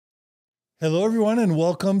Hello, everyone, and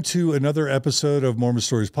welcome to another episode of Mormon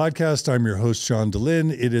Stories podcast. I'm your host, John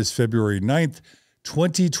DeLynn. It is February 9th,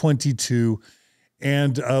 2022,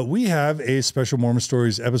 and we have a special Mormon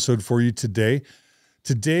Stories episode for you today.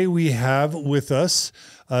 Today, we have with us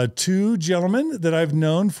two gentlemen that I've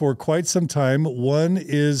known for quite some time. One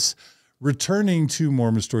is returning to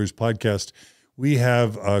Mormon Stories podcast. We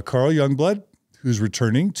have Carl Youngblood, who's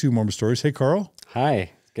returning to Mormon Stories. Hey, Carl.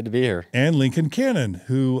 Hi. Good to be here. And Lincoln Cannon,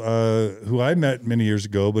 who I met many years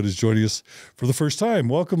ago, but is joining us for the first time.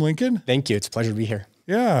 Welcome, Lincoln. Thank you. It's a pleasure to be here.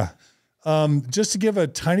 Yeah. Just to give a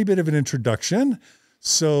tiny bit of an introduction.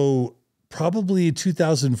 So probably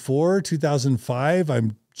 2004, 2005,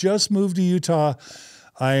 I'm just moved to Utah.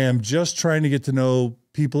 I am just trying to get to know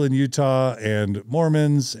people in Utah and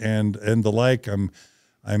Mormons and the like. I'm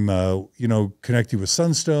connecting with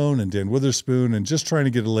Sunstone and Dan Witherspoon and just trying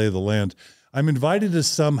to get a lay of the land. I'm invited to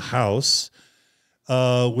some house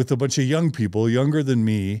with a bunch of young people, younger than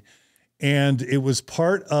me, and it was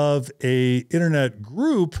part of a internet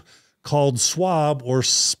group called SWAB, or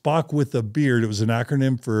Spock with a Beard. It was an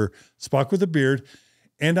acronym for Spock with a Beard,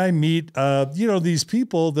 and I meet these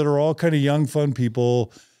people that are all kind of young, fun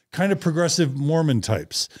people, kind of progressive Mormon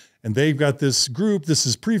types, and they've got this group. This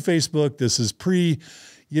is pre-Facebook. This is probably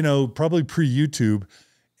pre-YouTube,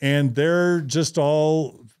 and they're just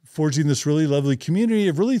all forging this really lovely community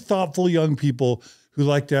of really thoughtful young people who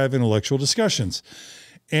like to have intellectual discussions.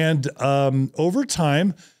 And over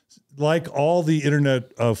time, like all the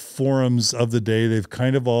internet forums of the day, they've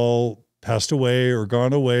kind of all passed away or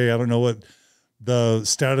gone away. I don't know what the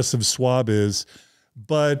status of SWAB is.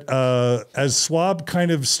 But as SWAB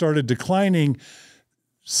kind of started declining,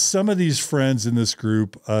 some of these friends in this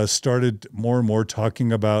group started more and more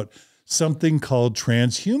talking about something called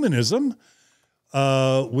transhumanism,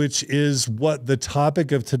 which is what the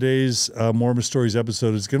topic of today's Mormon Stories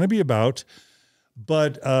episode is going to be about.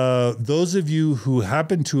 But those of you who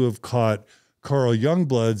happen to have caught Carl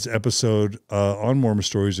Youngblood's episode on Mormon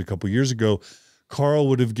Stories a couple years ago, Carl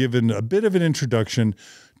would have given a bit of an introduction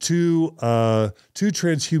to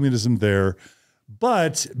transhumanism there.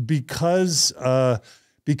 But because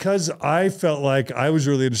I felt like I was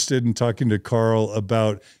really interested in talking to Carl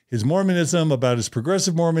about his Mormonism, about his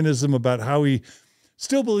progressive Mormonism, about how he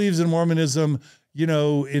still believes in Mormonism,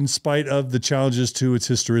 in spite of the challenges to its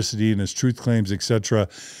historicity and its truth claims, etc.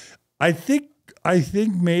 I think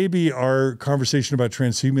maybe our conversation about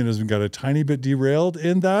transhumanism got a tiny bit derailed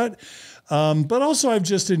in that. But also I've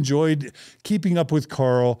just enjoyed keeping up with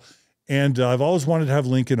Carl, and I've always wanted to have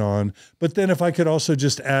Lincoln on. But then if I could also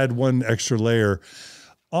just add one extra layer.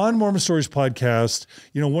 On Mormon Stories podcast,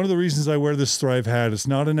 one of the reasons I wear this Thrive hat, it's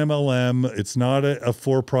not an MLM, it's not a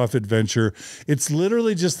for-profit venture. It's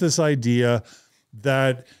literally just this idea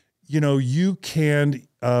that, you can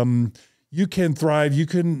thrive, you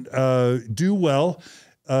can do well,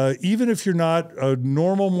 even if you're not a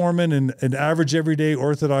normal Mormon and an average everyday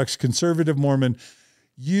Orthodox conservative Mormon,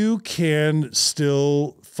 you can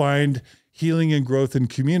still find healing and growth in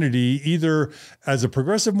community, either as a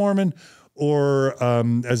progressive Mormon or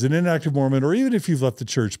as an inactive Mormon, or even if you've left the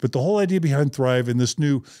church. But the whole idea behind Thrive and this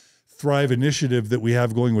new Thrive initiative that we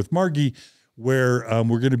have going with Margie, where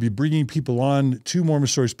we're going to be bringing people on to Mormon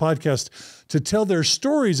Stories podcast to tell their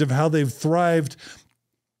stories of how they've thrived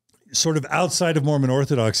sort of outside of Mormon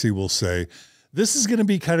orthodoxy, we'll say. This is going to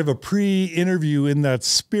be kind of a pre-interview in that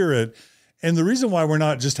spirit. And the reason why we're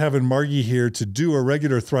not just having Margie here to do a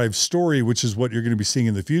regular Thrive story, which is what you're going to be seeing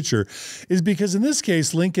in the future, is because in this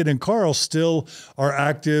case, Lincoln and Carl still are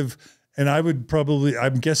active, and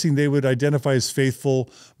I'm guessing they would identify as faithful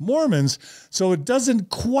Mormons. So it doesn't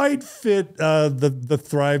quite fit the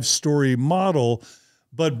Thrive story model.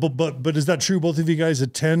 But is that true? Both of you guys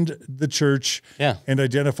attend the church and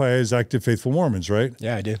identify as active faithful Mormons, right?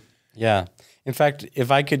 Yeah, I do. Yeah. In fact, if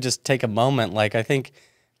I could just take a moment, I think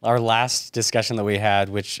our last discussion that we had,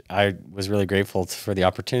 which I was really grateful for the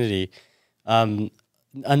opportunity,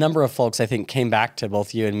 a number of folks, I think, came back to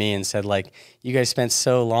both you and me and said, you guys spent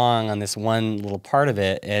so long on this one little part of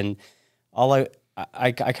it, and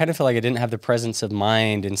I kind of feel like I didn't have the presence of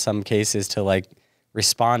mind in some cases to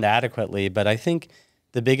respond adequately. But I think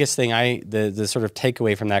the biggest thing the sort of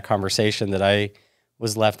takeaway from that conversation that I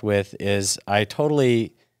was left with is I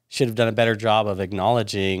totally should have done a better job of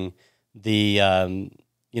acknowledging the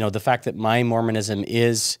fact that my Mormonism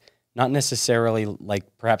is not necessarily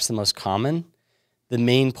perhaps the most common. The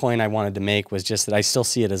main point I wanted to make was just that I still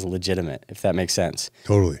see it as legitimate, if that makes sense.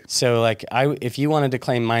 Totally. So if you wanted to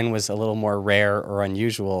claim mine was a little more rare or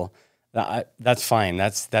unusual, that's fine.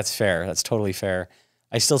 That's fair. That's totally fair.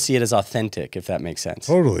 I still see it as authentic, if that makes sense.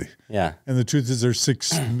 Totally. Yeah. And the truth is there's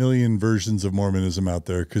 6 million versions of Mormonism out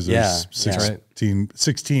there because there's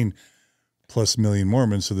 16 plus million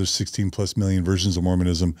Mormons. So there's 16 plus million versions of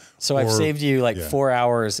Mormonism. So I've saved you like 4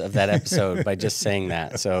 hours of that episode by just saying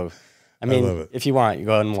that. So, I mean, if you want, you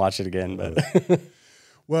go ahead and watch it again. But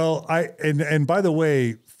well, and by the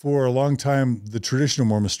way, for a long time, the traditional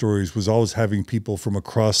Mormon Stories was always having people from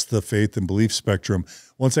across the faith and belief spectrum.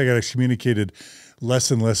 Once I got excommunicated, less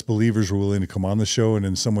and less believers were willing to come on the show. And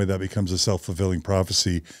in some way that becomes a self-fulfilling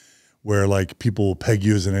prophecy where like people will peg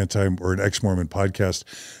you as an or an ex-Mormon podcast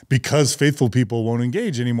because faithful people won't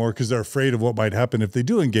engage anymore because they're afraid of what might happen if they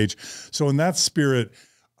do engage. So in that spirit,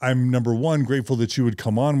 I'm number one, grateful that you would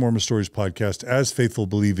come on Mormon Stories podcast as faithful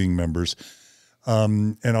believing members.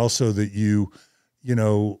 And also that you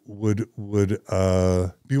know, would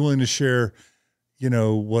be willing to share, you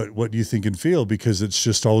know, what you think and feel, because it's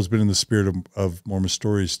just always been in the spirit of Mormon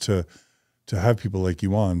Stories to have people like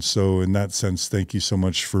you on. So in that sense, thank you so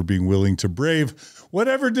much for being willing to brave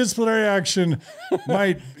whatever disciplinary action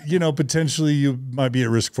might, you know, potentially you might be at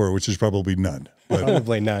risk for, which is probably none. But,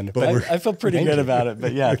 probably none. But I feel pretty good about it.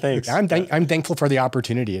 But yeah, thanks. I'm thankful for the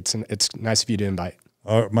opportunity. It's nice of you to invite.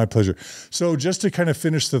 My pleasure. So just to kind of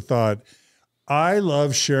finish the thought, I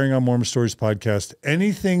love sharing on Mormon Stories podcast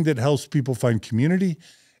anything that helps people find community,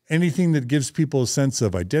 anything that gives people a sense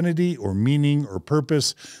of identity or meaning or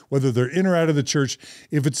purpose, whether they're in or out of the church.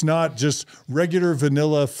 If it's not just regular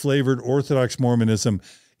vanilla flavored Orthodox Mormonism,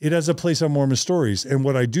 it has a place on Mormon Stories. And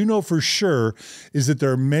what I do know for sure is that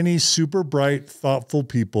there are many super bright, thoughtful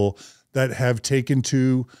people that have taken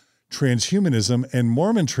to transhumanism and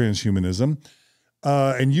Mormon transhumanism.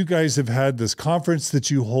 And you guys have had this conference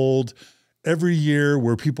that you hold every year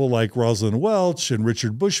where people like Rosalind Welch and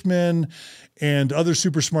Richard Bushman and other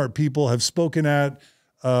super smart people have spoken at.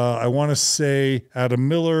 I want to say Adam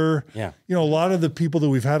Miller. Yeah. You know, a lot of the people that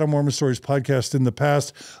we've had on Mormon Stories podcast in the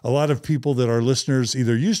past, a lot of people that our listeners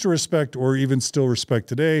either used to respect or even still respect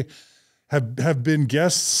today have been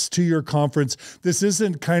guests to your conference. This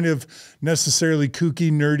isn't kind of necessarily kooky,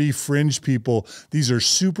 nerdy, fringe people. These are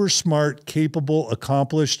super smart, capable,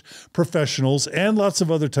 accomplished professionals and lots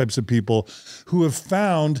of other types of people who have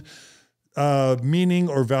found meaning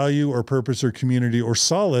or value or purpose or community or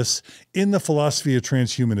solace in the philosophy of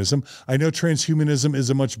transhumanism. I know transhumanism is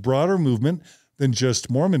a much broader movement than just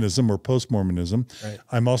Mormonism or post-Mormonism. Right.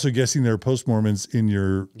 I'm also guessing there are post-Mormons in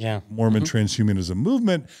your Mormon transhumanism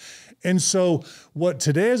movement. And so what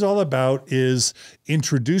today is all about is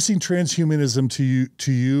introducing transhumanism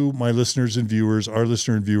to you, my listeners and viewers, our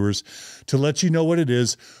listener and viewers, to let you know what it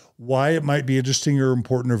is, why it might be interesting or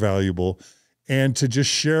important or valuable, and to just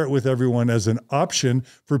share it with everyone as an option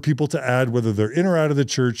for people to add, whether they're in or out of the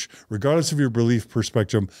church, regardless of your belief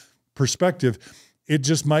perspective. It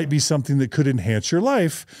just might be something that could enhance your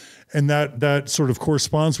life. And that sort of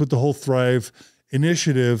corresponds with the whole Thrive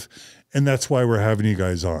initiative. And that's why we're having you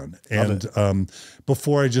guys on. And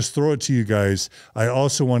before I just throw it to you guys, I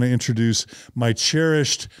also want to introduce my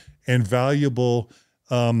cherished and valuable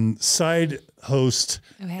side host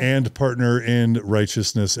and partner in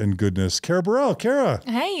righteousness and goodness, Kara Burrell. Kara.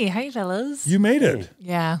 Hey, fellas. You made it.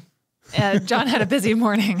 Yeah. John had a busy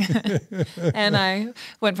morning and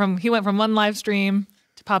he went from one live stream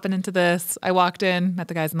to popping into this. I walked in, met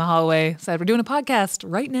the guys in the hallway, said, we're doing a podcast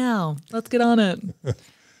right now. Let's get on it.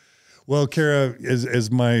 Well, Kara,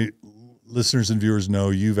 as my listeners and viewers know,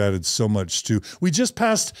 you've added so much to, we just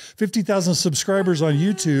passed 50,000 subscribers on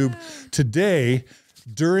YouTube today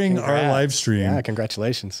during our live stream. Yeah,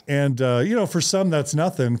 congratulations. And, you know, for some, that's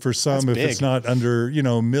nothing. For some, if it's not under, you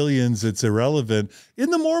know, millions, it's irrelevant. In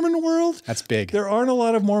the Mormon world, that's big. There aren't a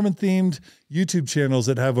lot of Mormon-themed YouTube channels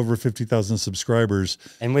that have over 50,000 subscribers.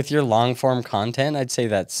 And with your long-form content, I'd say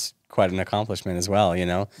that's quite an accomplishment as well, you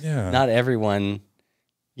know? Yeah. Not everyone,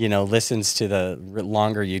 you know, listens to the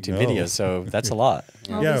longer YouTube videos, so that's a lot.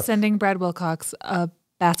 I'll be sending Brad Wilcox a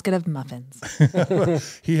basket of muffins.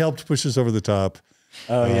 He helped push us over the top.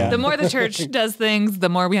 Oh, yeah. The more the church does things, the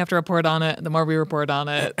more we have to report on it. The more we report on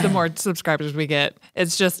it, the more subscribers we get.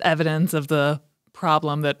 It's just evidence of the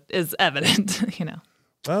problem that is evident, you know.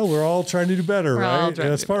 Well, we're all trying to do better, right?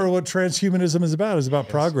 That's part of what transhumanism is about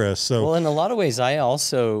progress. So, well, in a lot of ways, I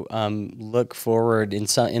also look forward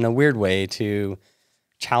in a weird way to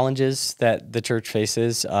challenges that the church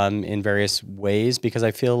faces in various ways, because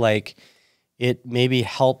I feel like it maybe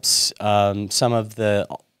helps some of the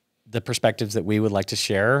perspectives that we would like to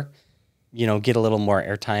share, you know, get a little more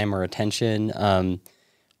airtime or attention.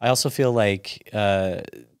 I also feel like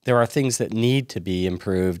there are things that need to be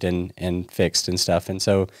improved and fixed and stuff. And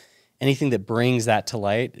so anything that brings that to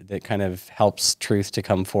light, that kind of helps truth to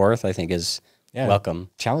come forth, I think is welcome.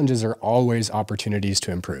 Challenges are always opportunities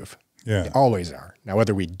to improve. Yeah. They always are. Now,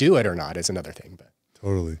 whether we do it or not is another thing. But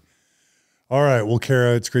Totally. All right. Well,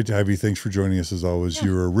 Kara, it's great to have you. Thanks for joining us as always.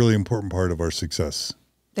 You're a really important part of our success.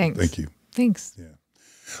 Thanks. Thank you. Thanks. Yeah.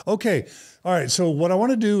 Okay. All right. So what I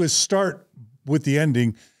want to do is start with the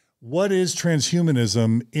ending. What is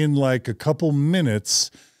transhumanism in like a couple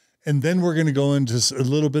minutes? And then we're going to go into a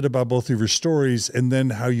little bit about both of your stories and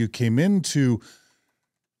then how you came into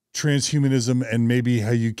transhumanism and maybe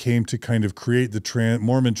how you came to kind of create the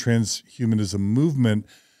Mormon transhumanism movement.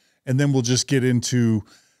 And then we'll just get into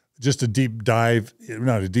just a deep dive,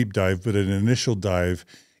 not a deep dive, but an initial dive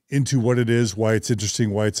into what it is, why it's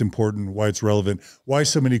interesting, why it's important, why it's relevant, why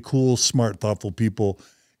so many cool, smart, thoughtful people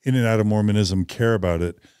in and out of Mormonism care about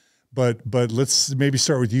it. But let's maybe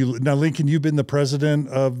start with you. Now, Lincoln, you've been the president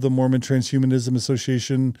of the Mormon Transhumanism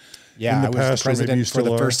Association in the past, I was the president for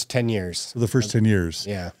the are? first 10 years. For the first 10 years.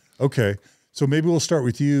 Yeah. Okay. So maybe we'll start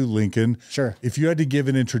with you, Lincoln. Sure. If you had to give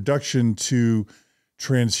an introduction to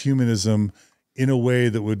transhumanism in a way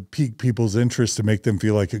that would pique people's interest to make them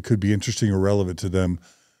feel like it could be interesting or relevant to them,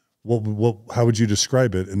 how would you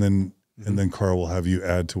describe it? And then Carl will have you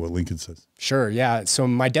add to what Lincoln says. Sure. Yeah. So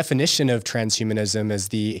my definition of transhumanism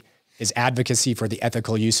is advocacy for the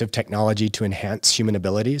ethical use of technology to enhance human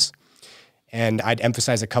abilities. And I'd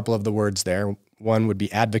emphasize a couple of the words there. One would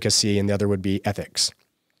be advocacy and the other would be ethics.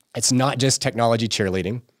 It's not just technology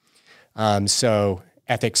cheerleading. So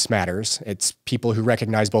ethics matters. It's people who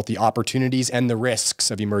recognize both the opportunities and the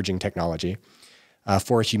risks of emerging technology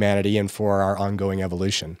for humanity and for our ongoing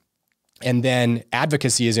evolution. And then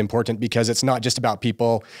advocacy is important because it's not just about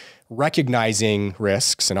people recognizing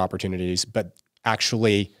risks and opportunities, but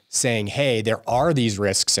actually saying, hey, there are these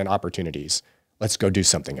risks and opportunities. Let's go do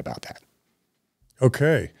something about that.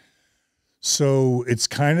 Okay. So it's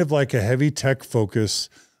kind of like a heavy tech focus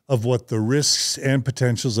of what the risks and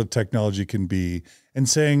potentials of technology can be and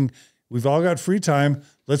saying, we've all got free time.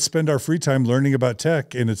 Let's spend our free time learning about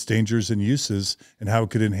tech and its dangers and uses and how it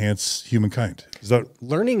could enhance humankind. Is that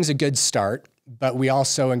learning is a good start, but we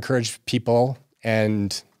also encourage people,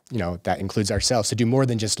 and that includes ourselves, to do more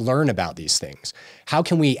than just learn about these things. How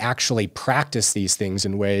can we actually practice these things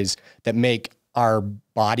in ways that make our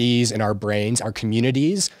bodies and our brains, our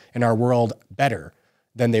communities, and our world better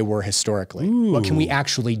than they were historically? Ooh. What can we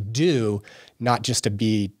actually do, not just to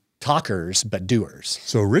be talkers, but doers?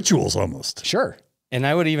 So rituals almost. Sure. And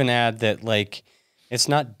I would even add that it's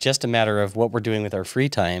not just a matter of what we're doing with our free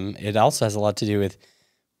time. It also has a lot to do with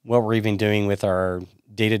what we're even doing with our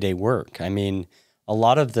day-to-day work. I mean, a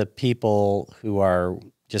lot of the people who are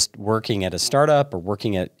just working at a startup or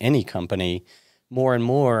working at any company, more and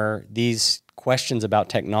more, these questions about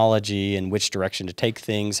technology and which direction to take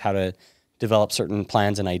things, how to develop certain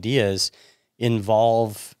plans and ideas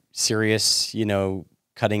involve serious,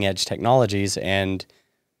 cutting edge technologies, and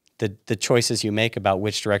the choices you make about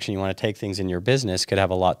which direction you want to take things in your business could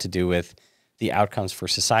have a lot to do with the outcomes for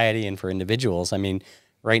society and for individuals. I mean,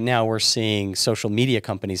 right now we're seeing social media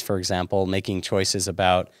companies, for example, making choices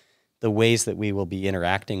about the ways that we will be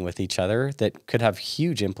interacting with each other that could have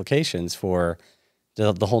huge implications for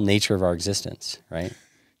the whole nature of our existence, right?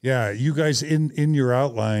 Yeah, you guys in your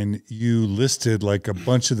outline, you listed like a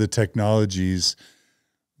bunch of the technologies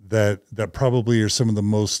that probably are some of the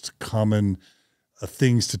most common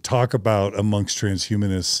things to talk about amongst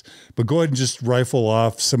transhumanists. But go ahead and just rifle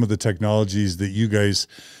off some of the technologies that you guys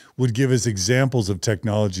would give as examples of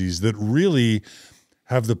technologies that really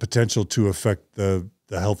have the potential to affect the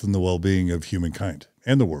health and the well-being of humankind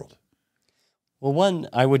and the world. Well, one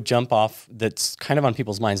I would jump off that's kind of on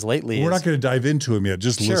people's minds lately. We're not going to dive into them yet.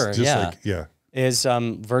 Just is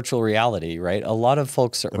virtual reality, right? A lot of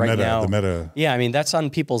folks now. The meta. Yeah, I mean, that's on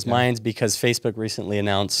people's minds because Facebook recently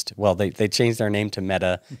announced, well, they changed their name to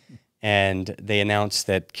Meta, and they announced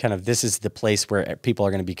that kind of this is the place where people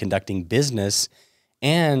are going to be conducting business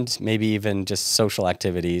and maybe even just social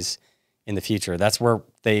activities in the future. That's where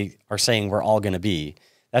they are saying we're all going to be.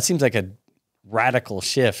 That seems like a radical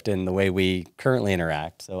shift in the way we currently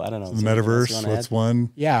interact. So I don't know. So the metaverse, that's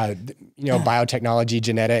one. Yeah. Biotechnology,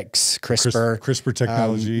 genetics, CRISPR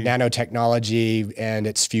technology, nanotechnology and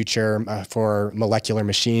its future for molecular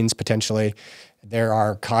machines, potentially. There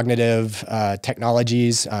are cognitive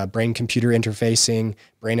technologies, brain-computer interfacing,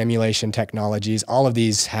 brain emulation technologies. All of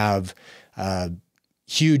these have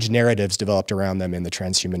huge narratives developed around them in the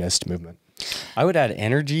transhumanist movement. I would add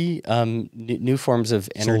energy, new forms of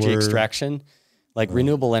energy extraction, like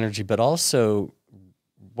renewable energy, but also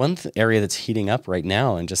one area that's heating up right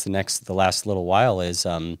now and just the last little while is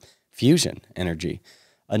fusion energy.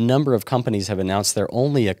 a number of companies have announced they're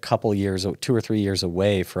only a couple years, 2 or 3 years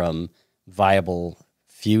away from viable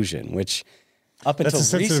fusion, which up until That's a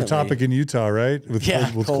sensitive topic in Utah, right? With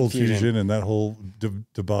cold fusion and that whole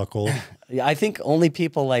debacle. I think only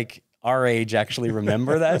people like our age actually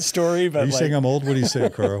remember that story. But are you saying I'm old? What are you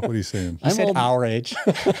saying, Carl? What are you saying? I said our age.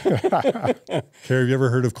 Carrie, have you ever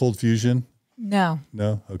heard of cold fusion? No.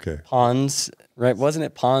 No? Okay. Pons, right? Wasn't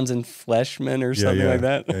it Pons and Fleshman or something like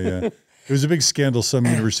that? Yeah. It was a big scandal. Some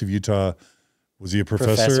University of Utah, was he a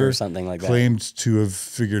professor or something like that, claimed to have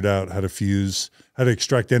figured out how to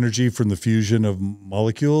extract energy from the fusion of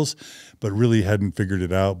molecules, but really hadn't figured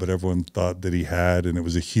it out. But everyone thought that he had, and it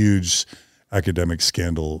was a huge academic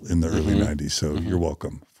scandal in the early 90s. So you're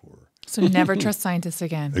welcome. So never trust scientists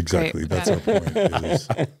again. Exactly. Great. That's our point. Is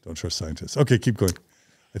don't trust scientists. Okay, keep going.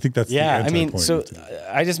 I think that's the anti-point. So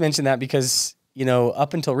I just mentioned that because,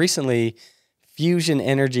 up until recently, fusion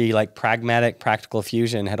energy, like pragmatic, practical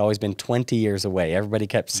fusion, had always been 20 years away. Everybody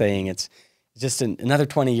kept saying it's just another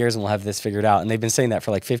 20 years and we'll have this figured out. And they've been saying that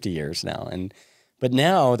for like 50 years now. But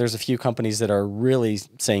now there's a few companies that are really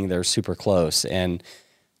saying they're super close. And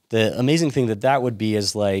the amazing thing that would be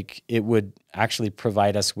is like it would actually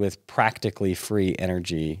provide us with practically free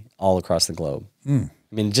energy all across the globe. I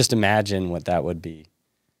mean, just imagine what that would be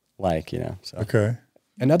like, So. Okay.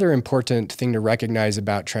 Another important thing to recognize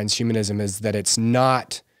about transhumanism is that it's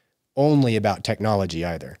not only about technology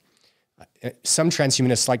either. Some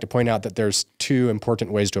transhumanists like to point out that there's 2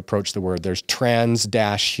 important ways to approach the word. There's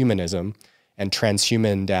trans-humanism and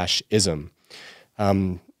transhuman-ism.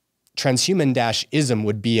 Transhuman-ism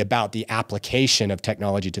would be about the application of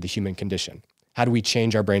technology to the human condition. How do we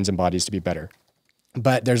change our brains and bodies to be better?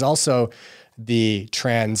 But there's also the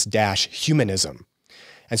trans-humanism.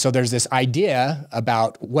 And so there's this idea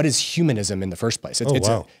about what is humanism in the first place.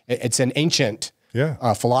 It's an ancient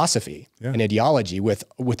philosophy and ideology with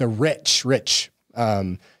a rich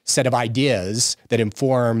set of ideas that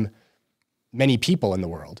inform many people in the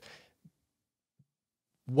world.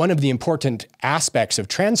 One of the important aspects of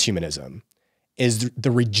transhumanism is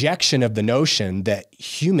the rejection of the notion that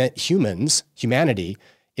humanity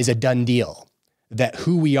is a done deal, that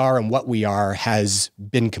who we are and what we are has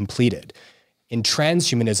been completed. In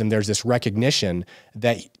transhumanism, there's this recognition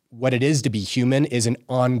that what it is to be human is an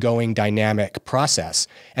ongoing dynamic process,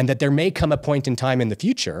 and that there may come a point in time in the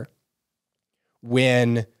future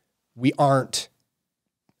when we aren't,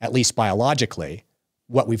 at least biologically,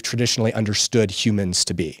 what we've traditionally understood humans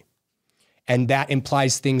to be. And that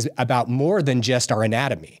implies things about more than just our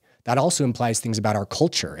anatomy. That also implies things about our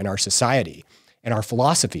culture and our society and our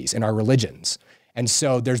philosophies and our religions. And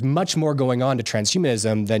so there's much more going on to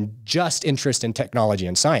transhumanism than just interest in technology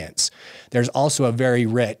and science. There's also a very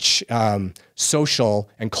rich social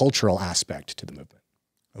and cultural aspect to the movement.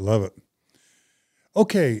 I love it.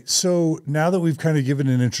 Okay, so now that we've kind of given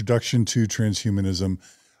an introduction to transhumanism,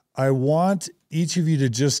 I want each of you to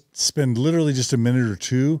just spend literally just a minute or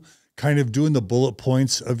two kind of doing the bullet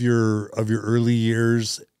points of your early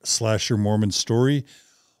years / your Mormon story,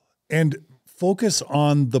 and focus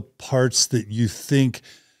on the parts that you think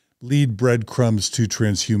lead breadcrumbs to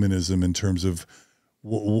transhumanism in terms of,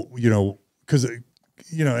 because,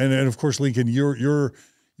 and of course, Lincoln, your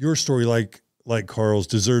story, like Carl's,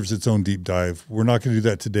 deserves its own deep dive. We're not going to do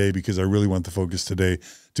that today because I really want the focus today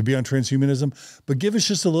to be on transhumanism. But give us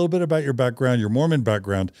just a little bit about your background, your Mormon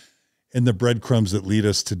background, and the breadcrumbs that lead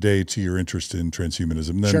us today to your interest in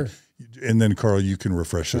transhumanism. Sure. And then, Carl, you can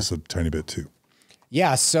refresh us a tiny bit too.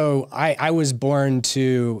 Yeah, so I was born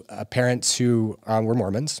to parents who were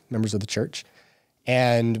Mormons, members of the church.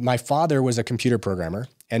 And my father was a computer programmer.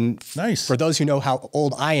 And nice. For those who know how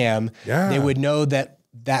old I am, they would know that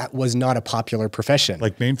was not a popular profession.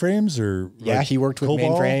 Like mainframes or? Yeah, like he worked with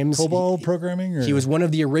COBOL, mainframes. COBOL programming? Or? He was one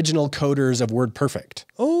of the original coders of WordPerfect.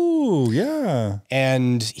 Oh, yeah.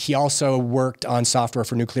 And he also worked on software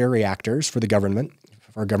for nuclear reactors for the government,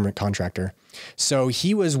 for a government contractor. So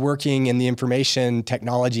he was working in the information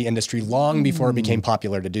technology industry long before it became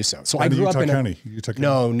popular to do so. So I grew up in Utah County.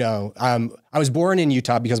 No. I was born in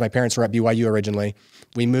Utah because my parents were at BYU originally.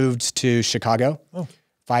 We moved to Chicago,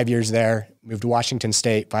 5 years there, moved to Washington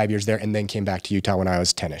State, 5 years there, and then came back to Utah when I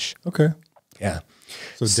was 10-ish. Okay. Yeah.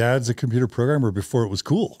 So dad's a computer programmer before it was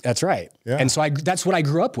cool. That's right. Yeah. And so that's what I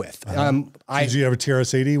grew up with. Did you have a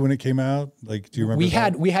TRS-80 when it came out? Like, do you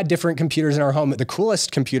remember we had different computers in our home. The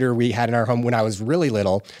coolest computer we had in our home when I was really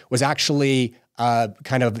little was actually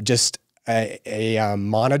kind of just a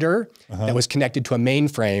monitor that was connected to a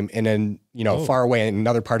mainframe in far away in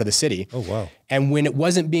another part of the city. Oh, wow. And when it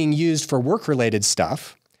wasn't being used for work-related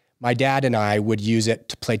stuff, my dad and I would use it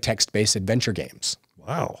to play text-based adventure games.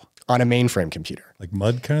 Wow. on a mainframe computer. Like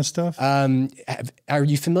mud kind of stuff? Are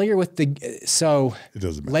you familiar with It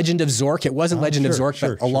doesn't matter. Legend of Zork? It wasn't Legend of Zork,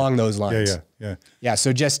 sure, but along those lines. Yeah. Yeah,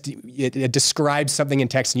 so just it describes something in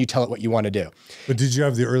text and you tell it what you want to do. But did you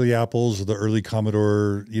have the early Apples or the early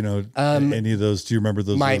Commodore, any of those? Do you remember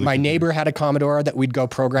those? My neighbor had a Commodore that we'd go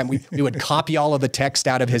program. We would copy all of the text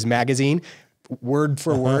out of his magazine, word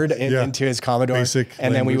for word into his Commodore. Basic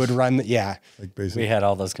and then we would run, Like basic. We had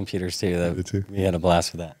all those computers too. We had a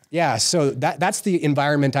blast with that. Yeah, so that's the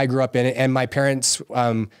environment I grew up in. And my parents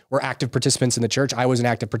were active participants in the church. I was an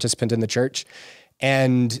active participant in the church.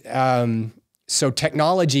 And so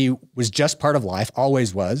technology was just part of life,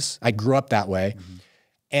 always was. I grew up that way.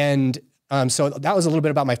 And so that was a little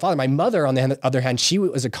bit about my father. My mother, on the other hand, she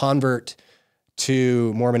was a convert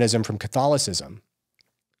to Mormonism from Catholicism.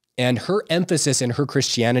 And her emphasis in her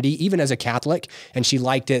Christianity, even as a Catholic, and she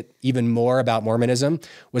liked it even more about Mormonism,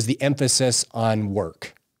 was the emphasis on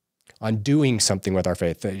work, on doing something with our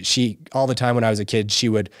faith. She, all the time when I was a kid, she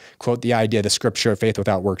would quote the idea, the scripture, faith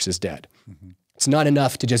without works is dead. It's not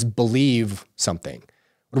enough to just believe something.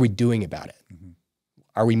 What are we doing about it?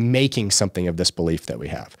 Are we making something of this belief that we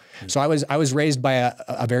have? So I was raised by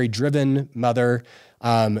a very driven mother,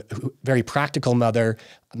 very practical mother.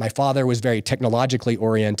 My father was very technologically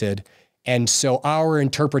oriented. And so our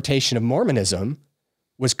interpretation of Mormonism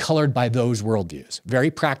was colored by those worldviews. Very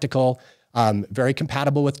practical, very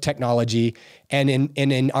compatible with technology. And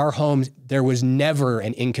in our home, there was never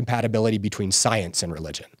an incompatibility between science and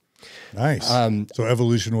religion. Nice. So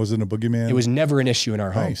evolution wasn't a boogeyman? It was never an issue in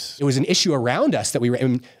our home. Nice. It was an issue around us that we were,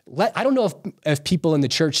 I don't know if people in the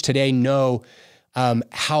church today know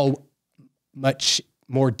how much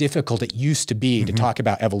more difficult it used to be to talk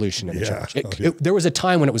about evolution in the church. There was a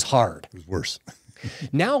time when it was hard. It was worse.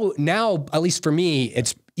 Now, at least for me,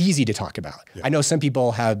 it's easy to talk about. I know some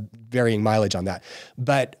people have varying mileage on that,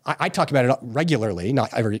 but I talk about it regularly,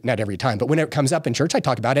 not every time, but when it comes up in church, I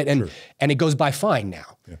talk about it, and it goes by fine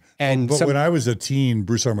now. But when I was a teen,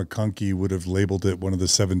 Bruce R. McConkie would have labeled it one of the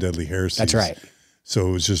 7 deadly heresies. That's right. So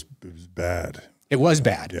it was bad. It was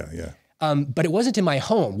bad. Yeah. But it wasn't in my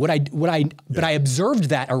home. But I observed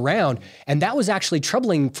that around, and that was actually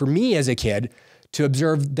troubling for me as a kid to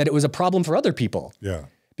observe that it was a problem for other people. Yeah.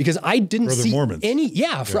 Because I didn't for other see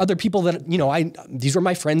Mormons. for other people that, these were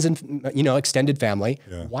my friends and, extended family.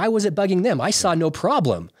 Yeah. Why was it bugging them? I saw no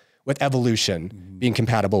problem with evolution being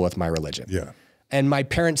compatible with my religion. Yeah. And my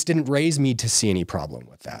parents didn't raise me to see any problem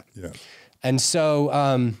with that. Yeah. And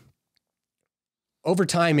so, over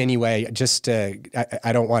time anyway,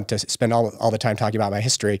 I don't want to spend all the time talking about my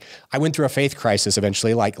history. I went through a faith crisis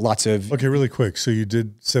eventually, like lots of... Okay, really quick. So you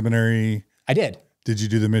did seminary? I did. Did you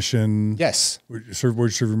do the mission? Yes. Where'd you serve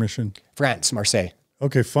your mission? France, Marseille.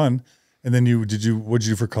 Okay, fun. And then what'd you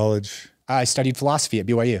do for college? I studied philosophy at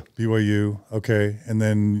BYU. BYU, okay. And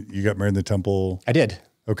then you got married in the temple? I did.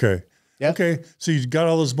 Okay. Yep. Okay, so you got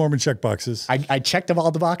all those Mormon check boxes. I checked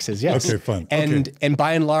all the boxes, yes. Okay, fun. And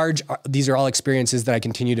by and large, these are all experiences that I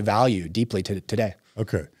continue to value deeply today.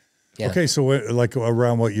 Okay. Yeah. Okay, so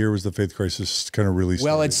around what year was the faith crisis kind of really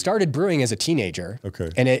started? Well, it started brewing as a teenager.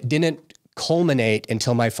 Okay. And it didn't culminate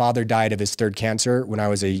until my father died of his 3rd cancer when I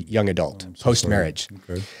was a young adult, post-marriage.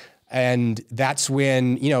 Okay. And that's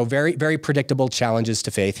when, very, very predictable challenges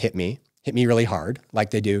to faith hit me really hard,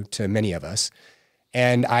 like they do to many of us.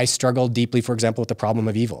 And I struggled deeply, for example, with the problem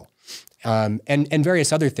of evil, and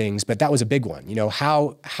various other things, but that was a big one.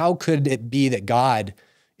 How could it be that God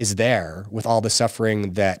is there with all the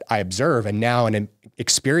suffering that I observe and now am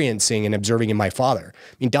experiencing and observing in my father?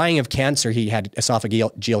 I mean, dying of cancer, he had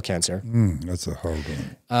esophageal cancer. That's a hard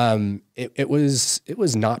one. It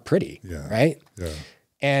was not pretty, right? Yeah.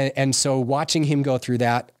 And so watching him go through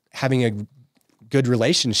that, having a good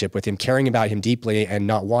relationship with him, caring about him deeply and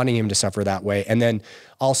not wanting him to suffer that way. And then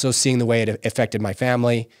also seeing the way it affected my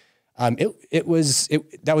family. That was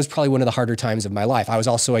probably one of the harder times of my life. I was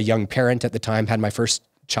also a young parent at the time, had my first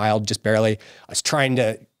child just barely. I was trying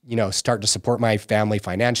to, start to support my family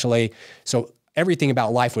financially. So everything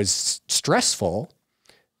about life was stressful,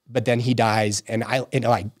 but then he dies and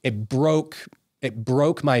it broke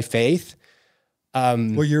my faith.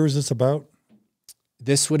 What year was this about?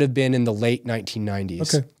 This would have been in the late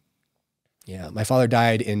 1990s. Okay. Yeah, my father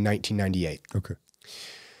died in 1998. Okay.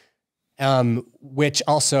 Which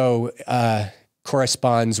also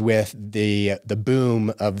corresponds with the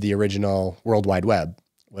boom of the original World Wide Web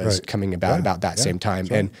was coming about that same time.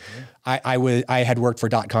 Right. And I had worked for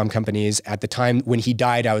 .com companies at the time when he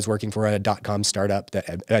died. I was working for a .com startup that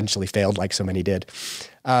eventually failed, like so many did.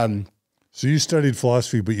 So you studied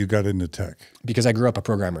philosophy, but you got into tech? Because I grew up a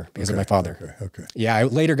programmer because of my father. Okay. Yeah, I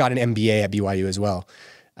later got an MBA at BYU as well.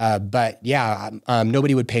 But yeah,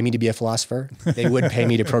 nobody would pay me to be a philosopher. They would pay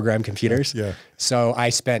me to program computers. Yeah. So I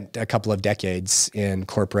spent a couple of decades in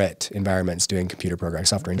corporate environments doing computer programming,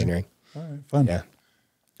 software engineering. All right, fun. Yeah.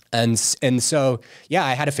 And so, yeah,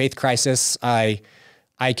 I had a faith crisis. I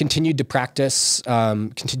continued to practice,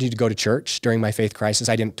 continued to go to church during my faith crisis.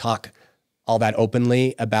 I didn't talk all that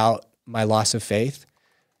openly about my loss of faith.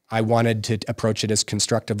 I wanted to approach it as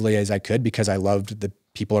constructively as I could because I loved the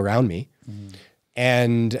people around me. Mm-hmm.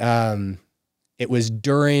 And it was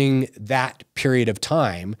during that period of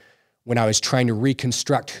time when I was trying to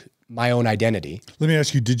reconstruct my own identity. Let me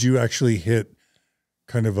ask you, did you actually hit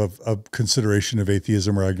kind of a consideration of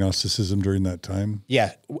atheism or agnosticism during that time?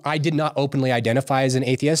 Yeah, I did not openly identify as an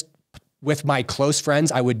atheist. With my close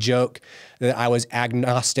friends, I would joke that I was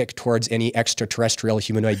agnostic towards any extraterrestrial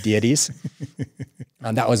humanoid deities.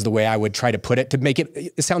 That was the way I would try to put it to make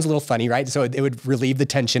it sounds a little funny, right? So it would relieve the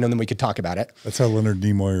tension and then we could talk about it. That's how Leonard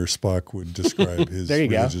Nimoy or Spock would describe his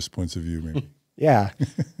religious go. points of view, maybe. Yeah.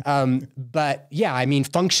 But yeah, I mean,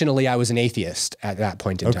 functionally, I was an atheist at that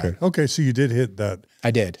point in time. Okay. So you did hit that. I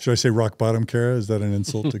did. Should I say rock bottom, Kara? Is that an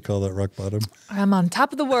insult to call that rock bottom? I'm on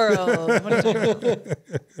top of the world.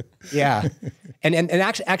 Yeah. And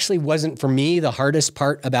actually wasn't for me the hardest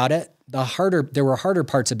part about it. There were harder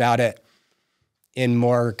parts about it in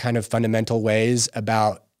more kind of fundamental ways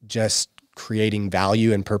about just creating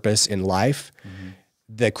value and purpose in life. Mm-hmm.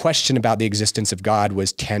 The question about the existence of God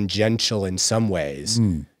was tangential in some ways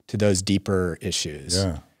to those deeper issues.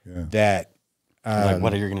 Yeah. That like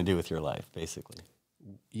what are you going to do with your life, basically?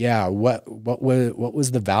 Yeah. What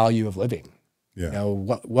was the value of living? Yeah. You know,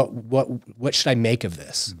 what should I make of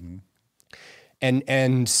this? Mm-hmm.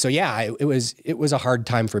 And so yeah, it was a hard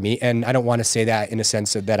time for me, and I don't want to say that in a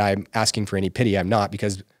sense that I'm asking for any pity. I'm not,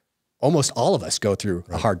 because almost all of us go through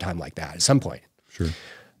a hard time like that at some point. Sure.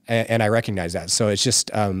 And I recognize that. So it's just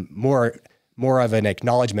more of an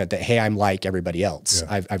acknowledgement that, hey, I'm like everybody else.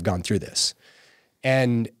 Yeah. I've gone through this.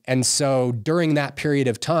 And so during that period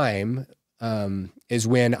of time is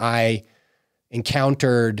when I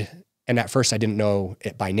encountered, and at first I didn't know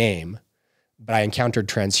it by name, but I encountered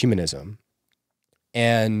transhumanism.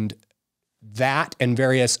 And that and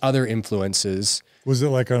various other influences. Was it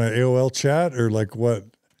like on an AOL chat or like what?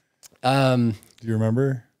 Do you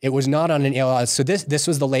remember? It was not on an AOL. So this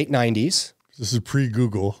was the late 90s. This is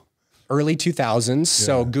pre-Google. Early 2000s. Yeah.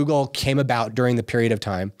 So Google came about during the period of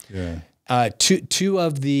time. Yeah. Two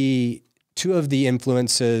of the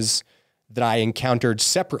influences that I encountered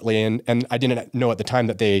separately, and I didn't know at the time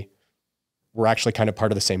that they were actually kind of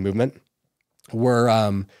part of the same movement, were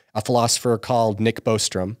a philosopher called Nick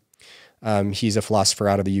Bostrom. He's a philosopher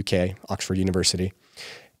out of the UK, Oxford University,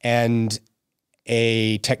 and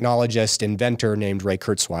a technologist inventor named Ray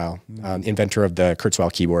Kurzweil, inventor of the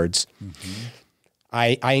Kurzweil keyboards. Mm-hmm.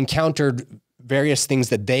 I encountered various things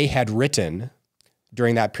that they had written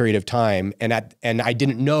during that period of time, and I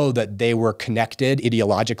didn't know that they were connected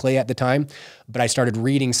ideologically at the time, but I started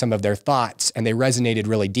reading some of their thoughts, and they resonated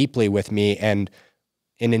really deeply with me, and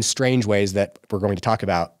in strange ways that we're going to talk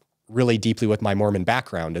about, really deeply with my Mormon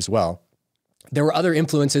background as well. There were other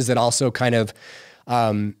influences that also kind of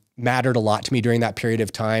mattered a lot to me during that period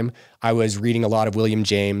of time. I was reading a lot of William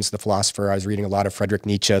James, the philosopher. I was reading a lot of Friedrich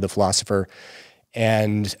Nietzsche, the philosopher.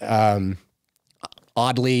 And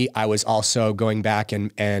oddly, I was also going back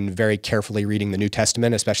and very carefully reading the New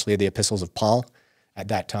Testament, especially the epistles of Paul at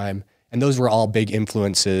that time. And those were all big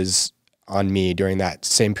influences on me during that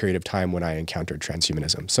same period of time when I encountered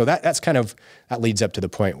transhumanism. So that leads up to the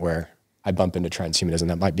point where I bump into transhumanism.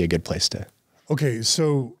 That might be a good place to. Okay.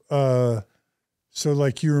 So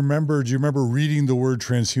like do you remember reading the word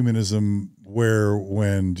transhumanism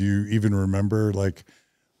when, do you even remember like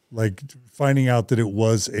finding out that it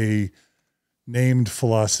was a named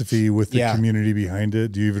philosophy with the community behind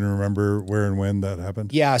it? Do you even remember where and when that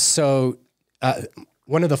happened? Yeah. So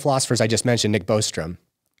one of the philosophers I just mentioned, Nick Bostrom,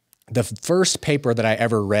 the first paper that I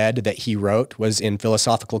ever read that he wrote was in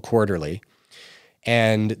Philosophical Quarterly.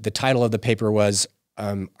 And the title of the paper was,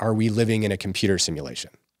 Are We Living in a Computer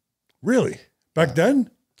Simulation? Really? Back then?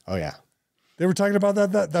 Oh, yeah. They were talking about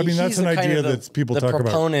that? I mean, that's an idea that people talk about. The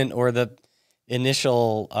proponent or the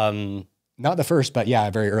initial... not the first, but yeah,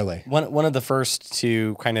 very early. One of the first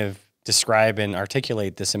to kind of describe and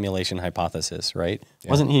articulate the simulation hypothesis, right?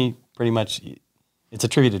 Yeah. Wasn't he pretty much... It's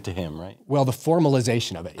attributed to him, right? Well, the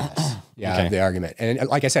formalization of it, yes. Yeah, okay. The argument. And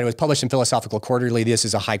like I said, it was published in Philosophical Quarterly. This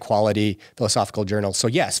is a high-quality philosophical journal. So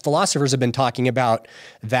yes, philosophers have been talking about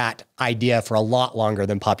that idea for a lot longer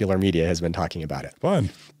than popular media has been talking about it.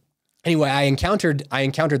 Fun. Anyway, I encountered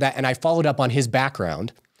that, and I followed up on his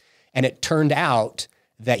background, and it turned out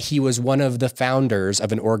that he was one of the founders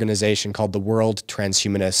of an organization called the World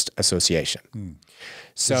Transhumanist Association.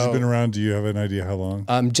 So This has been around. Do you have an idea how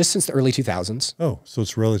long? just since the early 2000s. Oh, so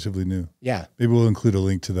it's relatively new. Yeah. Maybe we'll include a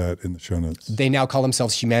link to that in the show notes. They now call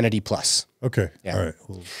themselves Humanity Plus. Okay. Yeah. All right.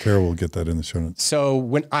 Well, Carol will get that in the show notes. So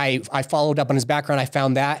when I followed up on his background, I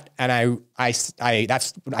found that, and that's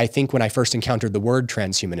I think when I first encountered the word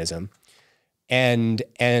transhumanism, and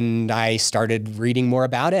I started reading more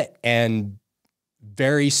about it, and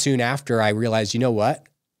very soon after I realized, you know what,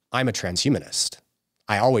 I'm a transhumanist.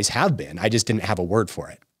 I always have been. I just didn't have a word for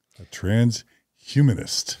it. A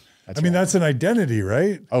transhumanist. That's an identity,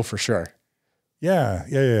 right? Oh, for sure. Yeah.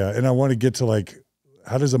 And I want to get to like,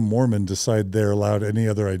 how does a Mormon decide they're allowed any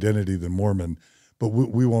other identity than Mormon? But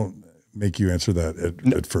we won't make you answer that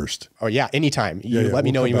at first. Oh yeah, anytime. Let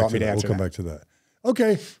me know when you want me to answer. We'll come back to that.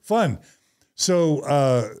 Okay, fun.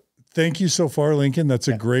 So thank you so far, Lincoln. That's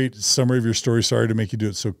a great summary of your story. Sorry to make you do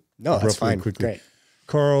it so that's fine. quickly. Great.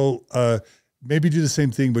 Carl, maybe do the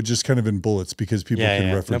same thing, but just kind of in bullets because people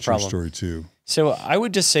can reference your story too. So I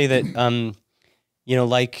would just say that,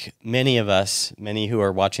 like many of us, many who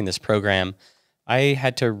are watching this program, I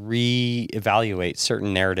had to reevaluate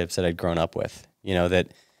certain narratives that I'd grown up with, that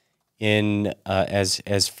in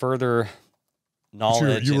as further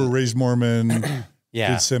knowledge. You were raised Mormon,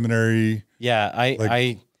 yeah, did seminary. Yeah,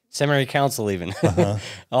 I seminary council even. Did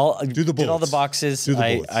all the boxes. Do the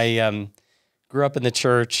bullets. I grew up in the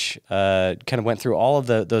church, kind of went through all of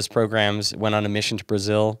those programs, went on a mission to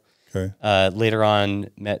Brazil. Okay. Later on,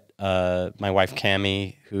 met my wife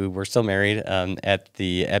Cammie, who we're still married at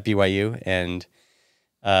BYU, and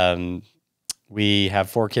we have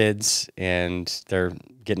 4 kids, and they're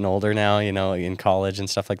getting older now, in college and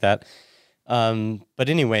stuff like that. But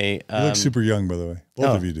anyway, you look super young, by the way.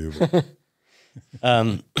 Both of you do.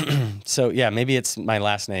 But. So yeah, maybe it's my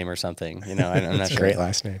last name or something. I'm not sure. Great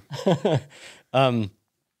last name.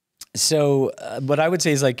 So what I would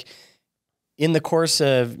say is like, in the course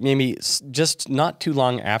of maybe just not too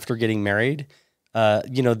long after getting married,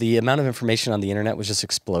 the amount of information on the internet was just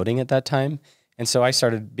exploding at that time. And so I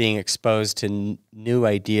started being exposed to new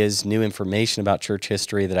ideas, new information about church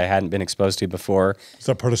history that I hadn't been exposed to before. Is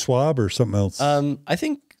that part of SWAB or something else? I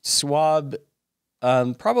think SWAB,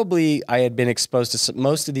 probably I had been exposed to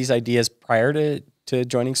most of these ideas prior to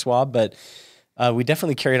joining SWAB, but we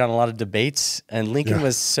definitely carried on a lot of debates. And Lincoln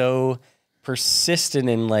was so persistent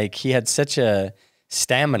in, like, he had such a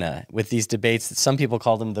stamina with these debates that some people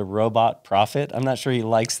called him the robot prophet. I'm not sure he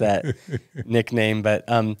likes that nickname, but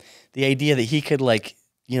the idea that he could, like,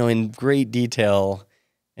 in great detail,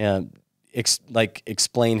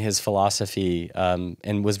 explain his philosophy,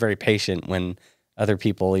 and was very patient when other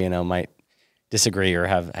people, might disagree or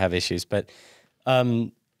have issues. But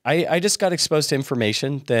I just got exposed to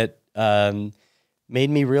information that made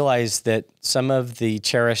me realize that some of the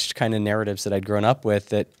cherished kind of narratives that I'd grown up with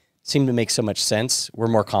that seemed to make so much sense were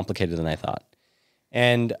more complicated than I thought.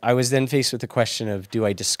 And I was then faced with the question of, do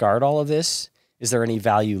I discard all of this? Is there any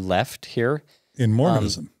value left here? In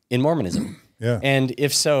Mormonism. In Mormonism. Yeah. And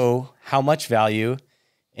if so, how much value?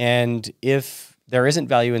 And if there isn't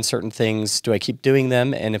value in certain things, do I keep doing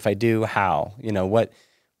them? And if I do, how?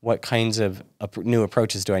 What kinds of new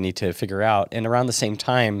approaches do I need to figure out? And around the same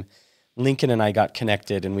time, Lincoln and I got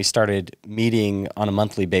connected, and we started meeting on a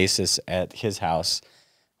monthly basis at his house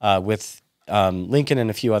with Lincoln and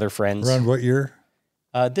a few other friends. Around what year?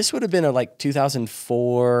 This would have been like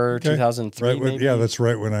 2004, 2003. Right, maybe. yeah, that's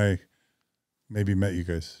right when I maybe met you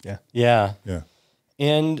guys. Yeah. Yeah.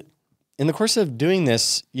 And in the course of doing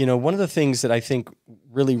this, one of the things that I think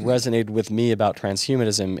really resonated with me about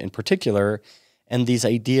transhumanism in particular, and these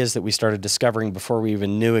ideas that we started discovering before we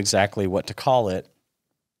even knew exactly what to call it,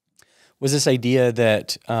 was this idea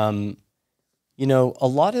that, a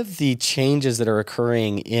lot of the changes that are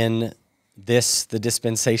occurring in the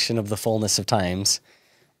dispensation of the fullness of times,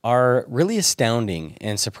 are really astounding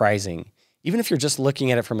and surprising. Even if you're just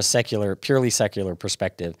looking at it from a purely secular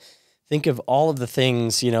perspective. Think of all of the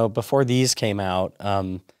things, before these came out,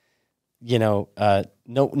 no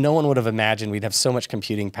one would have imagined we'd have so much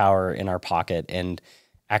computing power in our pocket and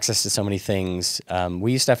access to so many things.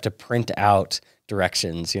 We used to have to print out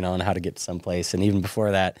directions, on how to get to someplace. And even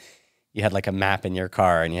before that, you had like a map in your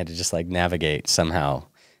car and you had to just like navigate somehow.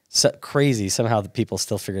 So crazy. Somehow the people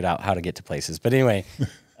still figured out how to get to places. But anyway,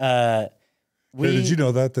 did you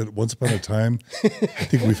know that once upon a time, I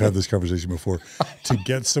think we've had this conversation before, to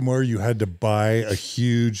get somewhere, you had to buy a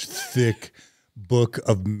huge, thick book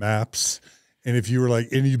of maps. And if you were like,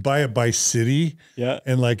 and you buy it by city,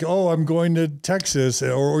 and like, oh, I'm going to Texas,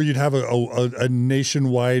 or you'd have a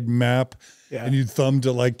nationwide map, and you'd thumb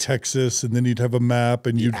to like Texas, and then you'd have a map,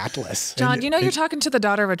 and you'd Atlas. John, you're talking to the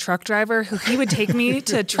daughter of a truck driver who he would take me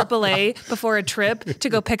to AAA before a trip to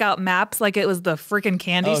go pick out maps like it was the freaking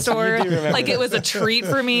candy store. Like it was a treat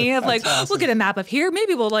for me of like, we'll get a map of here.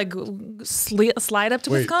 Maybe we'll like slide up to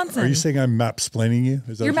Wisconsin. Are you saying I'm map-splaining you?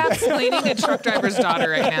 Is that You're map-splaining a truck driver's daughter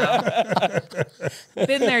right now.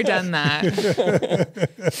 Been there, done that.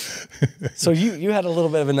 So you had a little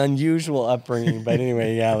bit of an unusual upbringing, but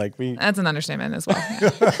anyway, yeah, like That's an understatement as well.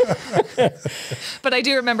 Yeah. But I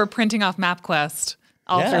do remember printing off MapQuest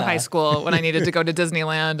all through high school when I needed to go to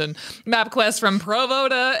Disneyland, and MapQuest from Provo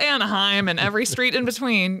to Anaheim and every street in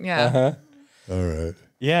between. Yeah. All right.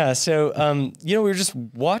 Yeah. So, we were just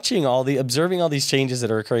observing all these changes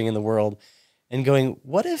that are occurring in the world and going,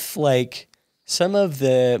 what if like some of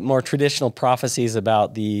the more traditional prophecies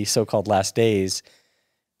about the so-called last days,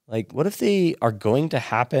 like what if they are going to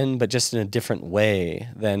happen, but just in a different way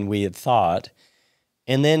than we had thought?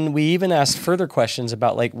 And then we even asked further questions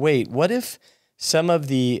about like, wait, what if some of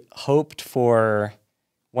the hoped for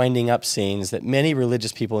winding up scenes that many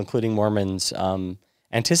religious people, including Mormons,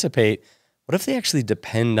 anticipate, what if they actually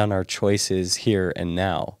depend on our choices here and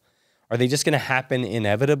now? Are they just going to happen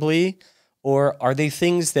inevitably, or are they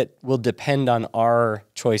things that will depend on our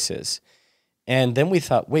choices? And then we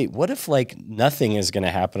thought, wait, what if like nothing is going to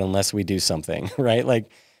happen unless we do something, right?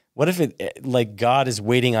 Like, what if like God is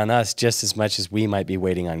waiting on us just as much as we might be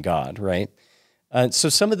waiting on God, right? So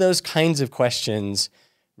some of those kinds of questions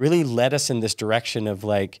really led us in this direction of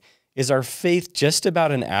like, is our faith just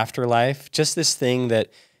about an afterlife? Just this thing that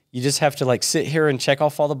you just have to like sit here and check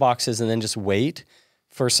off all the boxes and then just wait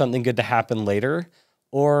for something good to happen later?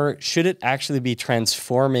 Or should it actually be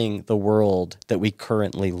transforming the world that we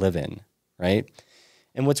currently live in, right?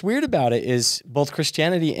 And what's weird about it is both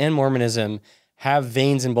Christianity and Mormonism have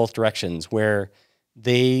veins in both directions, where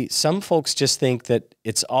some folks just think that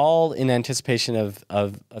it's all in anticipation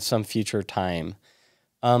of some future time.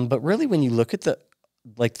 But really, when you look at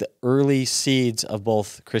the early seeds of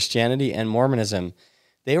both Christianity and Mormonism,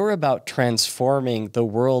 they were about transforming the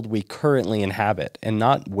world we currently inhabit and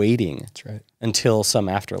not waiting until some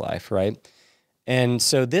afterlife, right? And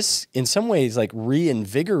so this, in some ways, like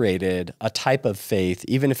reinvigorated a type of faith,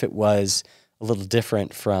 even if it was a little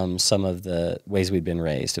different from some of the ways we'd been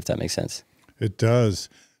raised, if that makes sense. It does.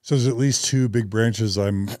 So there's at least two big branches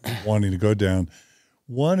I'm wanting to go down.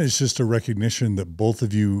 One is just a recognition that both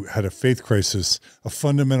of you had a faith crisis, a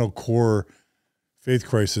fundamental core faith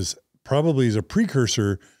crisis, probably as a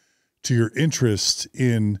precursor to your interest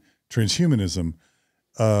in transhumanism.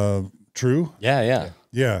 True? Yeah.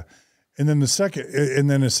 And then a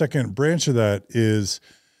second branch of that is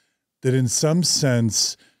that in some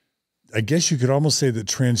sense, I guess you could almost say that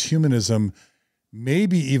transhumanism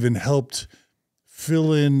maybe even helped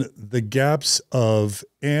fill in the gaps of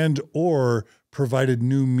or provided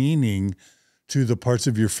new meaning to the parts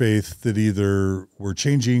of your faith that either were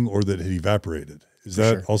changing or that had evaporated. Is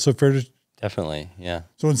that also fair to? Definitely, yeah.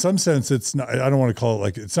 So in some sense, it's not, I don't want to call it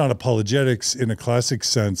like, it's not apologetics in a classic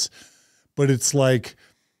sense, but it's like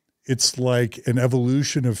an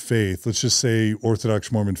evolution of faith. Let's just say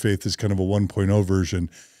Orthodox Mormon faith is kind of a 1.0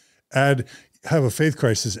 version. Have a faith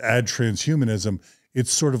crisis, add transhumanism.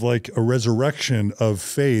 It's sort of like a resurrection of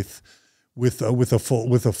faith with a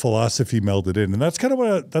philosophy melded in. And that's kind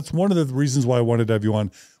of that's one of the reasons why I wanted to have you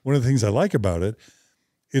on. One of the things I like about it,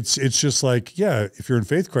 it's just like, yeah, if you're in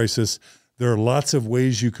faith crisis, there are lots of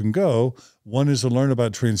ways you can go. One is to learn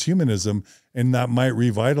about transhumanism, and that might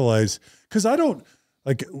revitalize, because I don't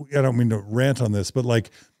mean to rant on this, but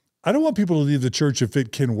like, I don't want people to leave the church if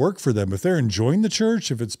it can work for them. If they're enjoying the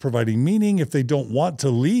church, if it's providing meaning, if they don't want to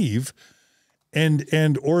leave,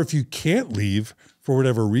 or if you can't leave for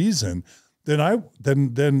whatever reason,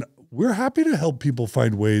 then we're happy to help people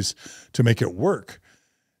find ways to make it work.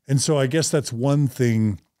 And so I guess that's one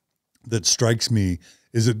thing that strikes me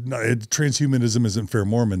is transhumanism isn't fair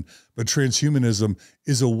Mormon, but transhumanism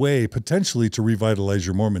is a way potentially to revitalize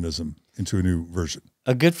your Mormonism into a new version.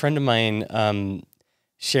 A good friend of mine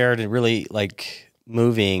shared a really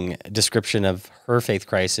moving description of her faith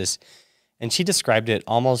crisis, and she described it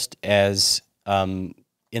almost as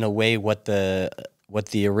in a way what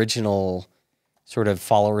the original sort of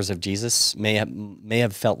followers of Jesus may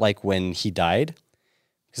have felt like when he died.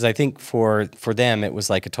 Because I think for them, it was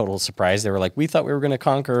like a total surprise. They were like, we thought we were going to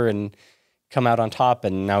conquer and come out on top,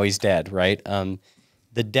 and now he's dead, right?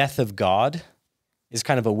 The death of God is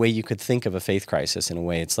kind of a way you could think of a faith crisis in a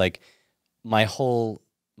way. It's like my whole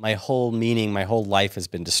meaning, my whole life has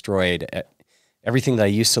been destroyed. Everything that I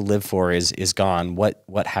used to live for is gone.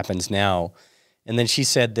 What happens now? And then she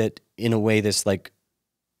said that in a way, this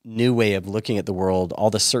new way of looking at the world, all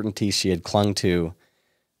the certainties she had clung to,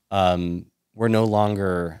 were no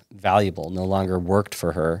longer valuable, no longer worked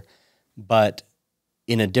for her. But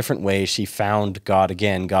in a different way, she found God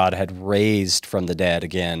again. God had raised from the dead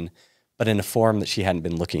again, but in a form that she hadn't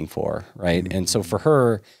been looking for, right? And so for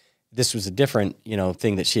her, this was a different,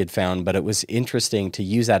 thing that she had found, but it was interesting to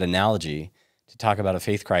use that analogy to talk about a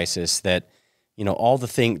faith crisis that, all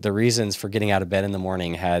the reasons for getting out of bed in the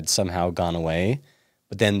morning had somehow gone away,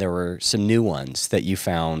 but then there were some new ones that you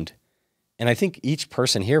found. And I think each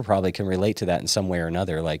person here probably can relate to that in some way or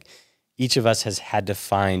another. Like each of us has had to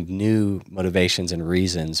find new motivations and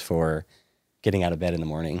reasons for getting out of bed in the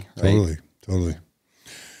morning. Right? Totally.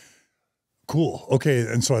 Cool. Okay.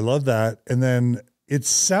 And so I love that. And then it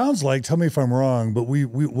sounds like, tell me if I'm wrong, but we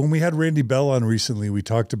when we had Randy Bell on recently, we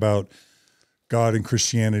talked about God and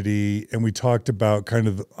Christianity, and we talked about kind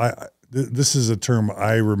of, this is a term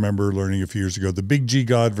I remember learning a few years ago, the big G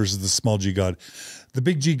God versus the small G God. The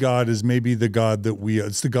big G God is maybe the God that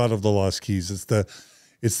it's the God of the lost keys.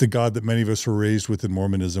 It's the God that many of us were raised with in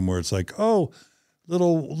Mormonism, where it's like, oh,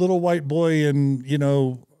 little white boy in,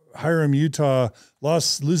 Hiram, Utah,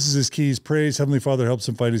 loses his keys, prays, Heavenly Father helps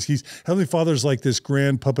him find his keys. Heavenly Father's like this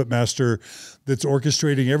grand puppet master that's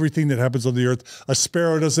orchestrating everything that happens on the earth. A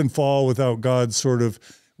sparrow doesn't fall without God sort of,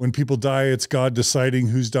 when people die, it's God deciding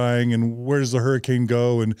who's dying and where does the hurricane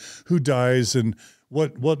go and who dies and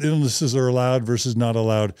what illnesses are allowed versus not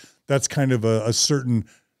allowed. That's kind of a certain,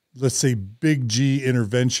 let's say, big G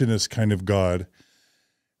interventionist kind of God.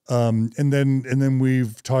 And then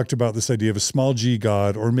we've talked about this idea of a small G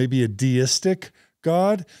God, or maybe a deistic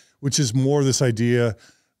God, which is more this idea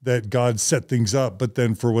that God set things up, but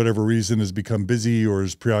then for whatever reason has become busy or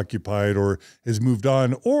is preoccupied or has moved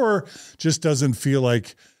on, or just doesn't feel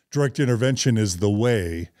like direct intervention is the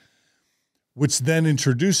way, which then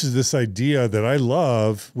introduces this idea that I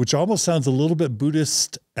love, which almost sounds a little bit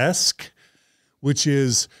Buddhist-esque, which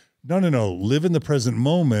is, no, live in the present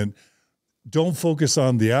moment. Don't focus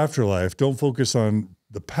on the afterlife. Don't focus on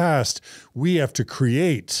the past. We have to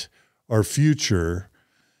create our future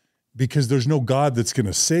because there's no God that's going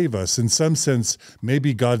to save us. In some sense,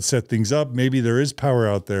 maybe God set things up. Maybe there is power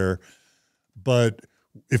out there. But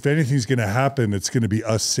if anything's going to happen, it's going to be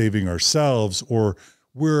us saving ourselves, or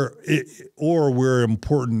we're an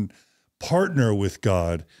important partner with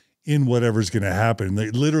God in whatever's going to happen.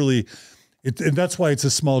 And that's why it's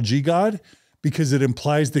a small G God, because it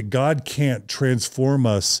implies that God can't transform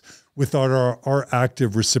us without our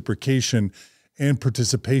active reciprocation and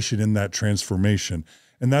participation in that transformation.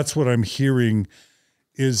 And that's what I'm hearing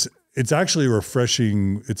is it's actually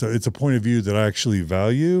refreshing. It's a point of view that I actually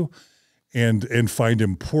value and find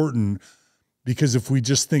important, because if we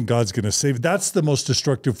just think God's going to save, that's the most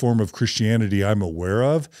destructive form of Christianity I'm aware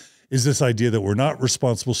of, is this idea that we're not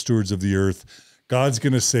responsible stewards of the earth. God's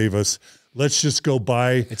going to save us. Let's just go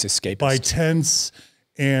buy tents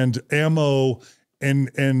and ammo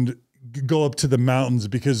and go up to the mountains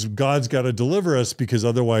because God's got to deliver us, because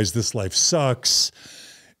otherwise this life sucks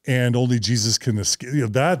and only Jesus can escape.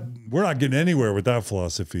 That we're not getting anywhere with that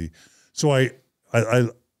philosophy. So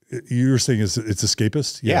you were saying it's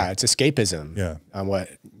escapist? Yeah, it's escapism. Yeah. On what,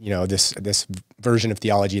 this version of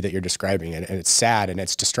theology that you're describing, and it's sad and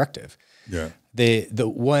it's destructive. Yeah. The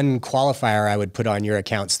one qualifier I would put on your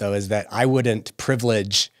accounts, though, is that I wouldn't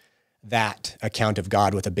privilege that account of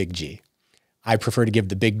God with a big G. I prefer to give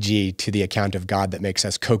the big G to the account of God that makes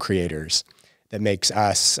us co-creators, that makes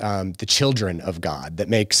us the children of God, that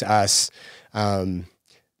makes us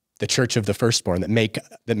the church of the firstborn,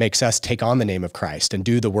 that makes us take on the name of Christ and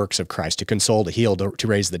do the works of Christ, to console, to heal, to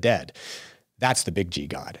raise the dead. That's the big G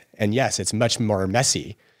God. And yes, it's much more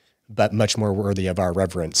messy, but much more worthy of our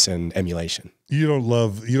reverence and emulation. You don't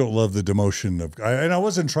love the demotion of, and I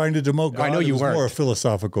wasn't trying to demote God. I know you weren't. More a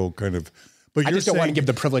philosophical kind of, but I just don't want to give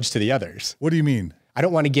the privilege to the others. What do you mean? I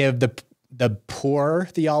don't want to give the poor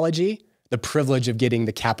theology the privilege of getting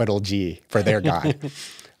the capital G for their God.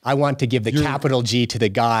 I want to give the capital G to the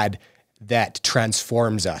God that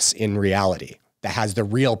transforms us in reality, that has the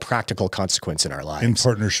real practical consequence in our lives. In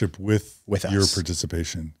partnership with your us.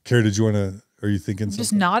 Participation. Kara, are you thinking something?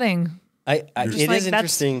 Just nodding. It is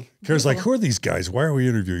interesting. Kara's like, who are these guys? Why are we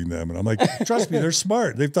interviewing them? And I'm like, trust me, they're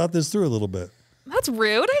smart. They've thought this through a little bit. That's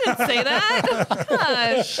rude. I didn't say that.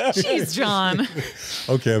 Gosh. Jeez, John.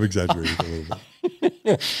 Okay, I'm exaggerating a little bit.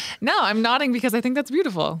 No, I'm nodding because I think that's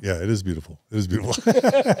beautiful. Yeah, it is beautiful. It is beautiful.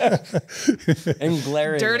 I'm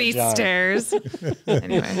glaring. Dirty at John. stares.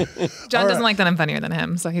 Anyway, John doesn't like that I'm funnier than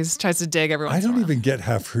him, so he tries to dig everyone. I don't even get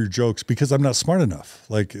half her jokes because I'm not smart enough.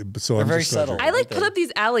 Like, so I'm very just subtle. I like put up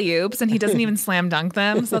these alley oops, and he doesn't even slam dunk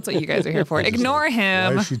them. So that's what you guys are here for. Ignore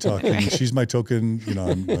him. Why is she talking? She's my token. You know,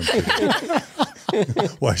 I'm kidding.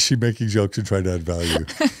 Why is she making jokes and trying to add value?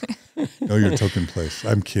 Know your token place.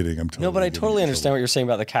 I'm kidding. I'm totally. No, but I totally understand what you're saying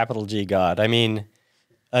about the capital G God. I mean,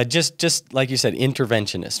 just like you said,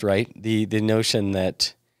 interventionist, right? The notion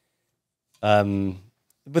that,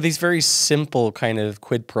 with these very simple kind of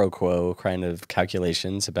quid pro quo kind of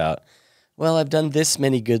calculations about, well, I've done this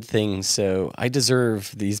many good things, so I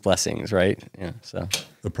deserve these blessings, right? Yeah. So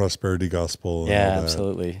the prosperity gospel. And yeah, all that.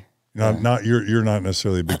 absolutely. Not you're not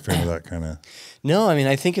necessarily a big fan of that kind of. No, I mean,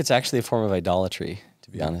 I think it's actually a form of idolatry, to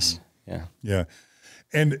be honest. Yeah. Yeah.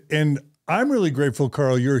 And I'm really grateful,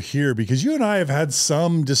 Carl, you're here because you and I have had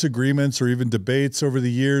some disagreements or even debates over the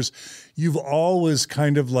years. You've always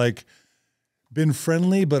kind of like been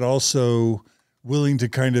friendly, but also willing to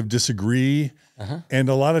kind of disagree. And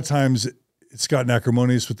a lot of times it's gotten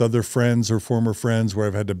acrimonious with other friends or former friends where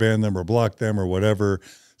I've had to ban them or block them or whatever.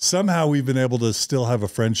 Somehow we've been able to still have a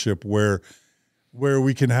friendship where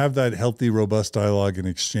we can have that healthy, robust dialogue and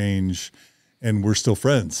exchange, and we're still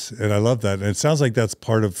friends. And I love that. And it sounds like that's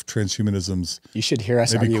part of transhumanism's. You should hear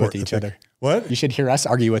us argue with each other. What? You should hear us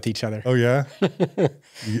argue with each other. Oh, yeah?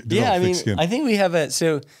 Yeah, I mean, I think we have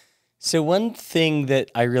so one thing that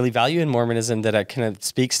I really value in Mormonism that kind of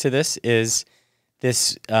speaks to this is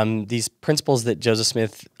these principles that Joseph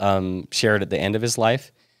Smith shared at the end of his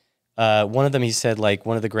life. One of them, he said, like,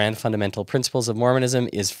 one of the grand fundamental principles of Mormonism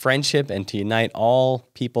is friendship and to unite all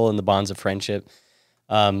people in the bonds of friendship,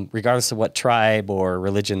 regardless of what tribe or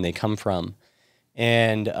religion they come from.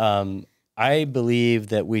 And I believe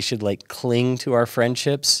that we should like cling to our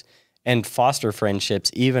friendships and foster friendships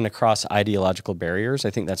even across ideological barriers. I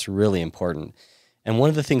think that's really important. And one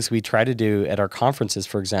of the things we try to do at our conferences,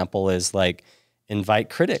 for example, is like invite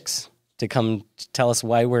critics to come tell us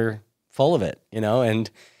why we're full of it, you know, and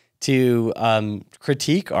to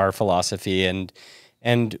critique our philosophy.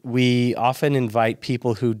 And we often invite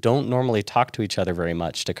people who don't normally talk to each other very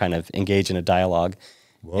much to kind of engage in a dialogue.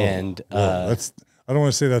 Whoa, and that's, I don't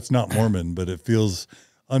want to say that's not Mormon, but it feels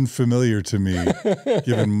unfamiliar to me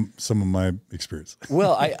given some of my experience.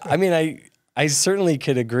 Well, I mean, I certainly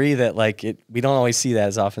could agree that like we don't always see that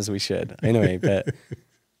as often as we should anyway, but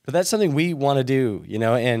that's something we want to do, you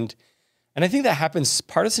know, and I think that happens.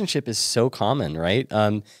 Partisanship is so common, right?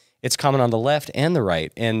 It's common on the left and the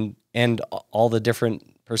right and all the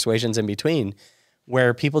different persuasions in between,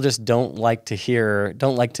 where people just don't like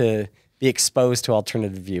to be exposed to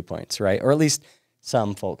alternative viewpoints, right? Or at least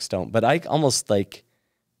some folks don't. But I almost like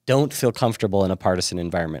don't feel comfortable in a partisan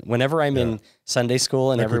environment. Whenever I'm in Sunday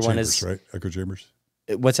school and Echo everyone chambers, is right? Echo chambers.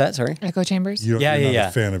 What's that? Sorry. Echo chambers. You're not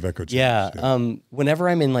a fan of echo chambers. Yeah. Whenever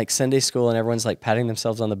I'm in like Sunday school and everyone's like patting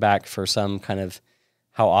themselves on the back for some kind of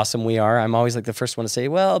how awesome we are, I'm always like the first one to say,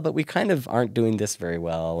 well, but we kind of aren't doing this very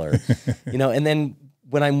well, or, you know, and then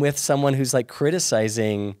when I'm with someone who's like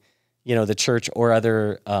criticizing, you know, the church or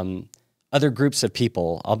other groups of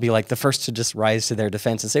people, I'll be like the first to just rise to their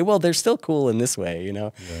defense and say, well, they're still cool in this way, you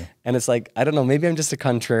know? Yeah. And it's like, I don't know, maybe I'm just a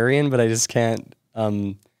contrarian, but I just can't,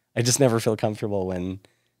 I just never feel comfortable when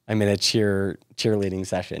I'm in a cheerleading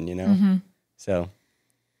session, you know? Mm-hmm. So,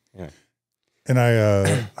 yeah. And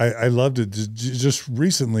I loved it. Just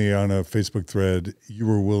recently on a Facebook thread, you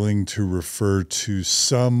were willing to refer to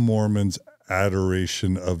some Mormons'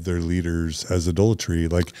 adoration of their leaders as idolatry.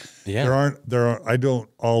 Like there are, I don't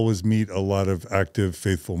always meet a lot of active,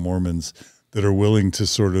 faithful Mormons that are willing to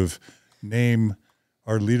sort of name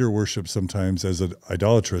our leader worship sometimes as an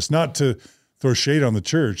idolatrous, not to throw shade on the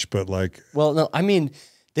church, but like, well, no, I mean,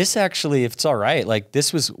 this actually, if it's all right, like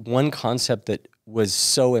this was one concept that was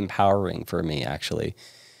so empowering for me actually,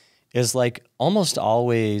 is like almost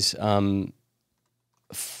always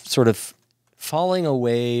sort of falling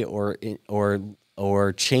away or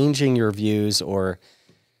changing your views or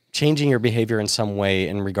changing your behavior in some way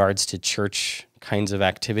in regards to church kinds of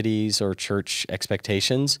activities or church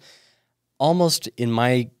expectations, almost in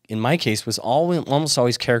my case was almost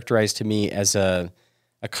always characterized to me as a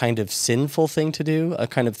kind of sinful thing to do, a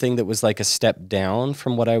kind of thing that was like a step down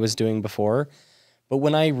from what I was doing before. But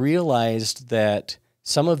when I realized that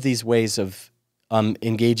some of these ways of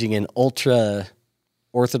engaging in ultra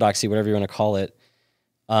orthodoxy, whatever you want to call it,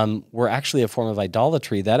 were actually a form of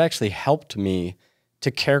idolatry, that actually helped me to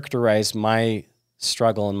characterize my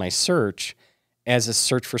struggle and my search as a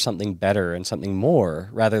search for something better and something more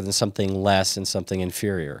rather than something less and something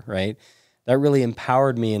inferior, right? That really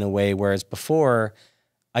empowered me in a way, whereas before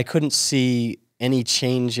I couldn't see any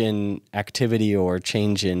change in activity or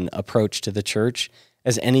change in approach to the church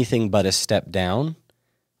as anything but a step down.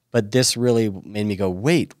 But this really made me go,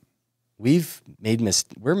 wait,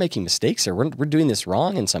 we're making mistakes here. We're doing this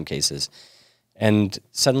wrong in some cases. And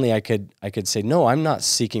suddenly I could say, no, I'm not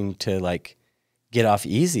seeking to like get off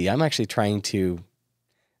easy. I'm actually trying to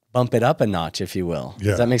bump it up a notch, if you will.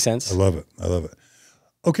 Yeah. Does that make sense? I love it. I love it.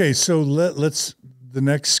 Okay. So let's, the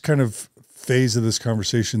next kind of phase of this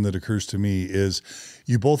conversation that occurs to me is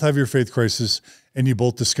you both have your faith crisis and you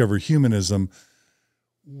both discover humanism.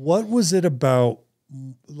 What was it about?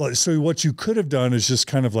 So what you could have done is just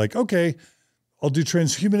kind of like, okay, I'll do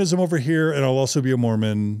transhumanism over here and I'll also be a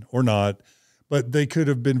Mormon or not, but they could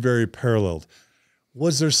have been very paralleled.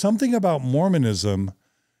 Was there something about Mormonism,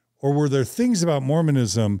 or were there things about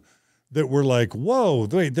Mormonism that were like, whoa,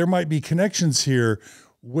 wait, there might be connections here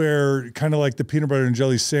where kind of like the peanut butter and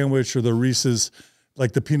jelly sandwich or the Reese's,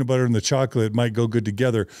 like the peanut butter and the chocolate might go good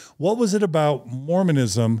together. What was it about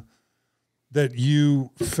Mormonism that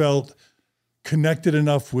you felt connected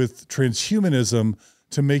enough with transhumanism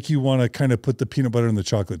to make you want to kind of put the peanut butter and the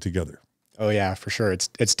chocolate together? Oh yeah, for sure.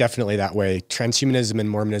 It's definitely that way. Transhumanism and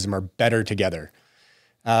Mormonism are better together.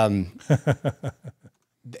 And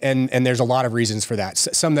there's a lot of reasons for that.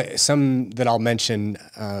 Some that I'll mention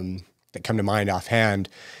that come to mind offhand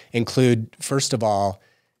include, first of all,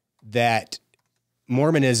 that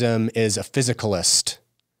Mormonism is a physicalist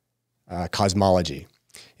cosmology.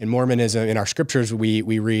 In Mormonism, in our scriptures,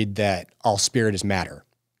 we read that all spirit is matter.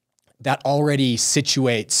 That already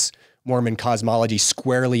situates Mormon cosmology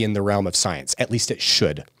squarely in the realm of science. At least it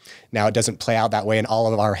should. Now, it doesn't play out that way in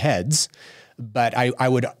all of our heads, but I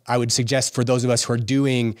would suggest for those of us who are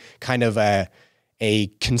doing kind of a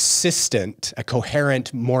consistent, a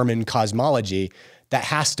coherent Mormon cosmology, that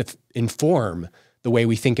has to inform the way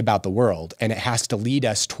we think about the world, and it has to lead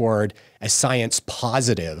us toward a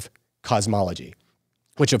science-positive cosmology,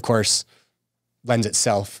 which of course lends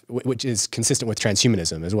itself, which is consistent with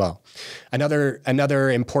transhumanism as well.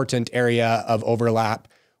 Another important area of overlap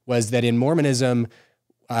was that in Mormonism,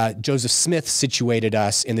 Joseph Smith situated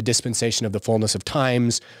us in the dispensation of the fullness of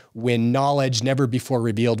times, when knowledge never before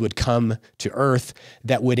revealed would come to earth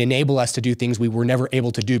that would enable us to do things we were never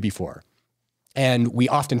able to do before. And we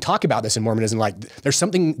often talk about this in Mormonism, like there's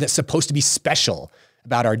something that's supposed to be special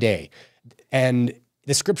about our day. And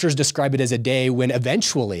the scriptures describe it as a day when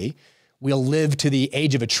eventually we'll live to the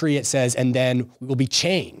age of a tree, it says, and then we will be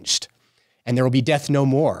changed and there will be death no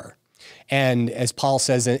more. And as Paul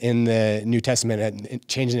says in the New Testament,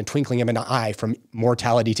 changing in the twinkling of an eye from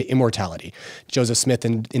mortality to immortality. Joseph Smith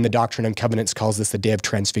in the Doctrine and Covenants calls this the day of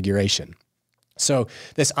transfiguration. So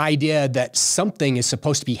this idea that something is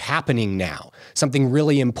supposed to be happening now, something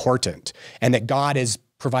really important, and that God is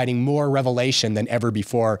providing more revelation than ever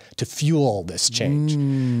before to fuel this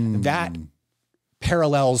change. That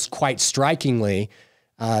parallels quite strikingly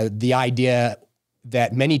the idea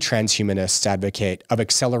that many transhumanists advocate of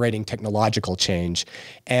accelerating technological change.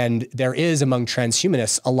 And there is among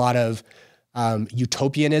transhumanists a lot of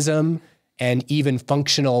utopianism and even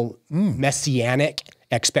functional messianic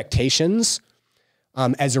expectations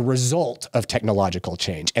as a result of technological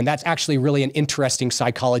change. And that's actually really an interesting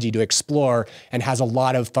psychology to explore and has a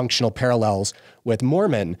lot of functional parallels with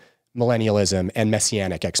Mormon millennialism and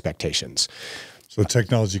messianic expectations. So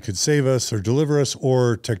technology could save us or deliver us,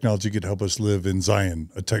 or technology could help us live in Zion,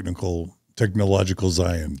 a technological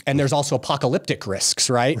Zion. And there's also apocalyptic risks,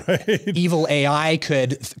 right? Right. Evil AI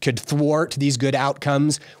could thwart these good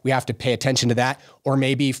outcomes. We have to pay attention to that. Or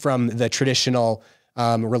maybe from the traditional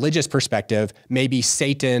religious perspective, maybe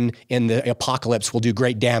Satan in the apocalypse will do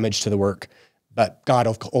great damage to the work, but God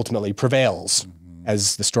ultimately prevails,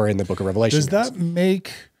 as the story in the book of Revelation.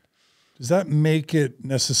 Does that make it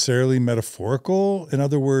necessarily metaphorical? In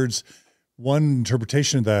other words, one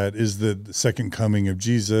interpretation of that is the second coming of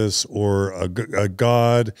Jesus, or a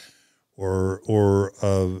God, or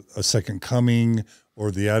a second coming,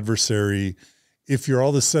 or the adversary. If you're all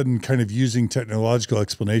of a sudden kind of using technological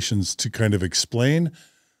explanations to kind of explain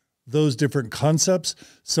those different concepts,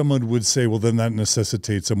 someone would say, well, then that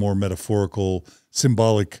necessitates a more metaphorical,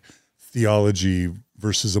 symbolic theology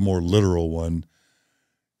versus a more literal one,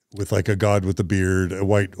 with like a God with a beard, a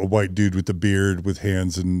white dude with a beard with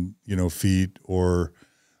hands and, feet, or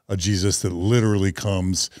a Jesus that literally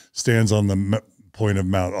comes, stands on the point of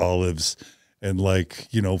Mount Olives and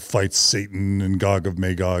fights Satan and Gog of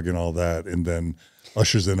Magog and all that, and then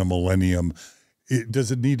ushers in a millennium.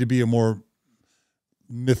 Does it need to be a more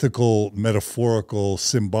mythical, metaphorical,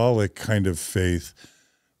 symbolic kind of faith,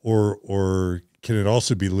 or can it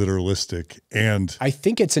also be literalistic? And I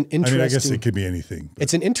think it's an interesting. I guess it could be anything.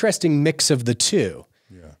 It's an interesting mix of the two.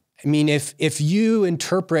 Yeah. I mean, if you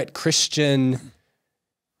interpret Christian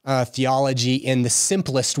theology in the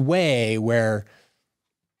simplest way, where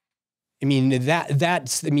I mean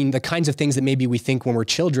that's the kinds of things that maybe we think when we're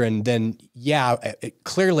children, then yeah,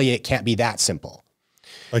 clearly it can't be that simple.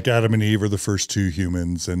 Like Adam and Eve are the first two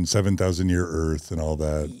humans and 7,000-year Earth and all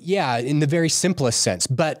that. Yeah, in the very simplest sense.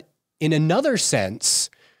 But in another sense,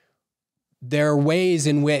 there are ways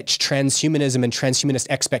in which transhumanism and transhumanist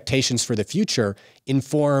expectations for the future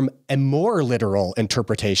inform a more literal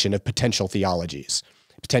interpretation of potential theologies,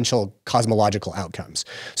 potential cosmological outcomes.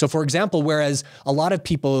 So for example, whereas a lot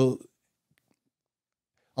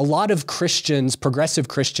of Christians, progressive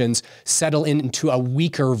Christians, settle into a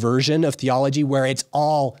weaker version of theology where it's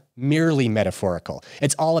all merely metaphorical.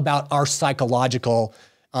 It's all about our psychological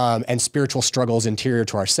and spiritual struggles interior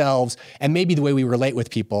to ourselves and maybe the way we relate with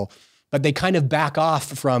people. But they kind of back off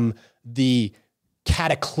from the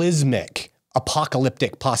cataclysmic,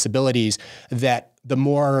 apocalyptic possibilities that the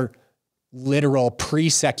more literal,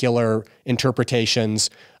 pre-secular interpretations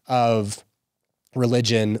of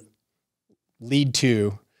religion lead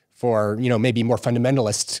to for, maybe more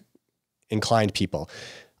fundamentalist inclined people.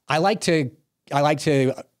 I like to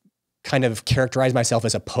kind of characterize myself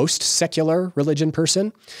as a post-secular religion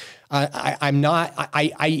person. I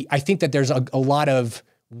think that there's a lot of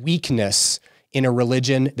weakness in a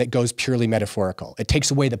religion that goes purely metaphorical. It takes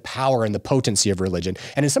away the power and the potency of religion.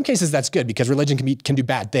 And in some cases that's good because religion can do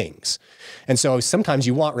bad things. And so sometimes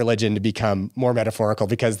you want religion to become more metaphorical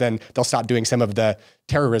because then they'll stop doing some of the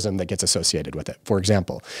terrorism that gets associated with it, for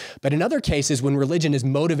example. But in other cases, when religion is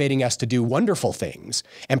motivating us to do wonderful things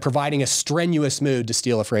and providing a strenuous mood, to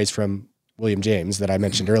steal a phrase from William James that I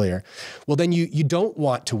mentioned earlier, well, then you don't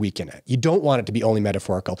want to weaken it. You don't want it to be only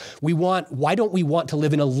metaphorical. Why don't we want to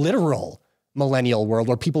live in a literal millennial world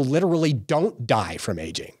where people literally don't die from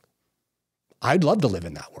aging? I'd love to live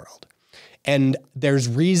in that world. And there's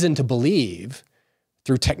reason to believe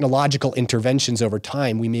through technological interventions over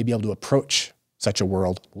time, we may be able to approach such a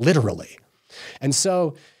world literally. And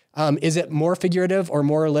so is it more figurative or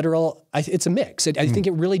more literal? It's a mix. I think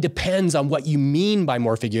it really depends on what you mean by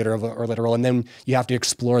more figurative or literal, and then you have to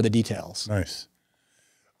explore the details. Nice.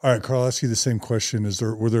 All right, Carl, I'll ask you the same question.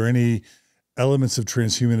 Were there any elements of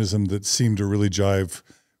transhumanism that seem to really jive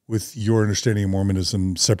with your understanding of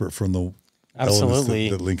Mormonism, separate from the Absolutely.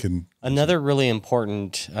 elements that Lincoln... Another really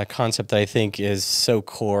important concept that I think is so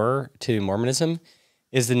core to Mormonism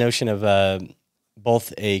is the notion of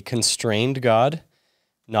both a constrained God,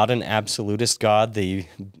 not an absolutist God, the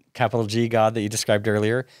capital G God that you described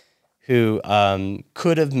earlier, who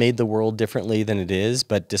could have made the world differently than it is,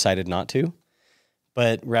 but decided not to.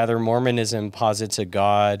 But rather, Mormonism posits a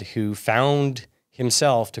God who found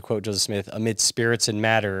himself, to quote Joseph Smith, amid spirits and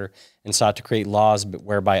matter, and sought to create laws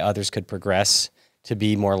whereby others could progress to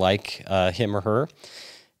be more like him or her.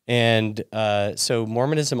 And so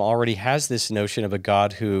Mormonism already has this notion of a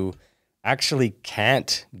God who actually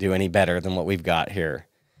can't do any better than what we've got here,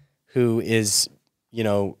 who is,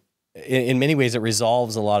 in many ways it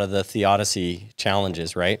resolves a lot of the theodicy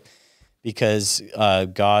challenges, right? Because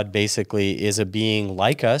God basically is a being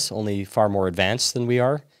like us, only far more advanced than we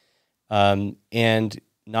are. And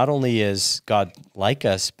not only is God like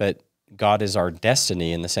us, but God is our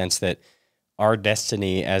destiny in the sense that our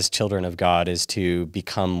destiny as children of God is to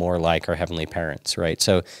become more like our heavenly parents, right?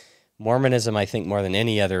 So Mormonism, I think more than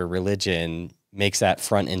any other religion, makes that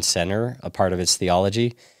front and center a part of its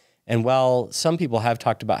theology. And while some people have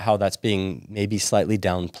talked about how that's being maybe slightly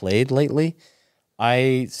downplayed lately,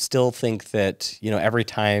 I still think that, every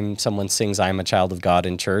time someone sings "I am a child of God"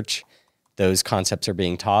 in church, those concepts are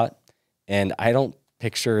being taught. And I don't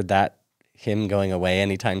picture that hymn going away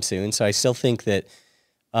anytime soon. So I still think that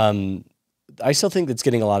it's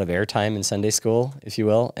getting a lot of airtime in Sunday school, if you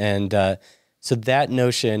will. And so that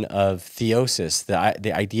notion of theosis,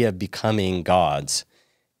 the idea of becoming gods,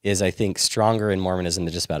 is, I think, stronger in Mormonism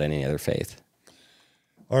than just about any other faith.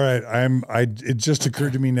 All right. It just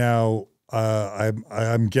occurred to me now,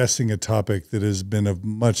 I'm guessing a topic that has been of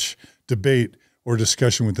much debate or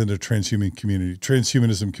discussion within the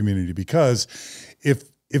transhumanism community, because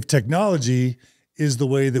if technology is the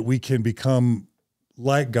way that we can become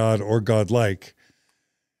like God or godlike,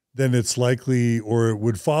 then it's likely, or it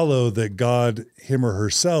would follow, that God, him or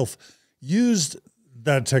herself, used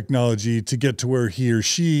that technology to get to where he or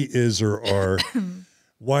she is or are.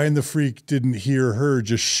 Why in the freak didn't he or her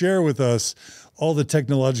just share with us all the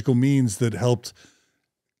technological means that helped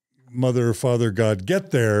mother or father God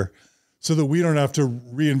get there so that we don't have to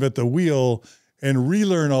reinvent the wheel and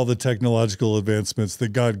relearn all the technological advancements that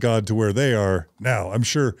got God to where they are now. I'm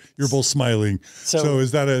sure you're both smiling. So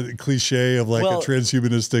is that a cliche of like a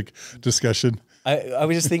transhumanistic discussion? I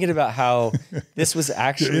was just thinking about how this was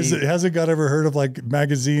actually... Hasn't God ever heard of like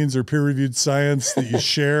magazines or peer-reviewed science that you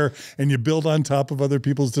share and you build on top of other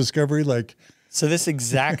people's discovery? So this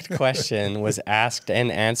exact question was asked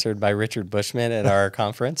and answered by Richard Bushman at our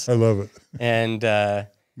conference. I love it. And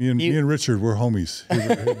me and Richard, we're homies.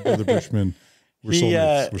 Brother Bushman. We're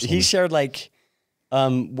soulmates. He shared like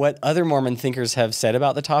what other Mormon thinkers have said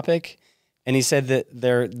about the topic. And he said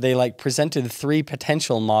that they like presented 3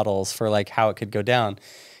 potential models for like how it could go down.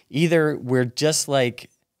 Either we're just like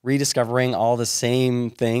rediscovering all the same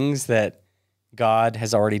things that God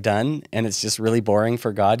has already done, and it's just really boring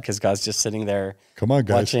for God because God's just sitting there. Come on,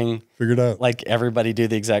 guys, watching, figure it out. Like everybody do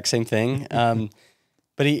the exact same thing. And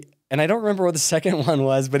I don't remember what the second one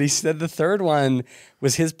was, but he said the third one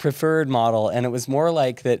was his preferred model, and it was more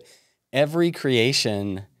like that every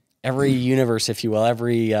creation, every universe, if you will,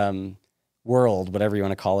 every world, whatever you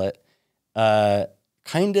want to call it,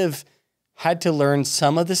 kind of had to learn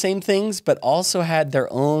some of the same things, but also had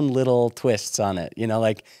their own little twists on it,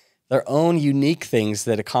 like their own unique things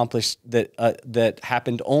that accomplished, that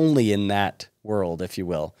happened only in that world, if you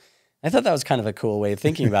will. I thought that was kind of a cool way of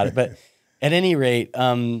thinking about it. But at any rate,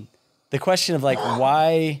 the question of like,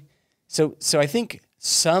 why, so I think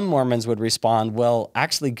some Mormons would respond, well,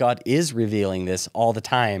 actually God is revealing this all the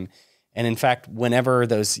time. And in fact, whenever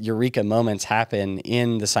those eureka moments happen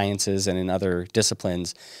in the sciences and in other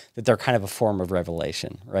disciplines, that they're kind of a form of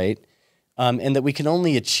revelation, right? And that we can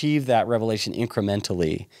only achieve that revelation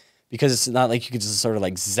incrementally, because it's not like you could just sort of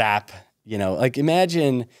like zap, like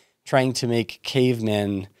imagine trying to make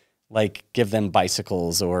cavemen, like give them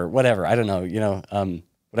bicycles or whatever. I don't know,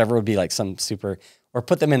 whatever would be like some super, or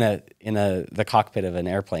put them in the cockpit of an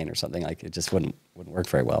airplane or something. Like it just wouldn't work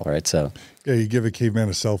very well, right? So yeah, you give a caveman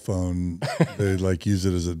a cell phone, they like use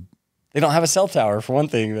it as a. They don't have a cell tower for one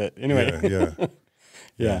thing. But anyway,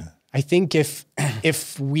 yeah. I think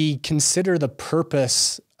if we consider the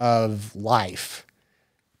purpose of life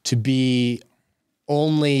to be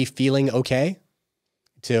only feeling okay,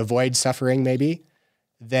 to avoid suffering, maybe,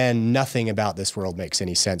 then nothing about this world makes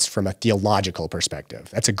any sense from a theological perspective.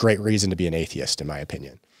 That's a great reason to be an atheist, in my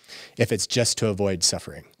opinion, if it's just to avoid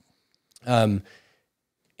suffering. And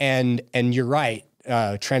you're right,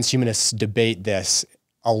 transhumanists debate this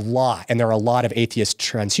a lot, and there are a lot of atheist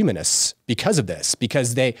transhumanists because of this,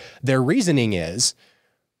 because their reasoning is,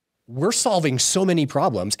 we're solving so many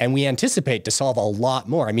problems, and we anticipate to solve a lot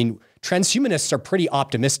more. I mean, transhumanists are pretty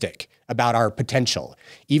optimistic about our potential,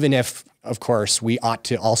 even if, of course, we ought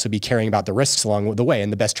to also be caring about the risks along the way,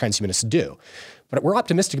 and the best transhumanists do. But we're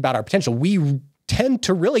optimistic about our potential. We tend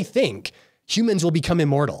to really think humans will become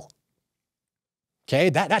immortal. Okay,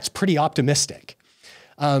 that's pretty optimistic.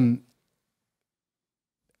 And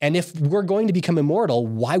if we're going to become immortal,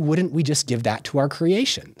 why wouldn't we just give that to our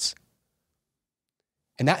creations?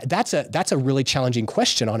 And that's a really challenging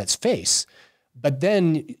question on its face. But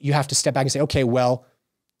then you have to step back and say, okay, well,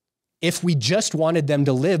 if we just wanted them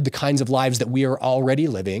to live the kinds of lives that we are already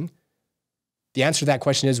living, the answer to that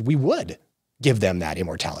question is we would give them that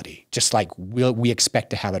immortality, just like we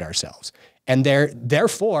expect to have it ourselves. And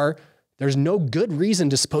therefore, there's no good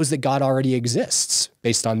reason to suppose that God already exists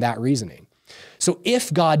based on that reasoning. So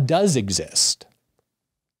if God does exist,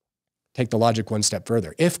 take the logic one step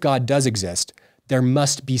further. If God does exist, there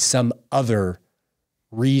must be some other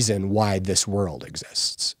reason why this world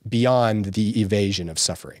exists beyond the evasion of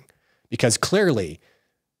suffering. Because clearly,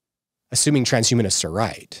 assuming transhumanists are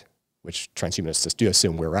right, which transhumanists do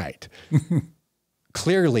assume we're right,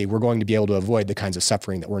 clearly we're going to be able to avoid the kinds of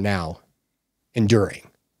suffering that we're now enduring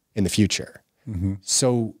in the future. Mm-hmm.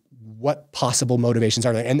 So what possible motivations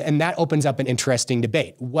are there? And that opens up an interesting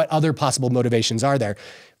debate. What other possible motivations are there?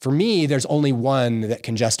 For me, there's only one that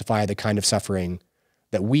can justify the kind of suffering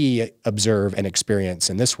that we observe and experience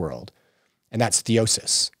in this world, and that's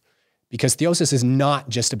theosis. Because theosis is not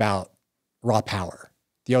just about raw power.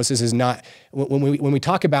 Theosis is not, when we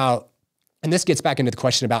talk about, and this gets back into the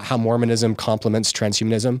question about how Mormonism complements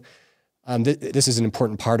transhumanism, this is an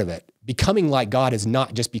important part of it. Becoming like God is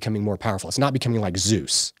not just becoming more powerful. It's not becoming like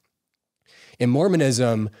Zeus. In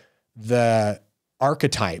Mormonism, the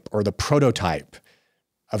archetype or the prototype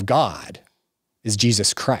of God is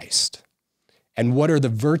Jesus Christ. And what are the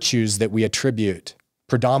virtues that we attribute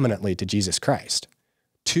predominantly to Jesus Christ?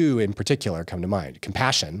 Two in particular come to mind: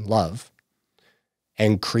 compassion, love,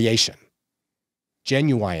 and creation,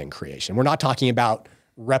 genuine creation. We're not talking about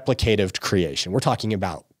replicative creation. We're talking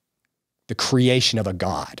about the creation of a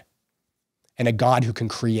God, and a God who can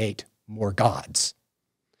create more gods.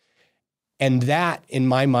 And that, in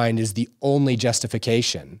my mind, is the only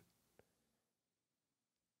justification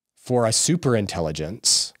for a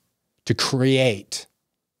superintelligence to create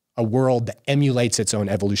a world that emulates its own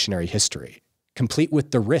evolutionary history, complete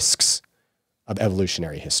with the risks of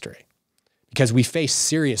evolutionary history. Because we face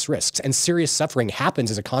serious risks, and serious suffering happens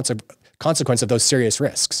as a consequence of those serious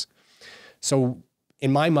risks. So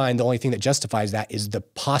in my mind, the only thing that justifies that is the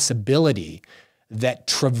possibility that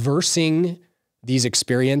traversing these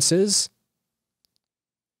experiences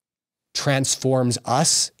transforms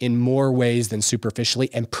us in more ways than superficially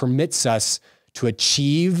and permits us to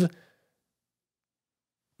achieve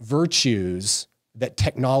virtues that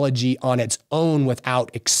technology on its own, without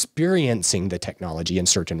experiencing the technology in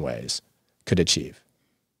certain ways, could achieve.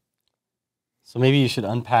 So maybe you should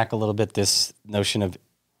unpack a little bit this notion of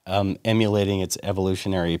emulating its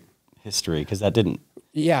evolutionary history, because that might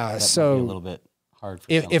be a little bit hard for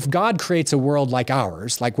if God creates a world like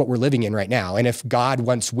ours, like what we're living in right now, and if God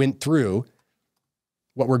once went through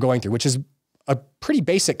what we're going through, which is a pretty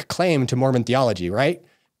basic claim to Mormon theology, right?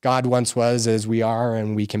 God once was as we are,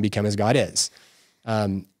 and we can become as God is.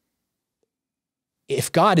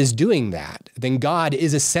 If God is doing that, then God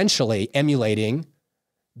is essentially emulating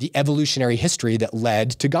the evolutionary history that led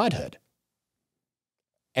to godhood.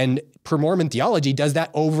 And per Mormon theology does that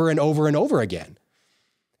over and over and over again.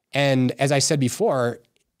 And as I said before,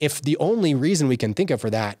 if the only reason we can think of for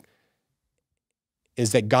that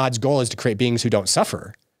is that God's goal is to create beings who don't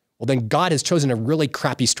suffer, well, then God has chosen a really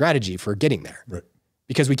crappy strategy for getting there. Right.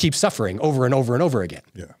 Because we keep suffering over and over and over again.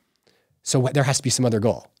 Yeah. So there has to be some other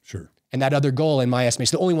goal. Sure. And that other goal, in my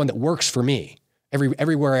estimation, the only one that works for me,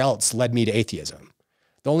 everywhere else led me to atheism.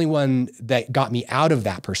 The only one that got me out of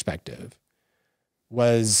that perspective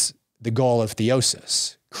was the goal of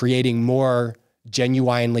theosis, creating more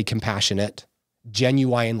genuinely compassionate,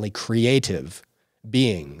 genuinely creative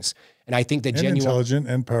beings. And I think that intelligent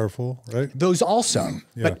and powerful, right? Those also,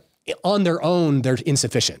 Yeah. but on their own, they're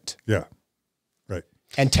insufficient. Yeah. Right.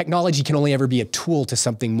 And technology can only ever be a tool to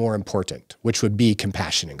something more important, which would be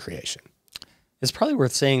compassion and creation. It's probably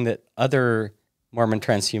worth saying that other Mormon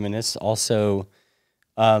transhumanists also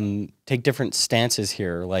take different stances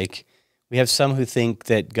here. Like, we have some who think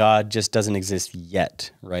that God just doesn't exist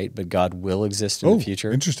yet, right? But God will exist in the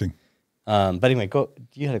future. Interesting. But anyway,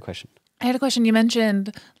 you had a question. I had a question. You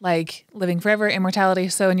mentioned like living forever, immortality.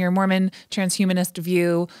 So in your Mormon transhumanist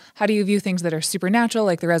view, how do you view things that are supernatural,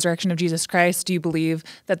 like the resurrection of Jesus Christ? Do you believe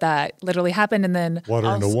that that literally happened? And then Water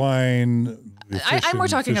into wine. I'm more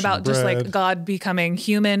talking about just like God becoming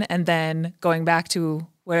human and then going back to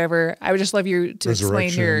whatever. I would just love you to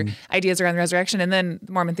explain your ideas around the resurrection, and then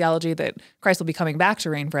Mormon theology that Christ will be coming back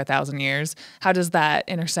to reign for 1,000 years. How does that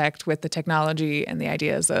intersect with the technology and the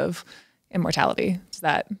ideas of immortality? So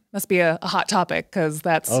that must be a hot topic, because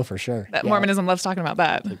that's for sure. Mormonism loves talking about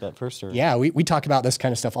that. Take that first, or Yeah, we talk about this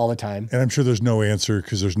kind of stuff all the time. And I'm sure there's no answer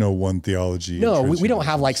because there's no one theology. No, we don't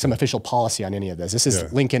have like some official policy on any of this. This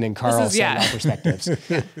is Lincoln and Carl saying our perspectives.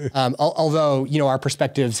 Although, our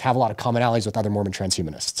perspectives have a lot of commonalities with other Mormon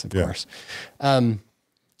transhumanists, of course. Even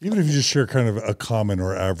if you just share kind of a common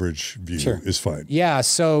or average view is fine. Yeah,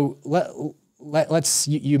 so let's,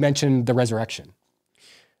 you mentioned the resurrection.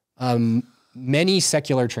 Many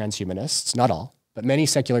secular transhumanists, not all, but many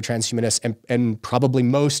secular transhumanists and probably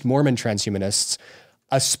most Mormon transhumanists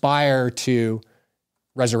aspire to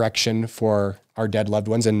resurrection for our dead loved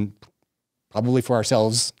ones and probably for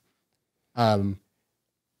ourselves in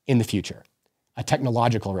the future, a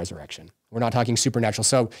technological resurrection. We're not talking supernatural.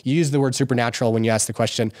 So you use the word supernatural when you ask the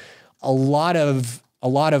question. A lot of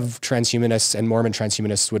transhumanists and Mormon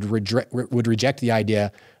transhumanists would reject the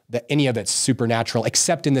idea that any of it's supernatural,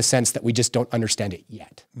 except in the sense that we just don't understand it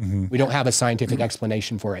yet. Mm-hmm. We don't have a scientific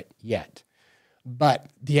explanation for it yet. But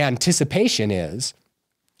the anticipation is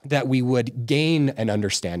that we would gain an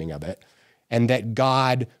understanding of it, and that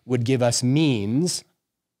God would give us means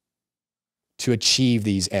to achieve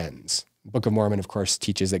these ends. The Book of Mormon, of course,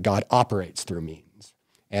 teaches that God operates through means.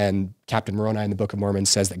 And Captain Moroni in the Book of Mormon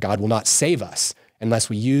says that God will not save us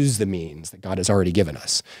unless we use the means that God has already given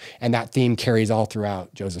us. And that theme carries all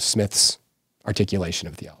throughout Joseph Smith's articulation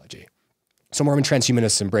of theology. So Mormon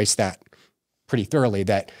transhumanists embrace that pretty thoroughly,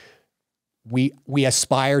 that we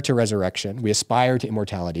aspire to resurrection, we aspire to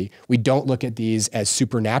immortality. We don't look at these as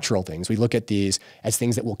supernatural things. We look at these as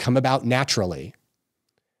things that will come about naturally,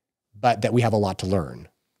 but that we have a lot to learn,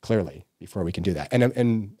 clearly, before we can do that.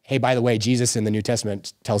 And hey, by the way, Jesus in the New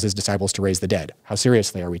Testament tells his disciples to raise the dead. How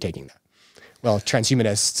seriously are we taking that? Well,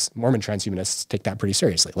 transhumanists, Mormon transhumanists, take that pretty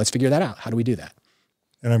seriously. Let's figure that out. How do we do that?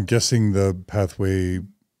 And I'm guessing the pathway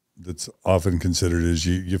that's often considered is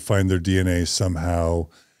you find their DNA somehow,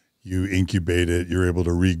 you incubate it, you're able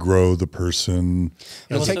to regrow the person.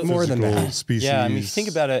 It'll take more than that. Species. Yeah, I mean, if you think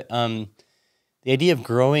about it, the idea of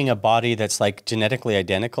growing a body that's like genetically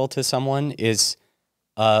identical to someone is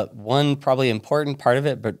one probably important part of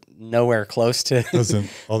it, but nowhere close to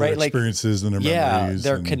all their right? experiences and their memories.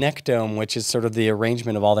 Their connectome, which is sort of the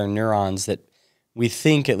arrangement of all their neurons that we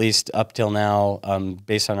think, at least up till now,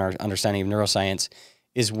 based on our understanding of neuroscience,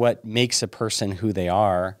 is what makes a person who they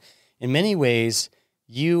are. In many ways,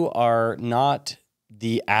 you are not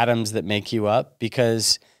the atoms that make you up,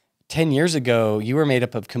 because 10 years ago, you were made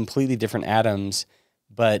up of completely different atoms,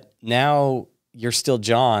 but now you're still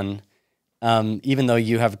John, even though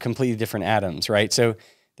you have completely different atoms, right? So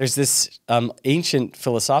there's this ancient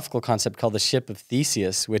philosophical concept called the ship of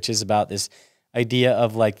Theseus, which is about this idea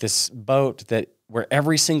of like this boat where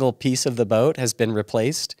every single piece of the boat has been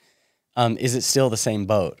replaced. Is it still the same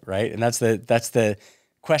boat, right? And that's the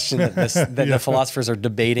question that the philosophers are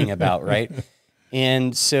debating about, right?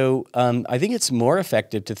 And so I think it's more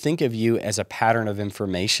effective to think of you as a pattern of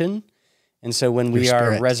information. And so when we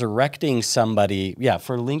are resurrecting somebody,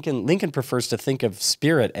 for Lincoln prefers to think of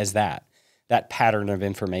spirit as that pattern of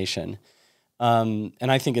information. And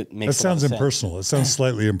I think it makes that sounds impersonal. It sounds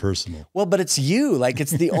slightly impersonal. Well, but it's you. Like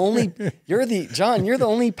it's the only you're the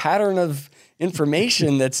only pattern of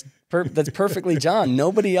information that's perfectly John.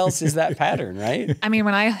 Nobody else is that pattern, right? I mean,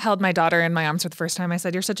 when I held my daughter in my arms for the first time, I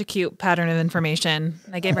said, "You're such a cute pattern of information."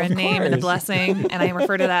 And I gave her a name and a blessing, and I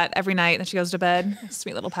refer to that every night that she goes to bed.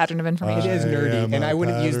 Sweet little pattern of information. It is nerdy, and I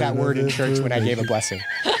wouldn't use that word in church when I gave a blessing.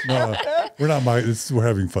 No, we're not. We're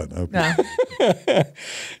having fun. Okay. No.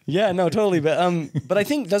 Yeah, no, totally. But I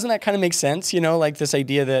think, doesn't that kind of make sense? You know, like this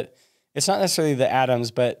idea that it's not necessarily the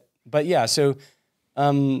atoms, but yeah. So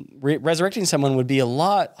resurrecting someone would be a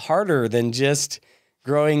lot harder than just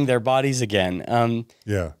growing their bodies again.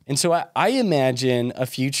 And so I imagine a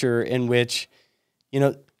future in which, you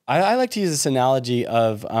know, I like to use this analogy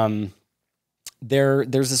of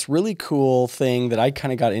there's this really cool thing that I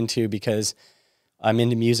kind of got into because I'm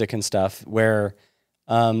into music and stuff, where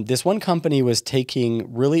this one company was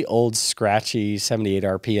taking really old, scratchy 78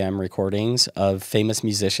 RPM recordings of famous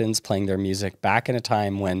musicians playing their music back in a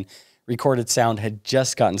time when recorded sound had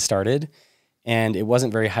just gotten started and it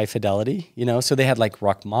wasn't very high fidelity, you know? So they had like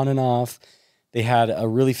Rachmaninoff. They had a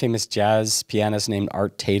really famous jazz pianist named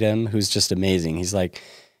Art Tatum, who's just amazing. He's like,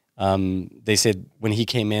 they said when he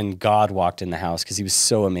came in, God walked in the house because he was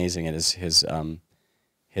so amazing at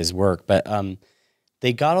his work. But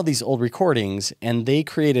they got all these old recordings and they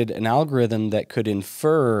created an algorithm that could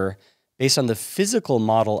infer, based on the physical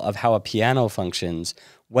model of how a piano functions,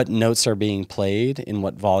 what notes are being played in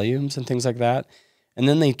what volumes and things like that. And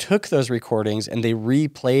then they took those recordings and they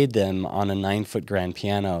replayed them on a 9-foot grand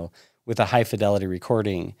piano with a high fidelity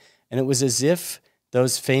recording. And it was as if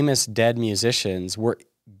those famous dead musicians were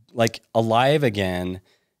like alive again,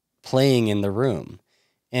 playing in the room.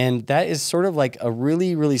 And that is sort of like a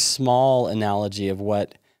really, really small analogy of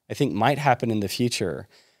what I think might happen in the future,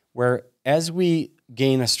 where as we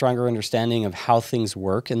gain a stronger understanding of how things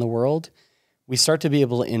work in the world, we start to be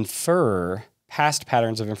able to infer past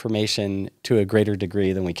patterns of information to a greater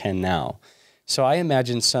degree than we can now. So I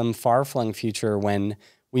imagine some far-flung future when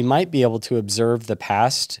we might be able to observe the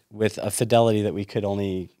past with a fidelity that we could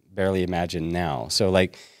only barely imagine now. So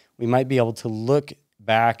like we might be able to look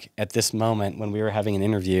back at this moment when we were having an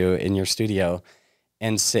interview in your studio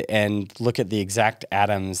and look at the exact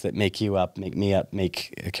atoms that make you up, make me up,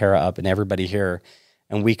 make Kara up, and everybody here.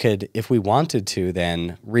 And we could, if we wanted to,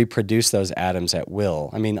 then reproduce those atoms at will.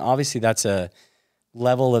 I mean, obviously that's a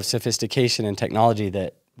level of sophistication and technology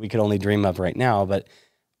that we could only dream of right now. But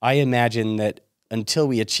I imagine that until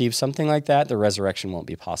we achieve something like that, the resurrection won't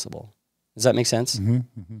be possible. Does that make sense? Mm-hmm,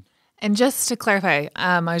 mm-hmm. And just to clarify,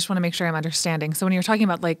 I just want to make sure I'm understanding. So when you're talking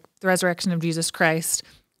about like the resurrection of Jesus Christ,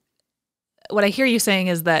 what I hear you saying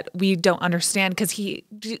is that we don't understand because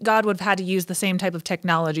God would have had to use the same type of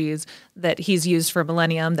technologies that he's used for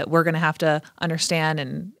millennium that we're going to have to understand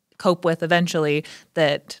and cope with eventually,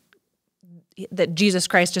 that Jesus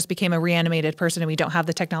Christ just became a reanimated person and we don't have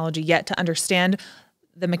the technology yet to understand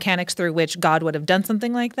the mechanics through which God would have done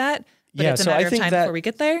something like that. But it's a matter of time before we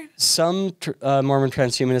get there. Some Mormon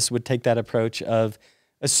transhumanists would take that approach of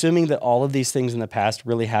assuming that all of these things in the past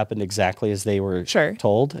really happened exactly as they were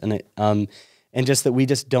told, and just that we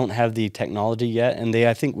just don't have the technology yet. And they,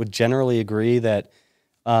 I think, would generally agree that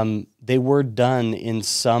they were done in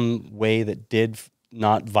some way that did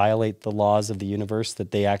not violate the laws of the universe,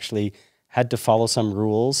 that they actually had to follow some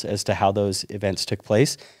rules as to how those events took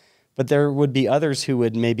place. But there would be others who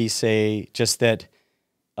would maybe say just that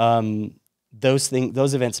those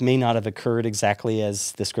events may not have occurred exactly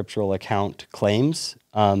as the scriptural account claims,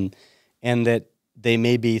 and that they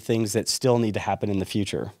may be things that still need to happen in the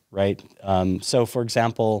future, right? So, for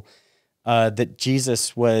example, that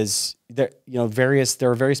Jesus was there. There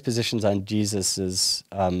are various positions on Jesus's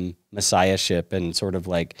messiahship, and sort of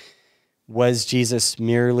like, was Jesus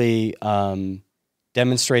merely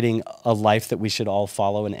demonstrating a life that we should all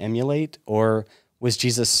follow and emulate, or was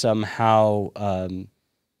Jesus somehow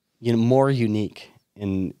more unique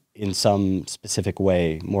in some specific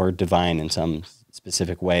way, more divine in some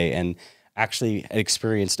specific way, and actually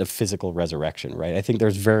experienced a physical resurrection, right? I think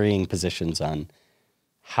there's varying positions on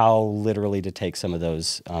how literally to take some of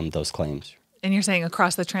those claims. And you're saying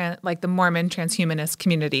across the the Mormon transhumanist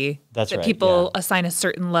community, that's that right, people assign a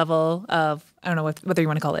certain level of, I don't know whether you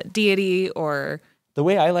want to call it deity or... The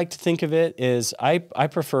way I like to think of it is I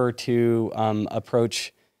prefer to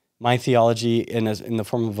approach my theology in the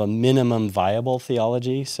form of a minimum viable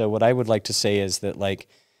theology. So what I would like to say is that, like,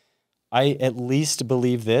 I at least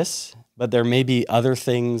believe this, but there may be other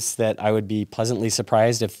things that I would be pleasantly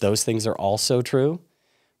surprised if those things are also true.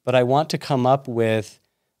 But I want to come up with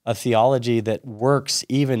a theology that works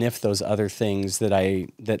even if those other things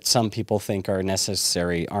that some people think are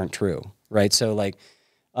necessary aren't true, right? So, like,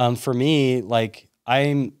 for me, like,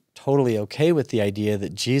 I'm totally okay with the idea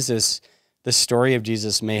that the story of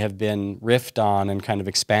Jesus may have been riffed on and kind of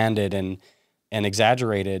expanded and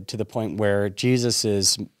exaggerated to the point where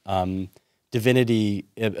Jesus's divinity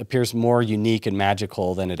appears more unique and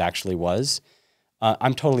magical than it actually was.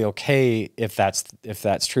 I'm totally okay if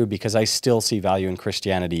that's true, because I still see value in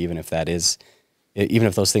Christianity, even if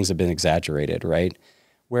those things have been exaggerated, right?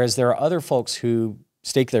 Whereas there are other folks who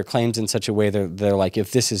stake their claims in such a way that they're like,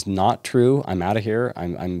 if this is not true, I'm out of here.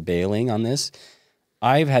 I'm bailing on this.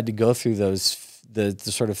 I've had to go through the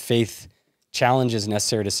sort of faith challenges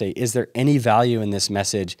necessary to say, is there any value in this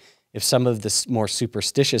message if some of the more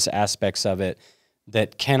superstitious aspects of it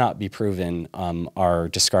that cannot be proven are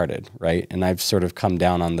discarded, right? And I've sort of come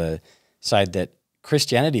down on the side that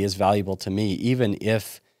Christianity is valuable to me, even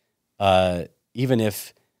if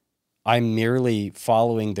I'm merely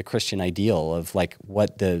following the Christian ideal of, like,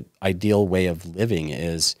 what the ideal way of living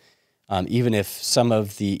is. Even if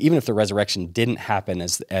the resurrection didn't happen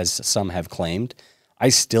as some have claimed, I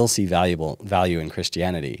still see value in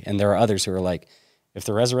Christianity. And there are others who are like, if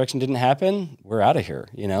the resurrection didn't happen, we're out of here,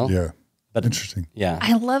 you know? Yeah. But interesting. Yeah.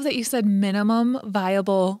 I love that you said minimum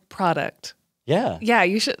viable product. Yeah. Yeah,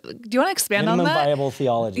 you should. Do you want to expand on that? Minimum viable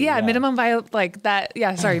theology. Yeah, minimum viable, like that.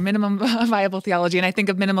 Yeah, sorry, minimum viable theology. And I think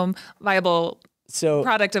of minimum viable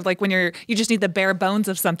product of, like, when you just need the bare bones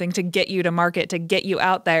of something to get you to market, to get you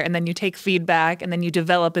out there, and then you take feedback and then you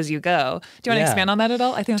develop as you go. Do you want to expand on that at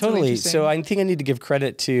all? I think that's totally. Really interesting. So I think I need to give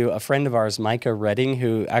credit to a friend of ours, Micah Redding,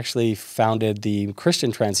 who actually founded the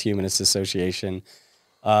Christian Transhumanist Association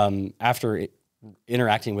after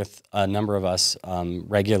interacting with a number of us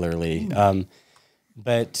regularly.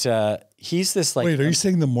 But he's this, like... Wait, are you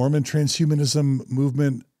saying the Mormon transhumanism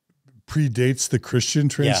movement predates the Christian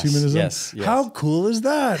transhumanism? Yes. How cool is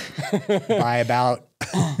that? By about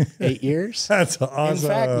 8 years. That's awesome.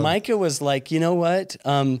 In fact, Micah was like, you know what?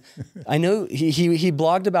 I know he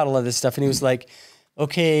blogged about a lot of this stuff, and he was like,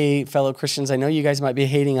 okay, fellow Christians, I know you guys might be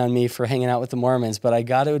hating on me for hanging out with the Mormons, but I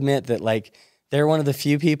got to admit that, like, they're one of the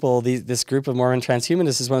few people, this group of Mormon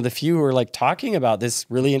transhumanists is one of the few who are, like, talking about this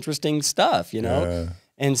really interesting stuff, you know? Yeah.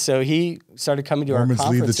 And so he started coming to Mormons our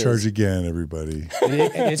conferences. Lead the charge again, everybody.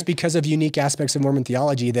 And it's because of unique aspects of Mormon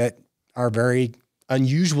theology that are very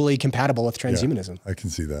unusually compatible with transhumanism. Yeah, I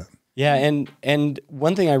can see that. Yeah, and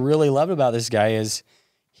one thing I really love about this guy is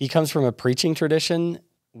he comes from a preaching tradition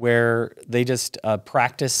where they just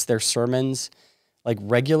practice their sermons, like,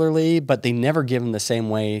 regularly, but they never give them the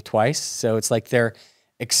same way twice. So it's like they're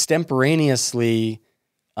extemporaneously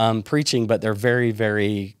preaching, but they're very,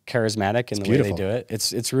 very charismatic in the way they do it.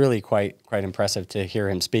 It's really quite impressive to hear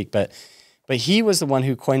him speak. But he was the one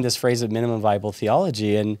who coined this phrase of minimum viable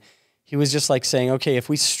theology, and he was just like saying, okay, if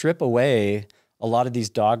we strip away a lot of these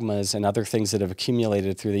dogmas and other things that have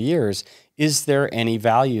accumulated through the years, is there any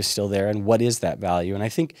value still there, and what is that value? And I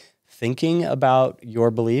think thinking about your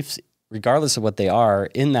beliefs, regardless of what they are,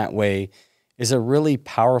 in that way is a really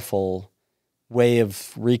powerful way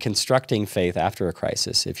of reconstructing faith after a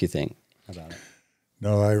crisis, if you think about it.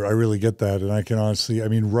 No, I really get that. And I can honestly, I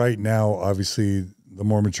mean, right now, obviously, the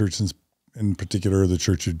Mormon Church, in particular, the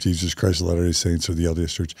Church of Jesus Christ of Latter-day Saints, or the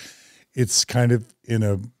LDS Church, it's kind of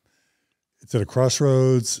it's at a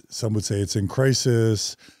crossroads. Some would say it's in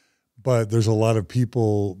crisis, but there's a lot of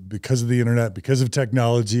people, because of the internet, because of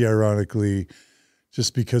technology, ironically,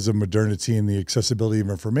 just because of modernity and the accessibility of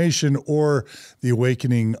information, or the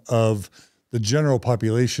awakening of the general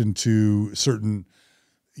population to certain,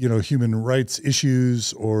 human rights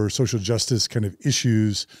issues or social justice kind of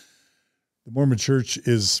issues, the Mormon Church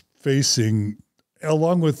is facing,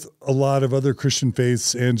 along with a lot of other Christian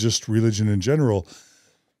faiths and just religion in general,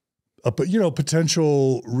 a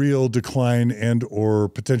potential real decline and or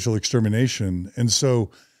potential extermination. And so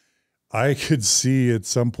I could see at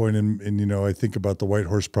some point, and I think about the White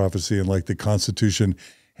Horse Prophecy and like the Constitution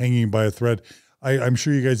hanging by a thread. I'm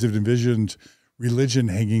sure you guys have envisioned religion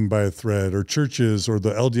hanging by a thread, or churches, or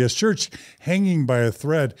the LDS Church hanging by a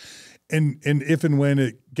thread. And if and when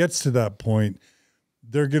it gets to that point,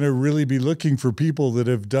 they're going to really be looking for people that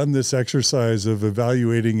have done this exercise of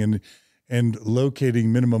evaluating and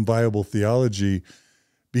locating minimum viable theology.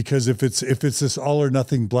 Because if it's this all or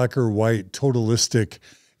nothing, black or white, totalistic,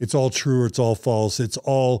 it's all true or it's all false, it's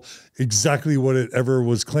all exactly what it ever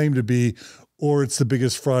was claimed to be, or it's the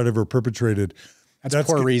biggest fraud ever perpetrated. That's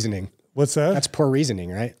poor reasoning. What's that? That's poor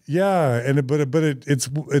reasoning, right? Yeah, but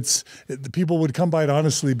it's people would come by it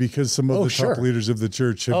honestly because some of the top leaders of the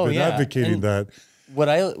church have been advocating that. What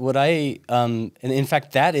I and in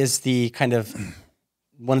fact, that is the kind of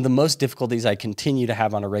one of the most difficulties I continue to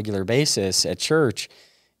have on a regular basis at church,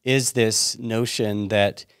 is this notion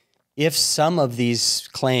that if some of these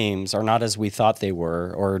claims are not as we thought they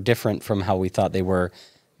were, or different from how we thought they were,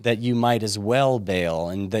 that you might as well bail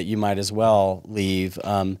and that you might as well leave.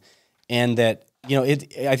 And that,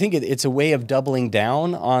 I think it's a way of doubling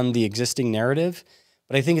down on the existing narrative,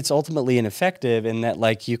 but I think it's ultimately ineffective in that,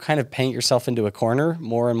 like, you kind of paint yourself into a corner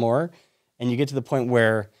more and more, and you get to the point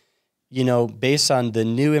where, based on the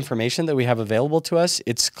new information that we have available to us,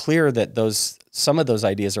 it's clear that some of those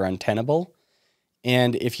ideas are untenable.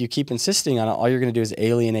 And if you keep insisting on it, all you're going to do is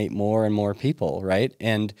alienate more and more people, right?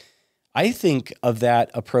 And I think of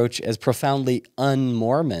that approach as profoundly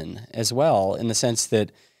un-Mormon as well, in the sense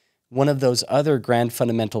that one of those other grand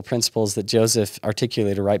fundamental principles that Joseph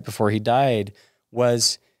articulated right before he died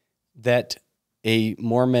was that a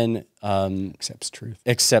Mormon accepts truth.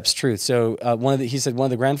 So he said one of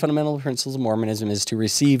the grand fundamental principles of Mormonism is to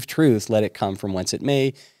receive truth, let it come from whence it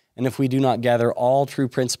may. And if we do not gather all true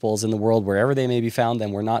principles in the world wherever they may be found,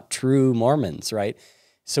 then we're not true Mormons, right?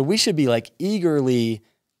 So we should be like eagerly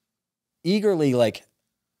like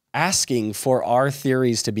asking for our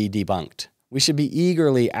theories to be debunked. We should be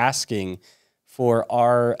eagerly asking for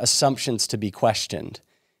our assumptions to be questioned.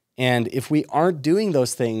 And if we aren't doing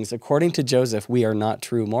those things, according to Joseph, we are not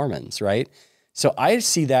true Mormons, right? So I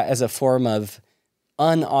see that as a form of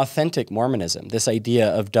unauthentic Mormonism, this idea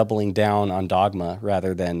of doubling down on dogma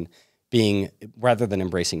rather than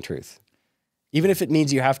embracing truth. Even if it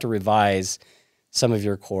means you have to revise some of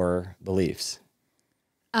your core beliefs.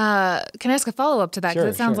 Can I ask a follow-up to that?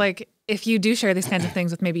 Because it sounds like if you do share these kinds of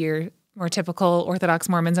things with maybe your more typical Orthodox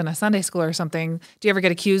Mormons in a Sunday school or something, do you ever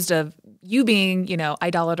get accused of you being,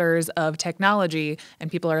 idolaters of technology?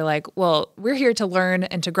 And people are like, well, we're here to learn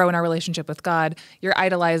and to grow in our relationship with God. You're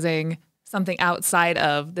idolizing something outside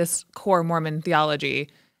of this core Mormon theology.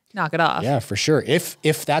 Knock it off. Yeah, for sure.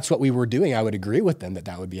 If that's what we were doing, I would agree with them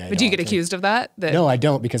that would be idolatry. But do you get accused of that? No, I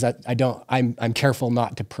don't, because I'm careful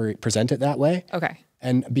not to present it that way. Okay.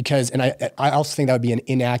 And I also think that would be an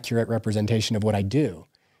inaccurate representation of what I do.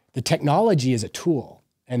 The technology is a tool,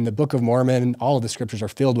 and the Book of Mormon, all of the scriptures are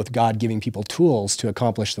filled with God giving people tools to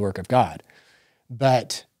accomplish the work of God.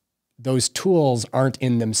 But those tools aren't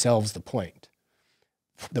in themselves the point.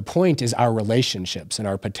 The point is our relationships and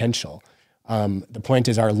our potential. The point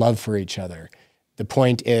is our love for each other. The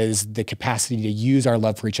point is the capacity to use our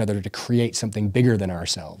love for each other to create something bigger than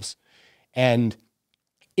ourselves. And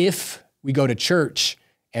if we go to church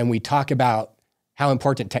and we talk about how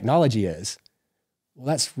important technology is, well,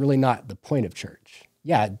 that's really not the point of church.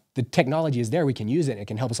 Yeah, the technology is there, we can use it, and it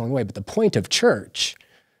can help us along the way, but the point of church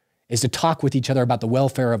is to talk with each other about the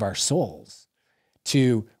welfare of our souls,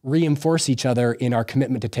 to reinforce each other in our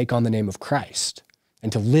commitment to take on the name of Christ,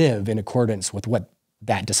 and to live in accordance with what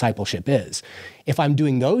that discipleship is. If I'm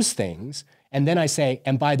doing those things, and then I say,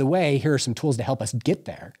 and by the way, here are some tools to help us get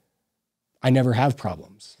there, I never have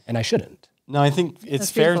problems, and I shouldn't. No, I think it's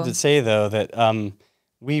fair to say, though, that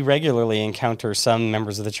we regularly encounter some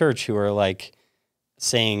members of the church who are like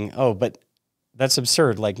saying, oh, but that's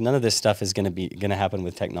absurd. Like, none of this stuff is going to happen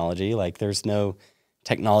with technology. Like, there's no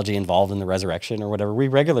technology involved in the resurrection or whatever. We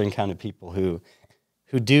regularly encounter people who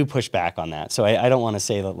do push back on that. So I don't want to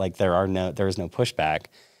say that like there is no pushback.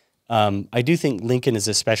 I do think Lincoln is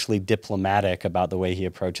especially diplomatic about the way he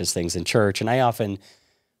approaches things in church. And I often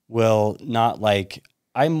will not like,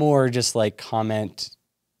 I more just like comment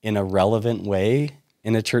in a relevant way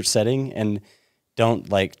in a church setting and don't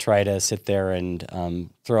like try to sit there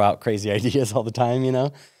and throw out crazy ideas all the time, you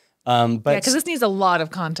know? But because this needs a lot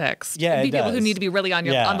of context. Yeah, It'd be it people who does. need to be really on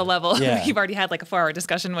the level. Yeah. You've already had like a 4-hour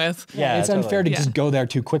discussion with. Yeah, it's totally. unfair to just go there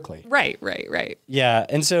too quickly. Right. Yeah.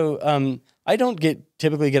 And so I don't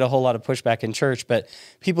typically get a whole lot of pushback in church, but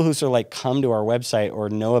people who sort of like come to our website or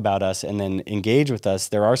know about us and then engage with us,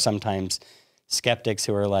 there are sometimes skeptics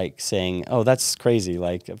who are like saying, oh, that's crazy.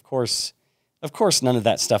 Like, of course, none of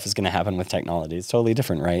that stuff is going to happen with technology. It's totally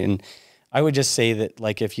different, right? And I would just say that,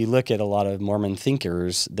 like, if you look at a lot of Mormon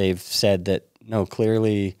thinkers, they've said that, no,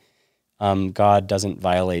 clearly God doesn't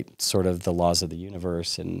violate sort of the laws of the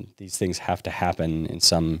universe, and these things have to happen in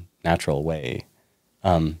some natural way.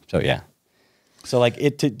 So, yeah. So, like,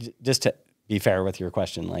 just to be fair with your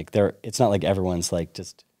question, like, it's not like everyone's, like,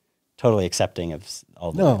 just totally accepting of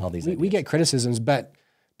all these ideas. We get criticisms, but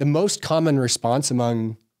the most common response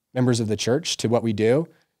among members of the church to what we do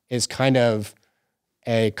is kind of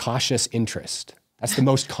a cautious interest. That's the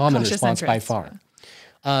most common response by far.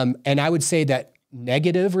 And I would say that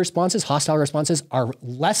negative responses, hostile responses, are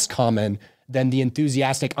less common than the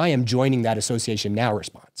enthusiastic, I am joining that association now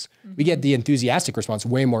response. We get the enthusiastic response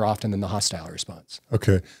way more often than the hostile response.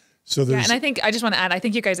 Okay. So there's, and I just want to add, I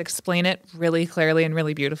think you guys explain it really clearly and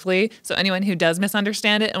really beautifully. So anyone who does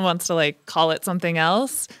misunderstand it and wants to like call it something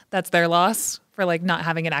else, that's their loss for like not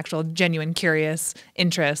having an actual genuine curious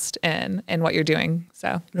interest in what you're doing.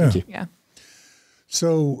 So yeah.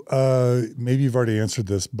 So maybe you've already answered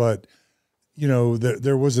this, but you know,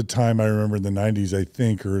 there was a time I remember in the 90s, I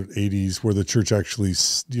think, or 80s, where the church actually,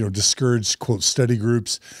 you know, discouraged, quote, study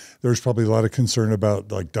groups. There was probably a lot of concern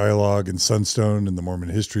about like dialogue and Sunstone and the Mormon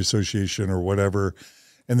History Association or whatever.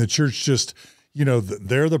 And the church just, you know,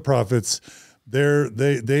 they're the prophets.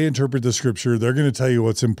 They interpret the scripture. They're going to tell you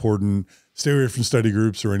what's important. Stay away from study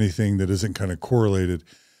groups or anything that isn't kind of correlated.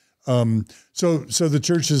 So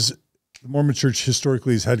the Mormon church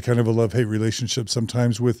historically has had kind of a love-hate relationship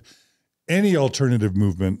sometimes with any alternative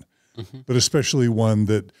movement, but especially one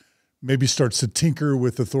that maybe starts to tinker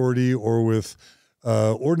with authority or with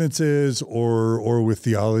ordinances or with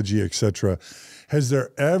theology, etc. Has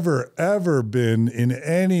there ever been in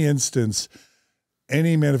any instance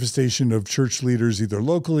any manifestation of church leaders, either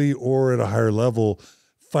locally or at a higher level,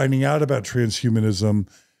 finding out about transhumanism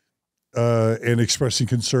and expressing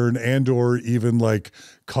concern and or even like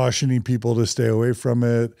cautioning people to stay away from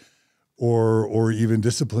it? Or even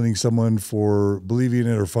disciplining someone for believing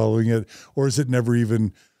it or following it? Or has it never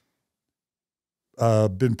even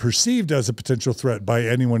been perceived as a potential threat by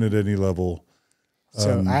anyone at any level?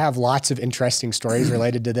 So I have lots of interesting stories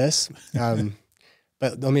related to this.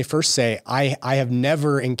 But let me first say, I have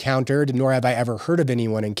never encountered, nor have I ever heard of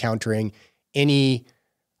anyone encountering any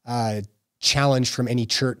challenge from any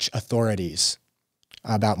church authorities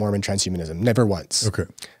about Mormon transhumanism. Never once. Okay.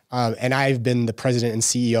 And I've been the president and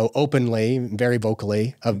CEO openly, very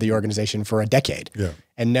vocally, of the organization for a decade. Yeah.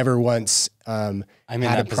 And never once I'm in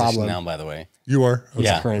had that a position problem. now, by the way. You are? Okay.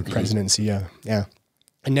 Yeah. Current president and CEO. Yeah.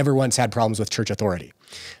 And never once had problems with church authority.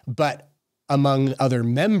 But among other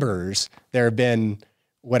members, there have been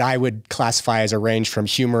what I would classify as a range from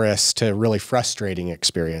humorous to really frustrating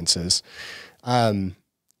experiences. An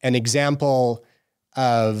example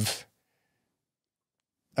of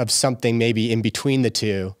something maybe in between the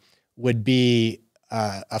two would be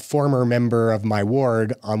a former member of my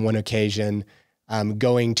ward on one occasion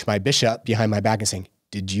going to my bishop behind my back and saying,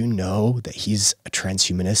 "Did you know that he's a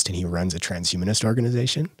transhumanist and he runs a transhumanist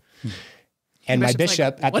organization?" And my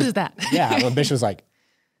bishop, like, what is that? Yeah, my bishop was like,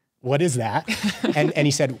 "What is that?" And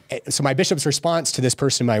he said, so my bishop's response to this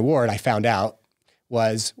person in my ward, I found out,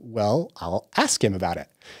 was, "Well, I'll ask him about it."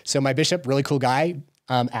 So my bishop, really cool guy,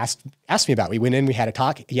 asked me about it. We went in, we had a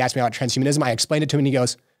talk. He asked me about transhumanism. I explained it to him and he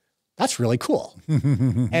goes, "That's really cool."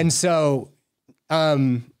 And so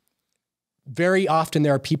very often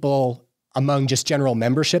there are people among just general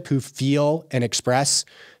membership who feel and express,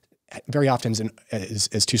 very often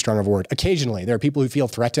is too strong of a word. Occasionally, there are people who feel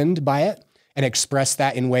threatened by it and express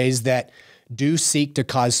that in ways that do seek to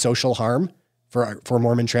cause social harm for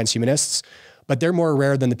Mormon transhumanists, but they're more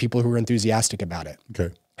rare than the people who are enthusiastic about it.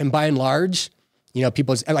 Okay. And by and large, you know,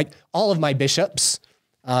 people, like all of my bishops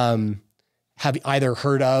have either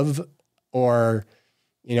heard of or,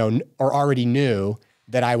 you know, or already knew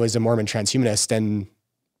that I was a Mormon transhumanist, and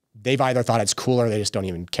they've either thought it's cool or they just don't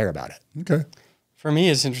even care about it. Okay. For me,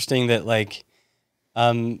 it's interesting that like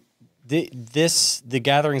the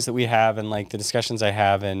gatherings that we have and like the discussions I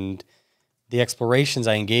have and the explorations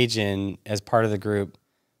I engage in as part of the group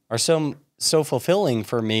are so so fulfilling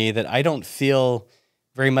for me that I don't feel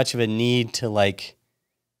very much of a need to like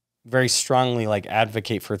very strongly like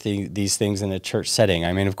advocate for these things in a church setting.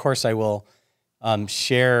 I mean, of course I will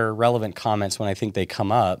share relevant comments when I think they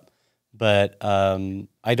come up, but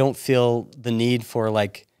I don't feel the need for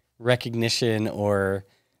like recognition or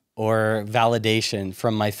validation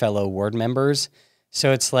from my fellow ward members.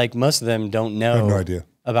 So it's like most of them don't know I have no idea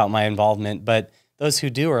about my involvement, but those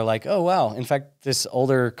who do are like, oh, wow. In fact, this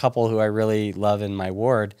older couple who I really love in my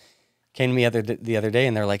ward came to me the other day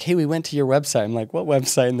and they're like, hey, we went to your website. I'm like, what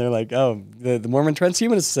website? And they're like, oh, the Mormon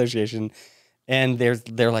Transhumanist Association. And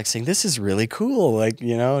they're like saying, this is really cool. Like,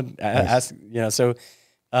 you know, nice.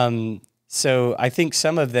 So I think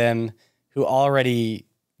some of them who already,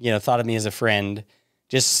 you know, thought of me as a friend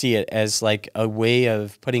just see it as like a way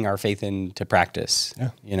of putting our faith into practice,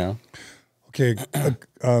 you know? Okay.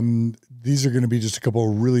 These are going to be just a couple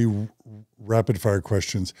of really rapid fire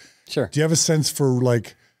questions. Sure. Do you have a sense for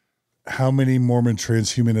like how many Mormon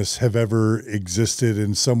transhumanists have ever existed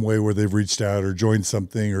in some way where they've reached out or joined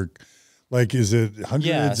something, or like, is it hundreds?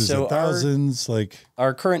 Yeah, is so it thousands?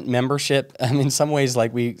 Our current membership, I mean, in some ways,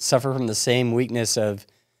 like we suffer from the same weakness of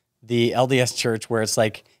the LDS church, where it's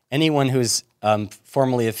like anyone who's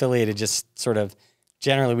formally affiliated, just sort of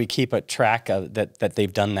generally we keep a track of that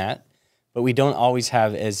they've done that, but we don't always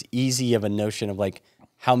have as easy of a notion of like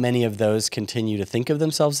how many of those continue to think of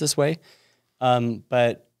themselves this way.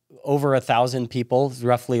 But over 1,000 people,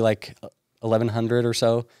 roughly like 1,100 or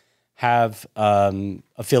so, have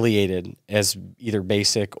affiliated as either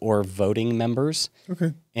basic or voting members.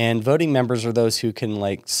 Okay. And voting members are those who can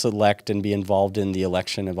like select and be involved in the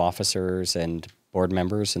election of officers and board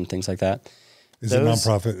members and things like that. Is it a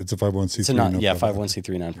nonprofit? It's a 501c3 It's a nonprofit. Yeah,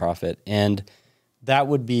 501c3 nonprofit. And that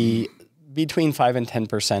would be between 5 and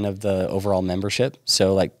 10% of the overall membership.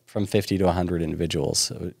 So like from 50 to 100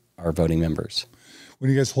 individuals are voting members. When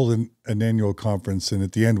you guys hold an annual conference, and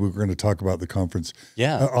at the end we're going to talk about the conference.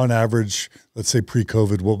 Yeah. On average, let's say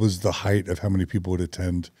pre-COVID, what was the height of how many people would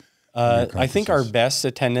attend? I think our best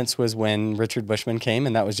attendance was when Richard Bushman came,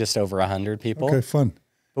 and that was just over 100 people. Okay, fun.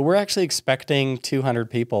 But we're actually expecting 200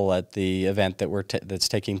 people at the event that's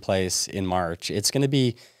taking place in March. It's going to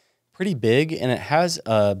be pretty big, and it has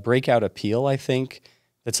a breakout appeal, I think,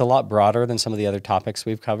 that's a lot broader than some of the other topics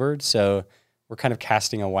we've covered. So we're kind of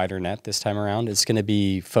casting a wider net this time around. It's going to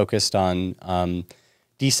be focused on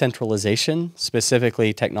decentralization,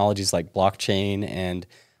 specifically technologies like blockchain and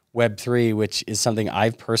Web3, which is something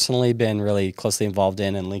I've personally been really closely involved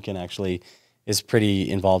in, and Lincoln actually is pretty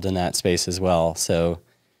involved in that space as well. So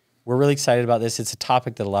we're really excited about this. It's a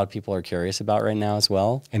topic that a lot of people are curious about right now as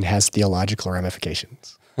well. And has theological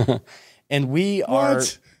ramifications. And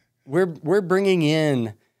we're bringing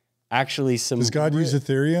in actually some. Does God use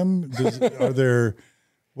Ethereum?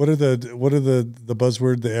 What are the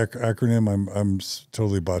buzzword, the acronym? I'm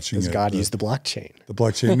totally botching it. Does God use the blockchain? The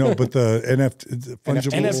blockchain? No, but the NFT,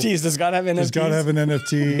 fungible NFTs. Does God have NFTs? Does God have an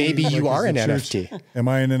NFT? Maybe you are an NFT. Am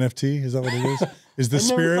I an NFT? Is that what it is? Is the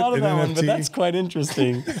spirit never thought of an that NFT? one, but that's quite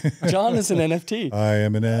interesting. John is an NFT. I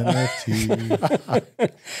am an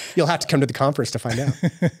NFT. You'll have to come to the conference to find out.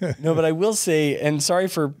 No, but I will say, and sorry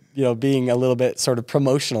for being a little bit sort of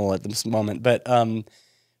promotional at this moment, but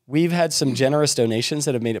we've had some generous donations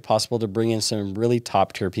that have made it possible to bring in some really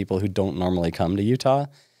top tier people who don't normally come to Utah.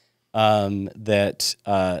 That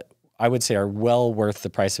I would say are well worth the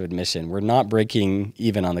price of admission. We're not breaking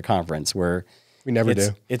even on the conference. We never do.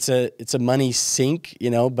 It's a money sink,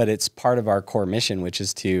 but it's part of our core mission, which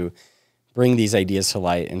is to bring these ideas to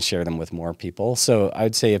light and share them with more people. So I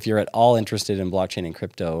would say if you're at all interested in blockchain and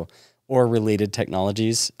crypto or related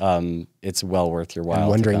technologies, it's well worth your while. I'm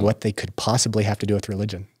wondering what they could possibly have to do with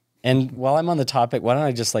religion. And while I'm on the topic, why don't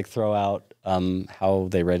I just throw out how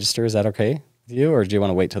they register? Is that okay with you, or do you want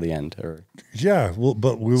to wait till the end? Or yeah,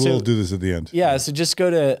 but we will do this at the end. Yeah, so just go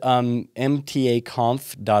to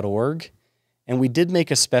mtaconf.org. And we did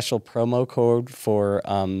make a special promo code for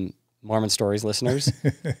Mormon Stories listeners.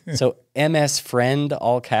 So MS Friend,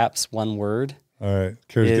 all caps, one word. All right.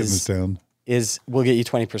 Kara's getting this down. We'll get you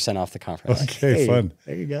 20% off the conference. Okay, fun.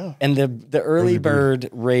 There you go. And the early bird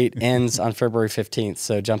rate ends on February 15th.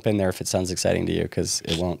 So jump in there if it sounds exciting to you, because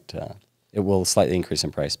it won't. It will slightly increase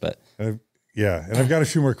in price, but yeah. And I've got a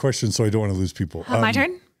few more questions, so I don't want to lose people. My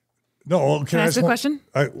turn. No, can I ask a question?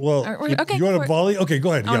 Okay, you want to volley? Okay,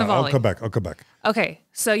 go ahead. I'll come back. Okay,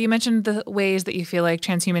 so you mentioned the ways that you feel like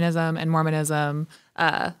transhumanism and Mormonism,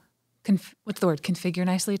 what's the word? Configure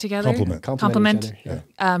nicely together. Complement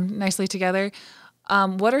nicely together.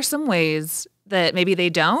 What are some ways that maybe they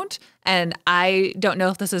don't, And I don't know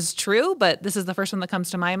if this is true, but this is the first one that comes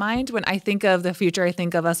to my mind. When I think of the future, I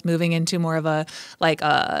think of us moving into more of a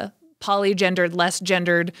polygendered, less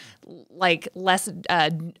gendered, like less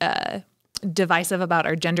divisive about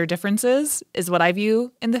our gender differences is what I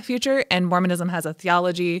view in the future. And Mormonism has a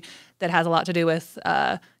theology that has a lot to do with,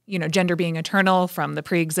 gender being eternal from the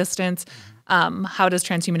pre-existence. How does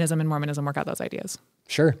transhumanism and Mormonism work out those ideas?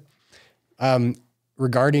 Sure.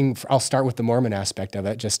 I'll start with the Mormon aspect of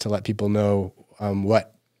it, just to let people know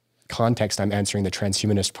what context I'm answering the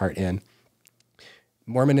transhumanist part in.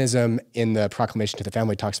 Mormonism in the Proclamation to the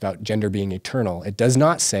Family talks about gender being eternal. It does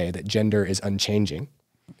not say that gender is unchanging.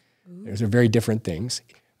 Those are very different things.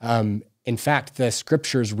 In fact, the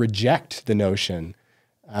scriptures reject the notion,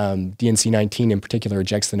 DNC 19 in particular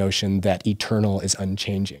rejects the notion that eternal is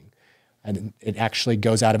unchanging. And it actually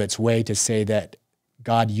goes out of its way to say that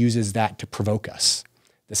God uses that to provoke us,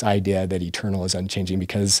 this idea that eternal is unchanging,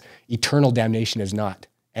 because eternal damnation is not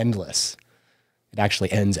endless. It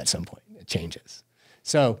actually ends at some point. It changes.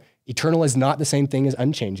 So eternal is not the same thing as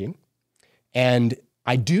unchanging. And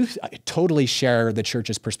I totally share the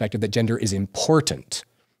church's perspective that gender is important.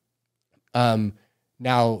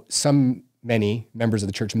 Now, many members of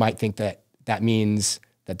the church might think that that means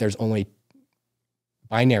that there's only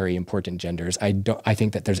binary important genders. I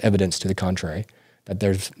think that there's evidence to the contrary, that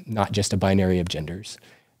there's not just a binary of genders,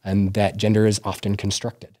 and that gender is often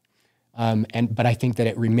constructed. But I think that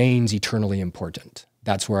it remains eternally important.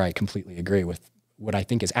 That's where I completely agree with what I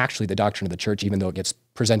think is actually the doctrine of the church, even though it gets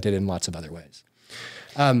presented in lots of other ways.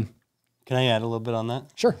 Can I add a little bit on that?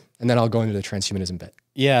 Sure. And then I'll go into the transhumanism bit.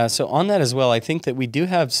 Yeah, so on that as well, I think that we do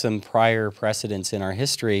have some prior precedents in our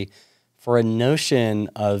history for a notion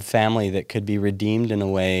of family that could be redeemed in a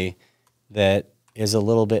way that is a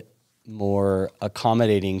little bit more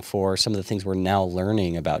accommodating for some of the things we're now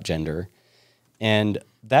learning about gender. And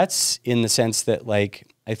that's in the sense that,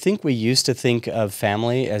 like, I think we used to think of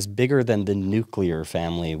family as bigger than the nuclear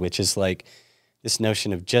family, which is like this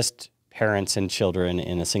notion of just parents and children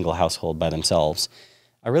in a single household by themselves.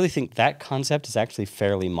 I really think that concept is actually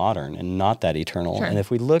fairly modern and not that eternal. Sure. And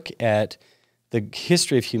if we look at the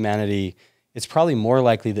history of humanity, it's probably more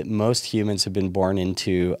likely that most humans have been born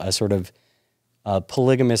into a sort of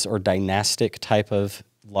polygamous or dynastic type of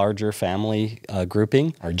larger family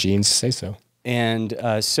grouping. Our genes say so. And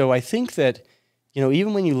so I think that,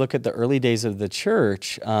 even when you look at the early days of the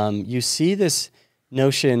church, you see this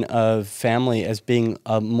notion of family as being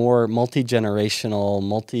a more multi-generational,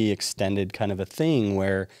 multi-extended kind of a thing,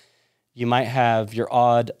 where you might have your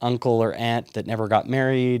odd uncle or aunt that never got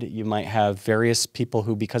married. You might have various people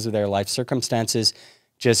who, because of their life circumstances,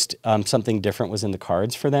 just something different was in the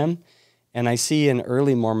cards for them. And I see in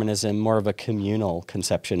early Mormonism more of a communal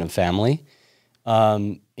conception of family.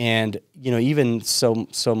 And, even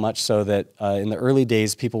so much so that in the early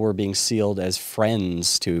days, people were being sealed as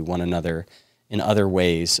friends to one another in other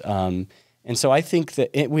ways. And so I think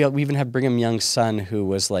that we even have Brigham Young's son, who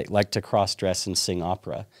was liked to cross-dress and sing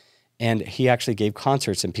opera. And he actually gave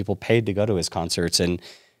concerts, and people paid to go to his concerts. And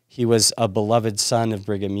he was a beloved son of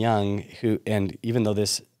Brigham Young, and even though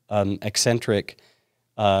this eccentric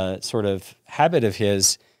sort of habit of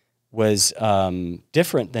his was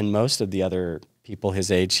different than most of the other people his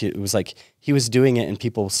age, it was like he was doing it and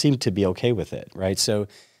people seemed to be okay with it, right? So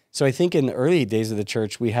I think in the early days of the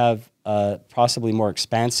church, we have a possibly more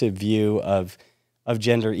expansive view of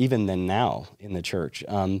gender even than now in the church.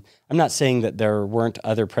 I'm not saying that there weren't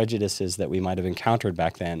other prejudices that we might have encountered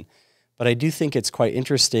back then, but I do think it's quite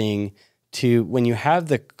interesting when you have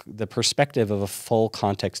the perspective of a full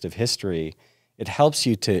context of history, it helps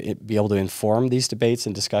you to be able to inform these debates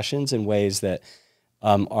and discussions in ways that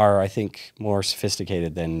are, I think, more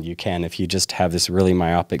sophisticated than you can if you just have this really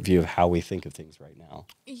myopic view of how we think of things right now.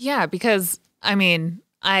 Yeah, because,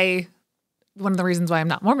 one of the reasons why I'm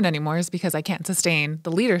not Mormon anymore is because I can't sustain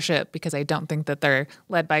the leadership, because I don't think that they're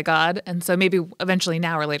led by God. And so maybe eventually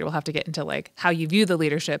now or later we'll have to get into how you view the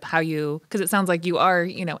leadership, because it sounds like you are,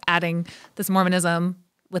 adding this Mormonism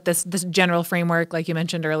with this general framework, like you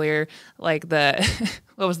mentioned earlier, like the,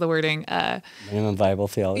 what was the wording? Minimum viable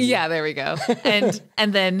theology. Yeah, there we go. And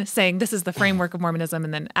then saying this is the framework of Mormonism,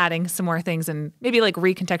 and then adding some more things and maybe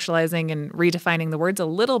recontextualizing and redefining the words a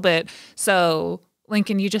little bit. So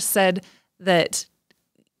Lincoln, you just said that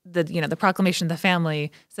the Proclamation of the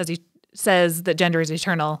Family says that gender is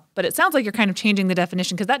eternal, but it sounds like you're kind of changing the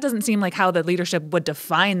definition, because that doesn't seem like how the leadership would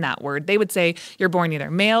define that word. They would say you're born either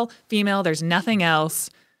male, female, there's nothing else.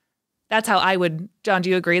 That's how I would, John, do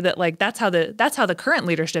you agree that that's how the current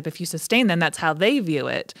leadership, if you sustain them, that's how they view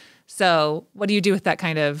it. So what do you do with that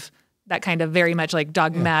that kind of very much like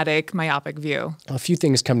dogmatic, myopic view? A few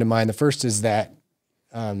things come to mind. The first is that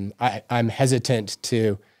I'm hesitant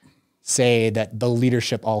to say that the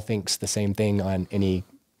leadership all thinks the same thing on any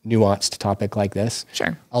nuanced topic like this.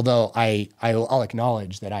 Sure. Although I'll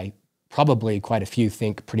acknowledge that I probably quite a few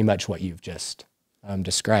think pretty much what you've just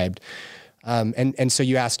described. And so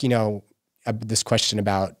you ask, this question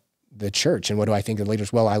about the church and what do I think of the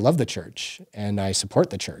leaders? Well, I love the church and I support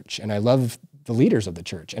the church and I love the leaders of the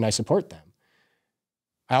church and I support them.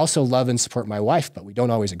 I also love and support my wife, but we don't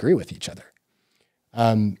always agree with each other.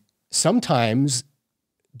 Sometimes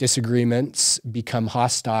disagreements become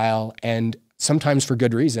hostile, and sometimes for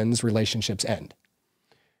good reasons, relationships end.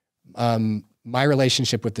 My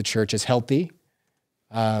relationship with the church is healthy.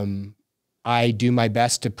 I do my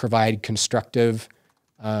best to provide constructive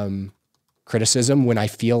criticism when I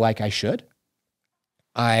feel like I should.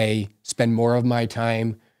 I spend more of my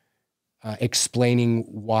time explaining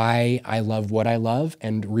why I love what I love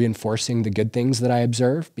and reinforcing the good things that I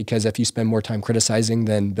observe, because if you spend more time criticizing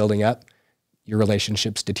than building up, your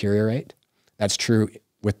relationships deteriorate. That's true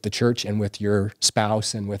with the church and with your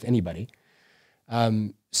spouse and with anybody.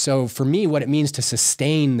 So for me, what it means to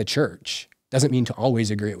sustain the church doesn't mean to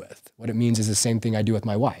always agree with. What it means is the same thing I do with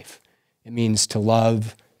my wife. It means to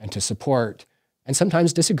love and to support and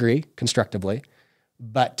sometimes disagree constructively,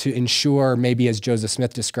 but to ensure, maybe as Joseph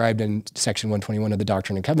Smith described in section 121 of the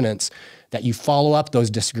Doctrine and Covenants, that you follow up those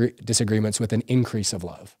disagreements with an increase of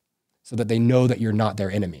love so that they know that you're not their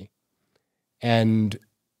enemy. And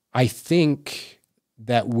I think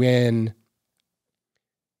that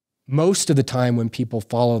most of the time when people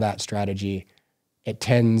follow that strategy, it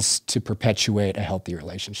tends to perpetuate a healthy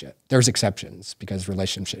relationship. There's exceptions because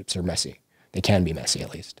relationships are messy. They can be messy,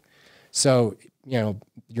 at least. So,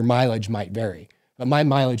 your mileage might vary. But my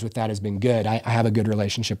mileage with that has been good. I have a good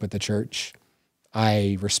relationship with the church.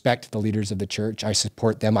 I respect the leaders of the church. I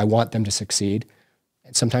support them. I want them to succeed.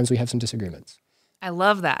 And sometimes we have some disagreements. I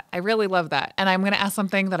love that. I really love that. And I'm going to ask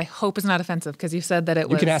something that I hope is not offensive, because you said that it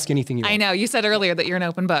was... You can ask anything you want. I know. You said earlier that you're an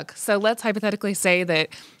open book. So let's hypothetically say that,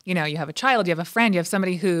 you have a child, you have a friend, you have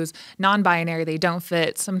somebody who's non-binary, they don't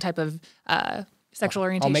fit some type of sexual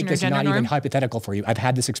orientation or gender norm. I'll make this not even hypothetical for you. I've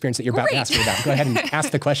had this experience that you're about to ask me about. Go ahead and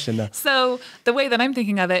ask the question, though. So the way that I'm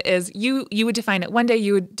thinking of it is you would define it. One day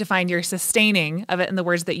you would define your sustaining of it in the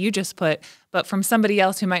words that you just put, but from somebody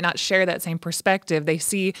else who might not share that same perspective, they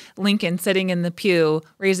see Lincoln sitting in the pew,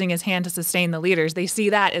 raising his hand to sustain the leaders. They see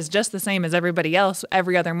that as just the same as everybody else,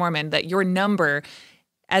 every other Mormon, that your number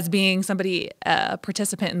as being somebody, a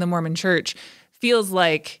participant in the Mormon church, feels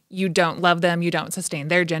like you don't love them, you don't sustain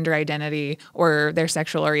their gender identity or their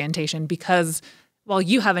sexual orientation, because while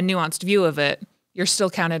you have a nuanced view of it, you're still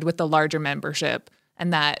counted with the larger membership.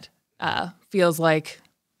 And that feels like,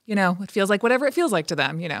 it feels like whatever it feels like to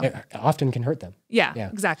them, It often can hurt them. Yeah,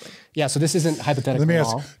 exactly. Yeah, so this isn't hypothetical. Let me at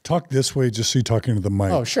ask, all. talk this way just so you're talking to the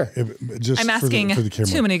mic. Oh, sure. Just I'm asking for the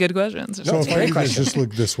camera. too many good questions. So if I could just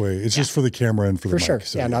look this way, it's just for the camera and for the mic. For sure.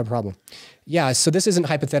 So, yeah, not a problem. Yeah, so this isn't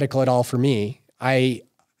hypothetical at all for me.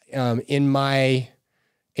 In my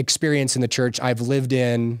experience in the church, I've lived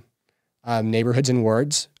in neighborhoods and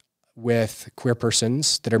wards with queer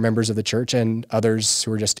persons that are members of the church and others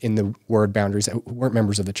who are just in the ward boundaries that weren't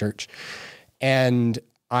members of the church. And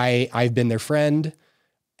I've been their friend,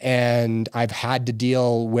 and I've had to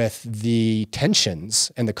deal with the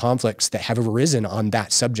tensions and the conflicts that have arisen on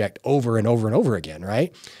that subject over and over and over again,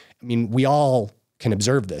 right? I mean, we all can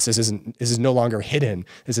observe this. This is no longer hidden.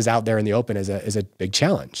 This is out there in the open as a big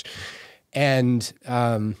challenge. And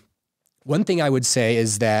one thing I would say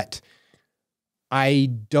is that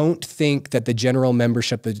I don't think that the general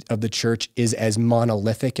membership of the church is as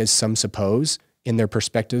monolithic as some suppose in their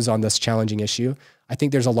perspectives on this challenging issue. I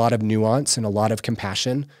think there's a lot of nuance and a lot of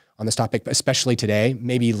compassion on this topic, especially today,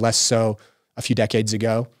 maybe less so a few decades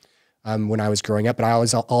ago. When I was growing up, but I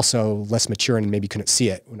was also less mature and maybe couldn't see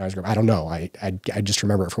it when I was growing up. I don't know. I just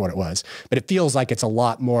remember it for what it was. But it feels like it's a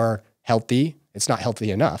lot more healthy. It's not healthy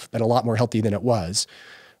enough, but a lot more healthy than it was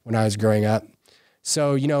when I was growing up.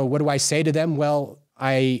 So, what do I say to them? Well,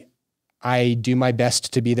 I do my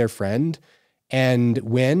best to be their friend. And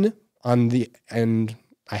and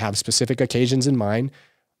I have specific occasions in mind,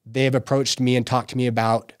 they have approached me and talked to me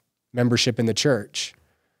about membership in the church.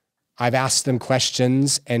 I've asked them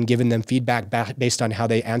questions and given them feedback based on how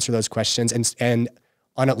they answer those questions. And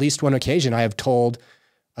on at least one occasion, I have told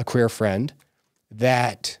a queer friend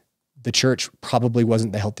that the church probably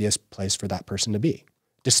wasn't the healthiest place for that person to be,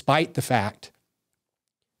 despite the fact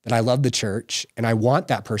that I love the church and I want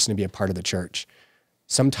that person to be a part of the church.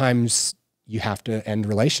 Sometimes you have to end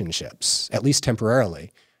relationships, at least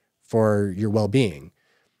temporarily, for your well-being.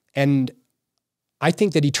 And I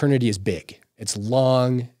think that eternity is big. It's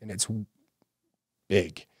long and it's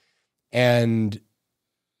big. And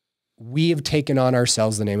we have taken on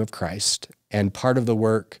ourselves the name of Christ. And part of the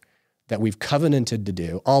work that we've covenanted to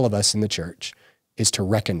do, all of us in the church, is to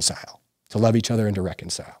reconcile, to love each other and to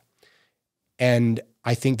reconcile. And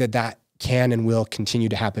I think that that can and will continue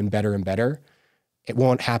to happen better and better. It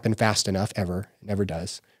won't happen fast enough ever. It never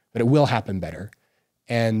does. But it will happen better.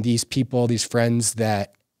 And these people, these friends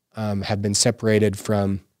that have been separated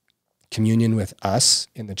from communion with us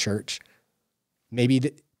in the church,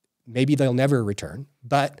 maybe they'll never return.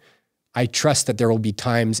 But I trust that there will be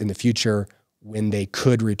times in the future when they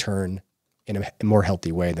could return in a more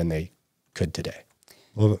healthy way than they could today.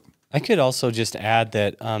 Love it. I could also just add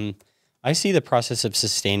that I see the process of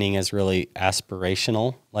sustaining as really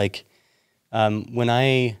aspirational. Like when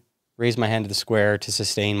I raise my hand to the square to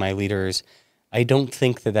sustain my leaders, I don't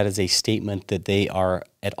think that that is a statement that they are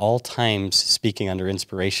at all times speaking under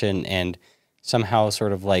inspiration and somehow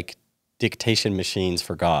sort of like dictation machines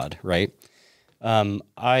for God, right?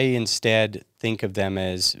 I instead think of them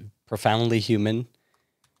as profoundly human.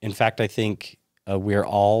 In fact, I think we're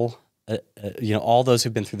all, all those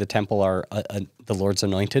who've been through the temple are the Lord's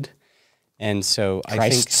anointed. And so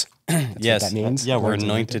Christ's. I think, yes, what that means. Yeah, we're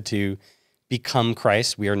anointed to become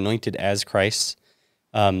Christ. We are anointed as Christ.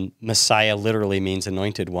 Messiah literally means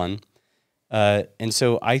anointed one. And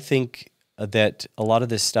so I think that a lot of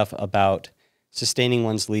this stuff about sustaining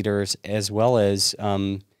one's leaders as well as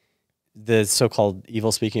the so-called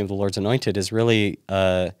evil speaking of the Lord's anointed is really,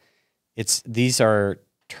 these are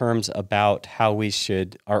terms about how we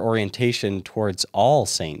should, our orientation towards all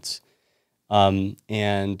saints. But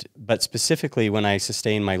specifically when I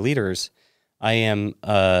sustain my leaders, I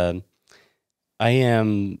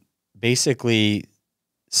am basically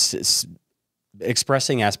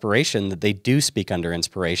expressing aspiration that they do speak under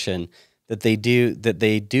inspiration, that they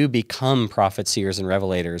do become prophets, seers, and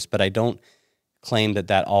revelators, but I don't claim that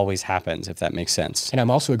that always happens, if that makes sense. And I'm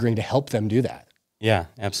also agreeing to help them do that. Yeah,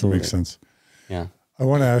 absolutely. Makes sense. Yeah. I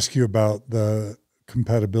want to ask you about the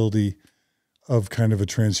compatibility of kind of a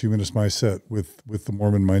transhumanist mindset with the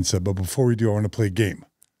Mormon mindset. But before we do, I want to play a game.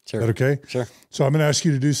 Sure. Is that okay? Sure. So I'm going to ask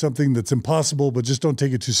you to do something that's impossible, but just don't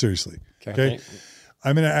take it too seriously. Okay.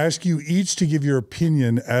 I'm going to ask you each to give your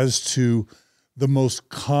opinion as to the most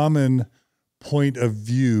common point of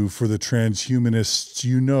view for the transhumanists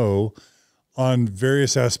you know on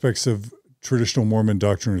various aspects of traditional Mormon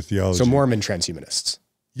doctrine or theology. So Mormon transhumanists.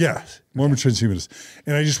 Yeah, Mormon transhumanists.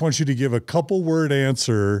 And I just want you to give a couple word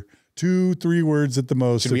answer, 2-3 words at the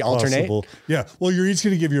most. Should we alternate? Possible. Yeah. Well, you're each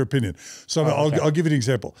going to give your opinion. So I'll give you an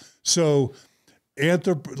example. So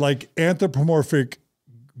anthropomorphic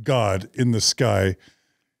God in the sky.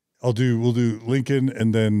 We'll do Lincoln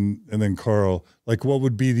and then Carl. Like, what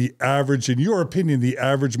would be the average, in your opinion, the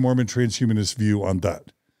average Mormon transhumanist view on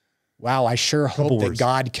that? Wow, I sure hope that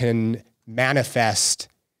God can manifest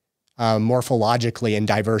morphologically in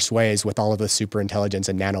diverse ways with all of the superintelligence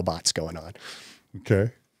and nanobots going on.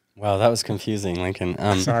 Okay. Wow, that was confusing, Lincoln.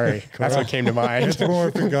 Sorry, that's what came to mind.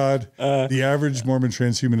 Anthropomorphic God, the average Mormon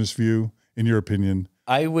transhumanist view, in your opinion.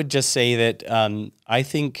 I would just say that I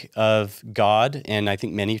think of God, and I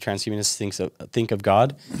think many transhumanists think of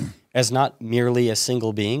God as not merely a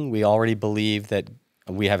single being. We already believe that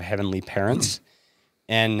we have heavenly parents,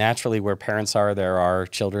 and naturally where parents are, there are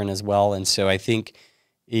children as well. And so I think,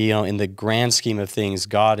 in the grand scheme of things,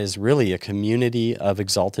 God is really a community of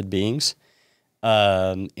exalted beings,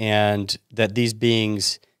 and that these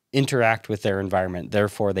beings interact with their environment.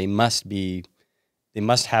 Therefore, they must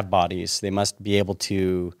have bodies. They must be able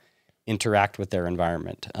to interact with their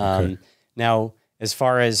environment. Okay. Now, as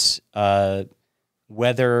far as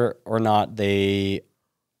whether or not they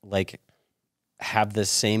have the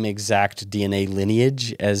same exact DNA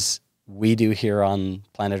lineage as we do here on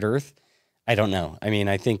planet Earth, I don't know. I mean,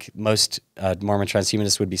 I think most Mormon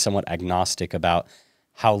transhumanists would be somewhat agnostic about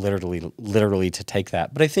how literally to take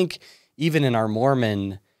that. But I think even in our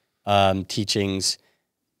Mormon teachings,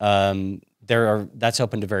 that's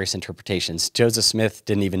open to various interpretations. Joseph Smith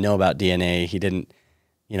didn't even know about DNA. He didn't,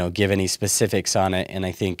 give any specifics on it. And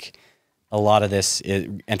I think a lot of this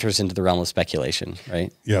enters into the realm of speculation,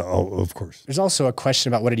 right? Yeah, of course. There's also a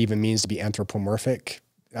question about what it even means to be anthropomorphic.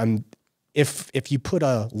 If you put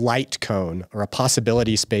a light cone or a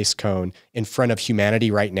possibility space cone in front of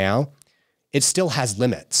humanity right now, it still has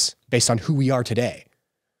limits based on who we are today.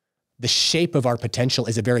 The shape of our potential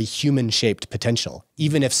is a very human-shaped potential,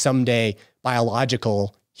 even if someday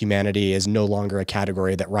biological humanity is no longer a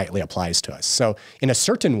category that rightly applies to us. So in a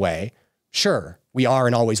certain way, sure, we are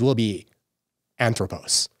and always will be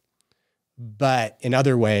anthropos. But in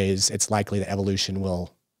other ways, it's likely that evolution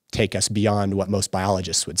will take us beyond what most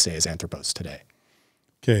biologists would say is anthropos today.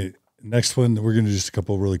 Okay, next one, we're going to do just a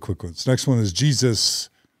couple really quick ones. Next one is Jesus.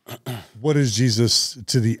 What is Jesus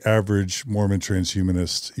to the average Mormon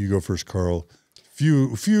transhumanist? You go first, Carl.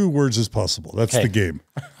 Few words as possible. That's the game.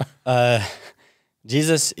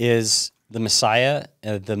 Jesus is the Messiah,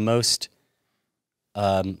 the most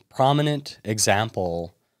prominent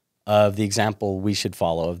example of the example we should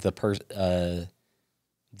follow, of the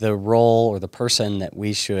role or the person that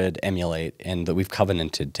we should emulate and that we've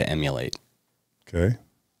covenanted to emulate. Okay.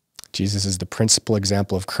 Jesus is the principal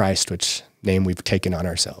example of Christ, which name we've taken on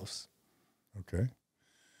ourselves. Okay.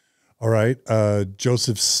 All right.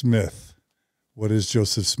 Joseph Smith. What is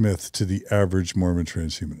Joseph Smith to the average Mormon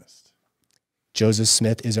transhumanist? Joseph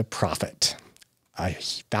Smith is a prophet, a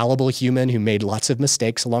fallible human who made lots of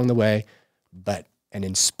mistakes along the way, but an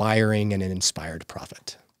inspiring and an inspired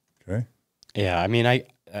prophet. Okay. Yeah, I mean, I'm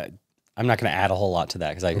not going to add a whole lot to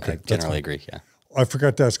that because I generally agree. Yeah. I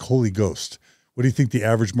forgot to ask Holy Ghost. What do you think the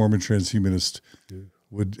average Mormon transhumanist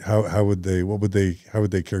would? How would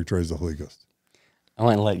they characterize the Holy Ghost? I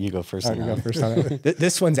want to let you go first. You go first on that.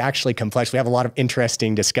 This one's actually complex. We have a lot of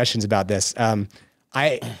interesting discussions about this. I'm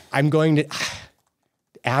going to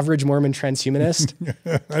average Mormon transhumanist.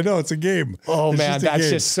 I know it's a game. Oh man, that's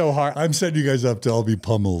just so hard. I'm setting you guys up to all be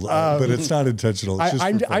pummeled, but it's not intentional. It's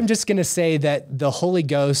just I'm just going to say that the Holy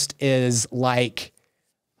Ghost is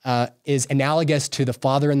is analogous to the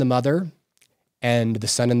Father and the Mother, and the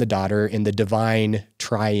Son and the Daughter in the divine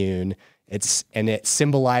triune. It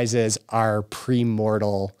symbolizes our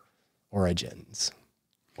premortal origins.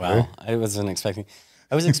 Wow, I wasn't expecting.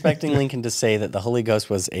 I was expecting Lincoln to say that the Holy Ghost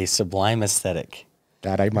was a sublime aesthetic.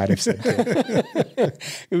 That I might have said too.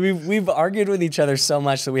 We've argued with each other so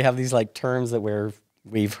much that we have these like terms that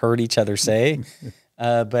we've heard each other say,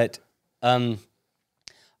 but I'm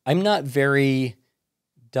not very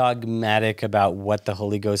dogmatic about what the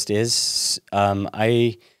Holy Ghost is.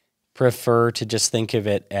 I prefer to just think of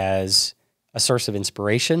it as a source of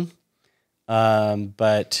inspiration,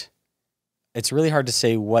 but it's really hard to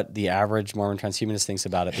say what the average Mormon transhumanist thinks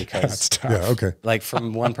about it because, like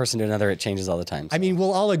from one person to another, it changes all the time. So. I mean,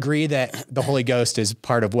 we'll all agree that the Holy Ghost is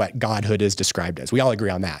part of what Godhood is described as. We all agree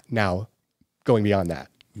on that. Now, going beyond that.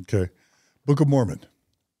 Okay. Book of Mormon.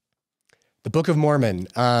 The Book of Mormon,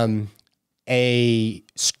 a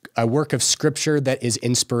work of scripture that is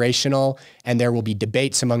inspirational, and there will be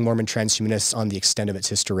debates among Mormon transhumanists on the extent of its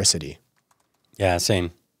historicity. Yeah,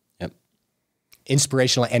 same. Yep.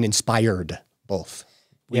 Inspirational and inspired, both.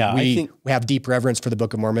 We have deep reverence for the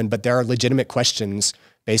Book of Mormon, but there are legitimate questions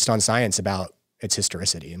based on science about its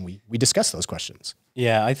historicity, and we discuss those questions.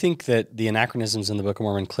 Yeah, I think that the anachronisms in the Book of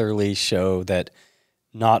Mormon clearly show that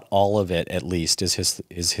not all of it, at least, is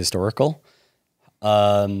historical.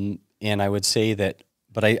 And I would say that,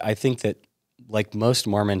 but I think that like most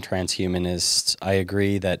Mormon transhumanists, I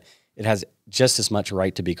agree that it has just as much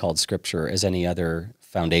right to be called scripture as any other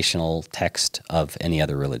foundational text of any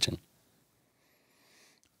other religion.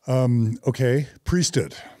 Okay.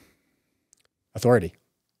 Priesthood. Authority.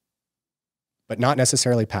 But not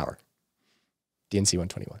necessarily power. DNC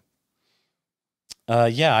 121.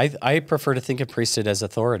 Yeah, I prefer to think of priesthood as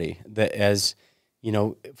authority. That as, you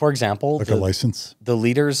know, for example, like a license. The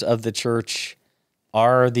leaders of the church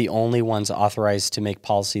are the only ones authorized to make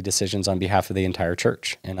policy decisions on behalf of the entire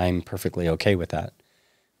church, and I'm perfectly okay with that.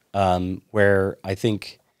 Where I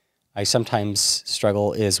think I sometimes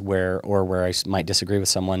struggle is where I might disagree with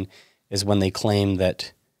someone is when they claim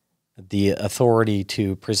that the authority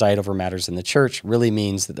to preside over matters in the church really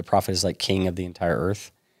means that the prophet is like king of the entire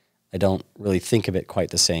earth. I don't really think of it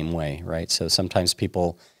quite the same way, right? So sometimes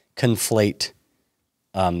people conflate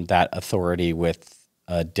that authority with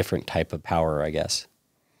a different type of power, I guess.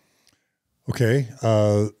 Okay.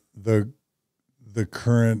 The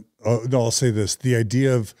current, I'll say this, the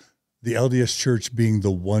idea of the LDS church being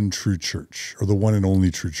the one true church or the one and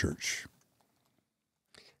only true church.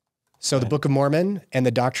 So the Book of Mormon and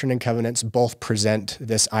the Doctrine and Covenants both present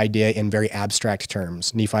this idea in very abstract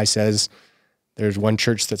terms. Nephi says there's one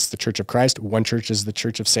church that's the Church of Christ, one church is the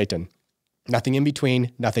Church of Satan. Nothing in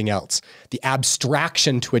between, nothing else. The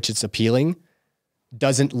abstraction to which it's appealing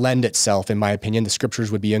doesn't lend itself, in my opinion. The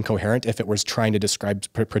scriptures would be incoherent if it was trying to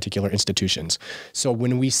describe particular institutions. So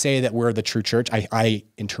when we say that we're the true church, I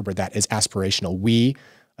interpret that as aspirational. We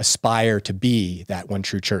aspire to be that one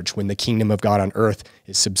true church when the kingdom of God on earth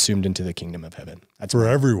is subsumed into the kingdom of heaven. That's for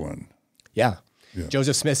everyone. Yeah.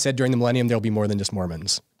 Joseph Smith said during the millennium, there'll be more than just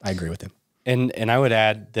Mormons. I agree with him. And I would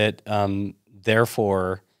add that,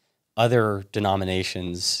 therefore, other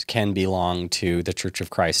denominations can belong to the Church of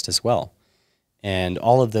Christ as well. And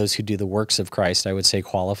all of those who do the works of Christ, I would say,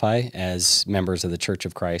 qualify as members of the Church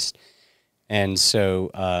of Christ. And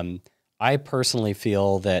so I personally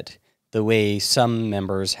feel that the way some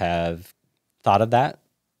members have thought of that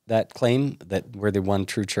claim, that we're the one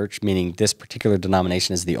true church, meaning this particular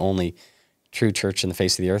denomination is the only true church in the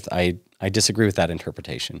face of the earth, I disagree with that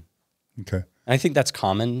interpretation. Okay. I think that's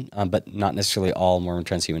common, but not necessarily all Mormon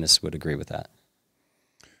transhumanists would agree with that.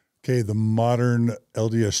 Okay, the modern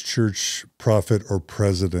LDS Church prophet or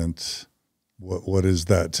president, what is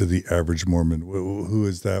that to the average Mormon? Who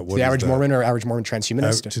is that? What the average that? Mormon or average Mormon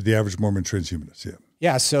transhumanist? To the average Mormon transhumanist, yeah.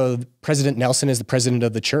 Yeah, so President Nelson is the president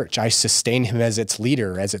of the church. I sustain him as its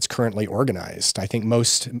leader, as it's currently organized. I think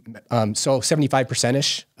most, so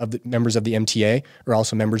 75%-ish of the members of the MTA are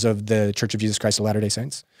also members of the Church of Jesus Christ of Latter-day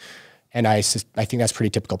Saints. And I think that's pretty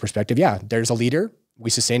typical perspective. Yeah, there's a leader. We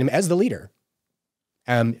sustain him as the leader.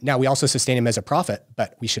 Now, we also sustain him as a prophet,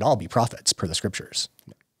 but we should all be prophets per the scriptures.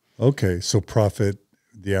 Okay, so prophet,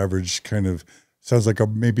 the average kind of, sounds like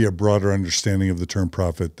maybe a broader understanding of the term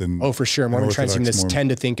prophet than... Oh, for sure. Mormon transhumanists Mormon. tend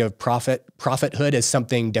to think of prophethood as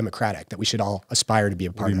something democratic, that we should all aspire to be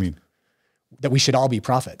a part of. What do you mean? That we should all be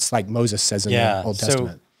prophets, like Moses says in the Old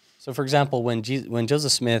Testament. So for example, when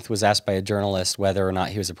Joseph Smith was asked by a journalist whether or not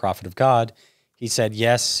he was a prophet of God, he said,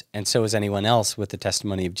 yes, and so is anyone else with the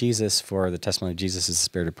testimony of Jesus, for the testimony of Jesus is the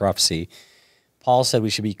spirit of prophecy. Paul said we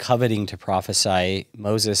should be coveting to prophesy.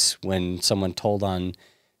 Moses, when someone told on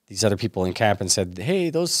these other people in camp and said, hey,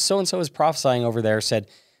 those so-and-so is prophesying over there, said,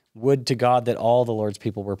 would to God that all the Lord's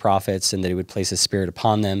people were prophets and that he would place his spirit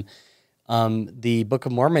upon them. The Book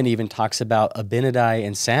of Mormon even talks about Abinadi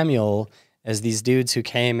and Samuel as these dudes who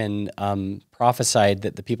came and prophesied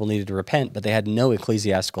that the people needed to repent, but they had no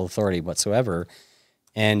ecclesiastical authority whatsoever.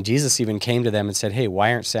 And Jesus even came to them and said, hey,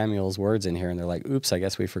 why aren't Samuel's words in here? And they're like, oops, I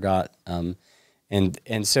guess we forgot. And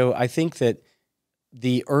so I think that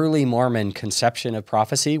the early Mormon conception of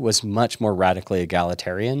prophecy was much more radically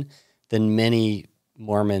egalitarian than many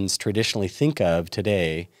Mormons traditionally think of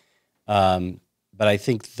today. But I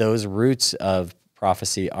think those roots of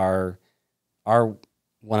prophecy are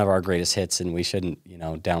one of our greatest hits, and we shouldn't,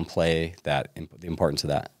 downplay the importance of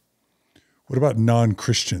that. What about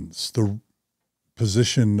non-Christians? The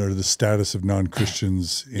position or the status of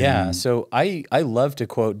non-Christians? So I love to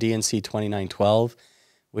quote DNC 29:12,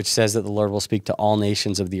 which says that the Lord will speak to all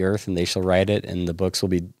nations of the earth, and they shall write it, and the books will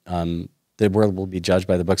be the world will be judged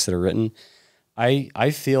by the books that are written.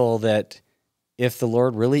 I feel that if the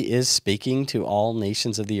Lord really is speaking to all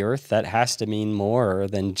nations of the earth, that has to mean more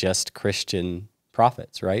than just Christian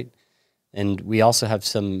prophets, right? And we also have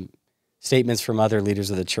some statements from other leaders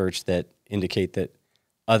of the church that indicate that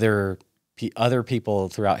other people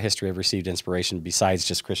throughout history have received inspiration besides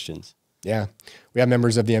just Christians. Yeah. We have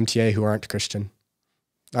members of the MTA who aren't Christian.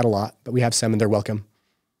 Not a lot, but we have some, and they're welcome.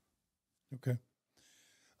 Okay.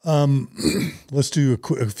 Let's do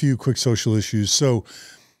a few quick social issues. So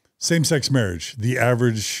same-sex marriage, the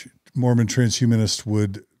average Mormon transhumanist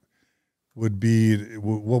would be,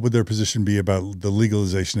 what would their position be about the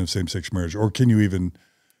legalization of same-sex marriage? Or can you even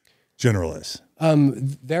generalize?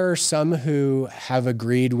 There are some who have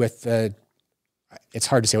agreed with it's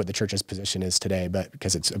hard to say what the church's position is today, but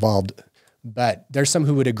because it's evolved, but there's some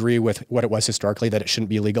who would agree with what it was historically, that it shouldn't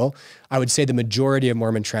be legal. I would say the majority of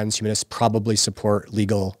Mormon transhumanists probably support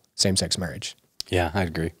legal same-sex marriage. Yeah, I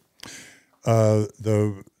agree.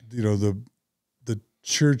 The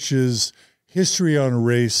church's history on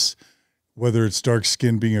race, whether it's dark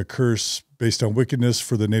skin being a curse based on wickedness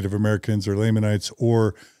for the Native Americans or Lamanites,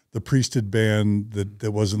 or the priesthood ban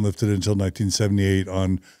that wasn't lifted until 1978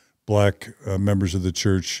 on black members of the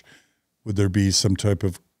church, would there be some type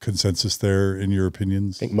of consensus there in your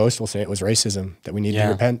opinions? I think most will say it was racism, that we need to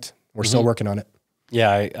repent. We're still working on it. Yeah,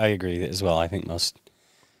 I agree as well. I think most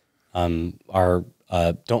are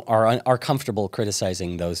comfortable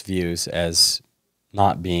criticizing those views as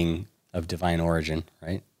not being of divine origin,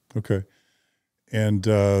 right? Okay. And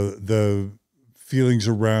the feelings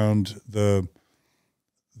around the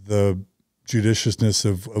judiciousness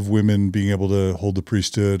of women being able to hold the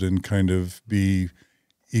priesthood and kind of be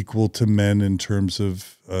equal to men in terms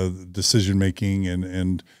of decision-making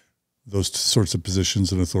and those sorts of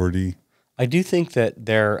positions and authority? I do think that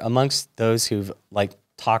there, amongst those who've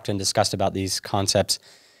talked and discussed about these concepts,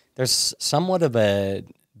 there's somewhat of a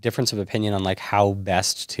difference of opinion on how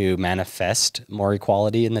best to manifest more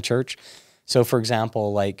equality in the church. So for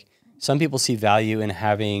example, some people see value in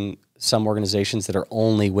having some organizations that are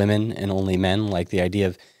only women and only men, like the idea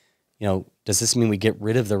of, does this mean we get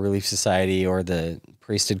rid of the Relief Society or the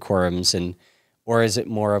priesthood quorums? Or is it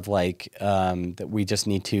more of like that we just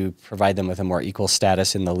need to provide them with a more equal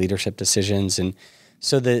status in the leadership decisions? And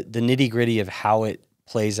so the nitty gritty of how it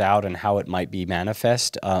plays out and how it might be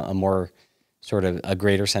manifest, a more sort of a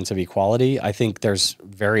greater sense of equality. I think there's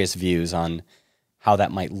various views on how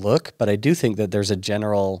that might look, but I do think that there's a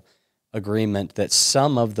general agreement that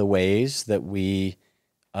some of the ways that we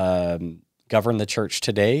govern the church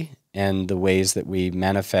today and the ways that we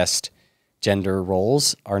manifest gender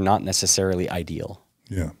roles are not necessarily ideal.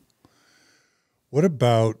 Yeah. What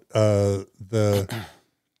about and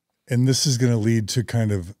this is going to lead to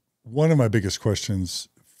kind of one of my biggest questions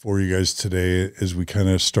for you guys today as we kind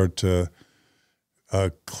of start to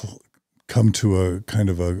come to a kind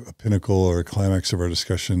of a pinnacle or a climax of our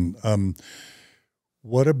discussion.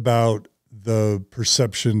 What about the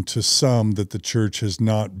perception to some that the church has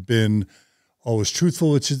not been always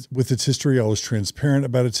truthful with its history, always transparent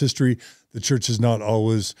about its history? The church has not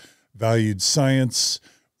always valued science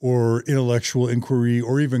or intellectual inquiry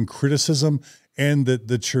or even criticism, and that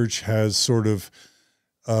the church has sort of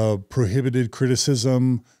prohibited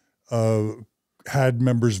criticism, had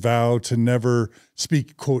members vow to never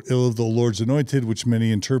speak, quote, ill of the Lord's anointed, which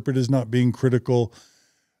many interpret as not being critical.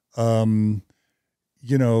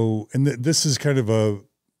 You know, and this is kind of a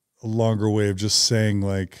longer way of just saying,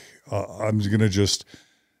 like, I'm going to just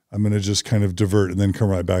kind of divert and then come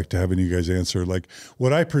right back to having you guys answer. Like,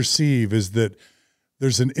 what I perceive is that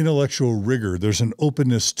there's an intellectual rigor, there's an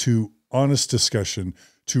openness to honest discussion,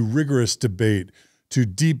 to rigorous debate, to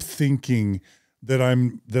deep thinking that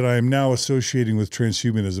I'm now associating with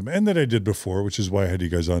transhumanism, and that I did before, which is why I had you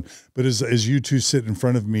guys on. But as you two sit in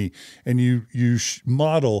front of me and you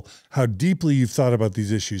model how deeply you've thought about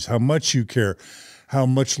these issues, how much you care, how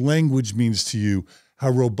much language means to you, how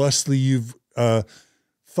robustly you've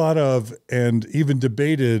thought of and even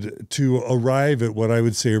debated to arrive at what I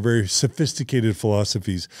would say are very sophisticated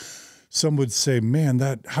philosophies. Some would say, man,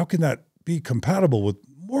 how can that be compatible with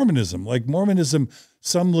Mormonism? Like, Mormonism,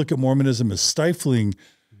 some look at Mormonism as stifling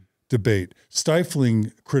debate,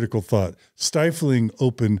 stifling critical thought, stifling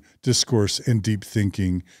open discourse and deep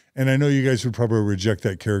thinking. And I know you guys would probably reject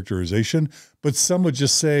that characterization, but some would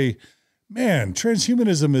just say, man,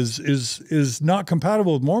 transhumanism is not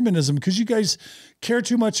compatible with Mormonism because you guys care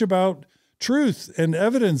too much about truth and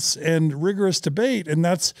evidence and rigorous debate. And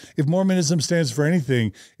that's, if Mormonism stands for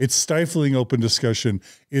anything, it's stifling open discussion.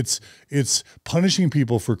 It's punishing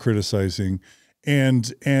people for criticizing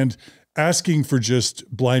and asking for just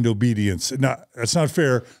blind obedience. Now, that's not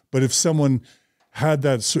fair, but if someone had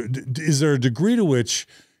that, is there a degree to which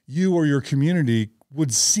you or your community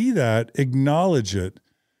would see that, acknowledge it,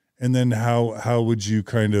 and then how would you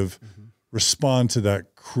kind of respond to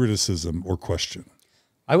that criticism or question?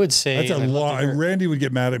 I would say that's a lot. Randy would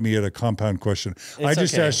get mad at me at a compound question. I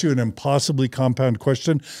just asked you an impossibly compound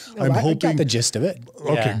question. No, I got the gist of it.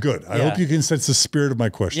 Okay, yeah. Good. I hope you can sense the spirit of my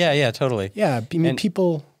question. Yeah, totally. Yeah, I mean,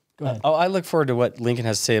 people. Go ahead. I look forward to what Lincoln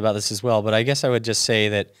has to say about this as well. But I guess I would just say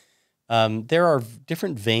that there are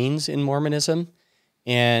different veins in Mormonism,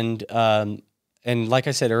 and like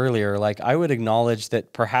I said earlier, like, I would acknowledge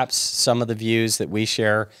that perhaps some of the views that we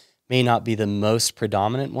share may not be the most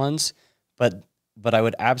predominant ones, but I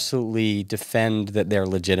would absolutely defend that they're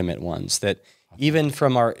legitimate ones, that even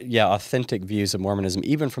from our authentic views of Mormonism,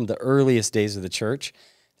 even from the earliest days of the church,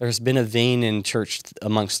 there's been a vein in church,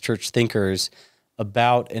 amongst church thinkers,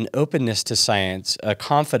 about an openness to science, a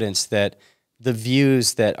confidence that the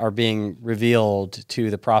views that are being revealed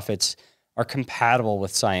to the prophets are compatible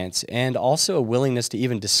with science, and also a willingness to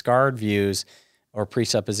even discard views or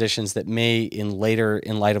presuppositions that may, in light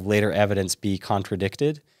of later evidence, be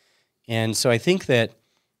contradicted. And so I think that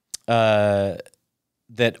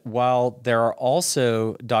that while there are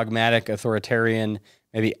also dogmatic, authoritarian,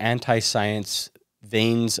 maybe anti-science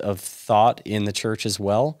veins of thought in the church as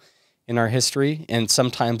well in our history, and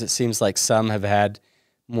sometimes it seems like some have had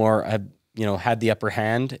had the upper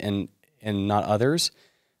hand and not others.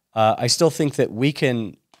 I still think that we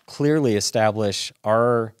can clearly establish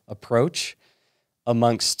our approach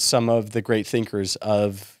amongst some of the great thinkers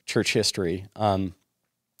of church history.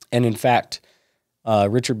 And in fact,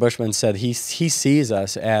 Richard Bushman said he sees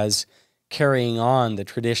us as carrying on the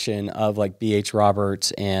tradition of, like, B.H.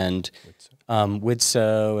 Roberts and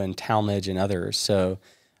Widsoe and Talmage and others. So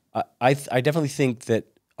I definitely think that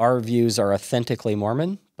our views are authentically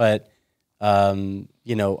Mormon, but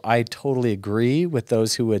I totally agree with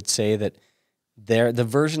those who would say that the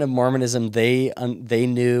version of Mormonism they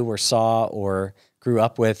knew or saw or grew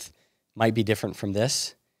up with might be different from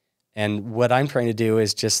this. And what I'm trying to do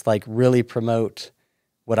is just, like, really promote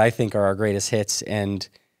what I think are our greatest hits and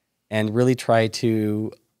really try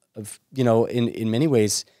to in many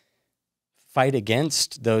ways, fight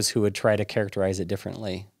against those who would try to characterize it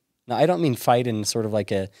differently. Now, I don't mean fight in sort of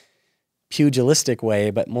like a pugilistic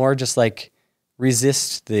way, but more just like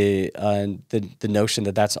resist the notion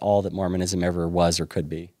that that's all that Mormonism ever was or could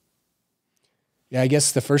be. Yeah, I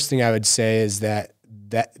guess the first thing I would say is that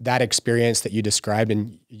experience that you described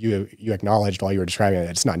and you acknowledged while you were describing it,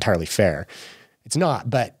 it's not entirely fair. It's not,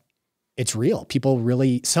 but it's real.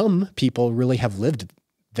 Some people really have lived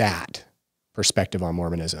that perspective on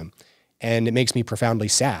Mormonism. And it makes me profoundly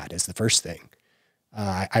sad, is the first thing.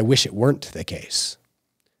 I wish it weren't the case.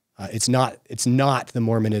 It's not the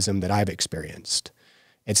Mormonism that I've experienced.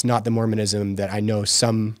 It's not the Mormonism that I know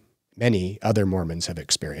many other Mormons have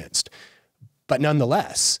experienced. But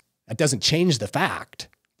nonetheless, that doesn't change the fact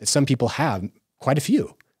that some people have, quite a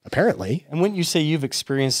few, apparently. And wouldn't you say you've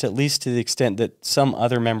experienced, at least to the extent that some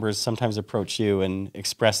other members sometimes approach you and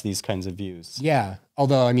express these kinds of views? Yeah,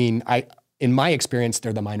 although, I mean, in my experience,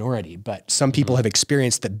 they're the minority, but some people have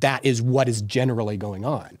experienced that is what is generally going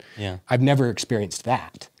on. Yeah. I've never experienced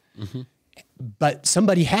that. But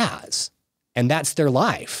somebody has, and that's their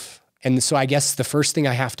life. And so I guess the first thing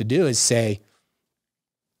I have to do is say,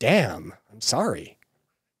 damn, I'm sorry.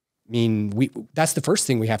 I mean, that's the first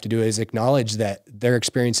thing we have to do, is acknowledge that their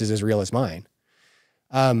experience is as real as mine.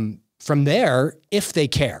 From there, if they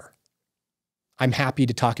care, I'm happy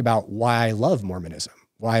to talk about why I love Mormonism,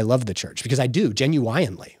 why I love the church, because I do,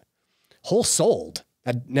 genuinely, whole souled.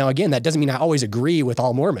 Now, again, that doesn't mean I always agree with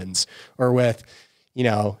all Mormons or with,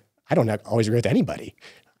 I don't always agree with anybody.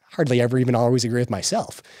 Hardly ever even always agree with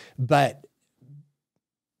myself. But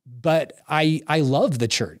I love the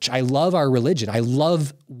church. I love our religion. I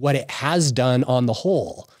love what it has done on the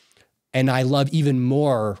whole. And I love even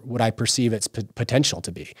more what I perceive its potential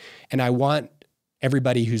to be. And I want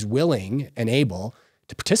everybody who's willing and able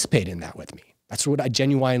to participate in that with me. That's what I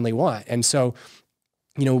genuinely want. And so,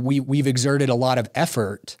 we've exerted a lot of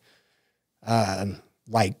effort,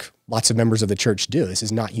 like lots of members of the church do. This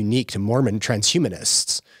is not unique to Mormon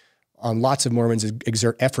transhumanists. Lots of Mormons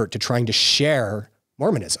exert effort to trying to share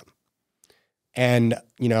Mormonism. And,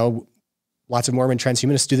 lots of Mormon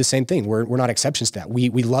transhumanists do the same thing. We're not exceptions to that. We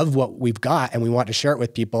love what we've got and we want to share it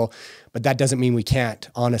with people, but that doesn't mean we can't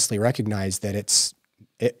honestly recognize that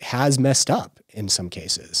it has messed up in some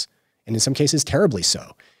cases, and in some cases terribly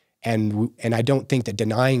so. And I don't think that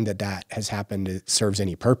denying that has happened serves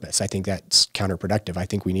any purpose. I think that's counterproductive. I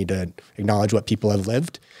think we need to acknowledge what people have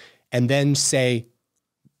lived and then say,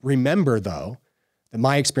 remember though, that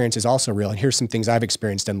my experience is also real. And here's some things I've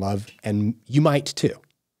experienced and love, and you might too.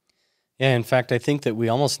 Yeah, in fact, I think that we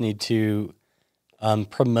almost need to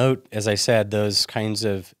promote, as I said, those kinds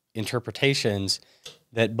of interpretations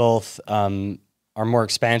that both are more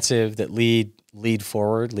expansive, that lead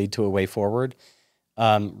to a way forward,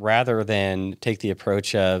 rather than take the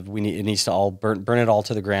approach of it needs to all burn it all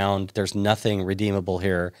to the ground. There's nothing redeemable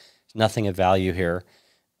here. There's nothing of value here.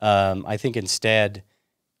 I think instead,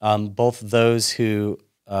 both those who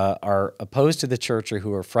are opposed to the church or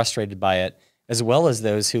who are frustrated by it, as well as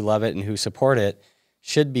those who love it and who support it,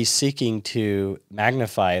 should be seeking to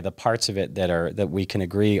magnify the parts of it that we can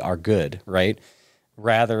agree are good, right?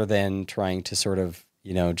 Rather than trying to sort of,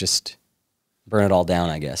 just burn it all down,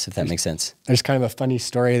 I guess, if that makes sense. There's kind of a funny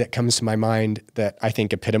story that comes to my mind that I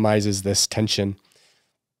think epitomizes this tension.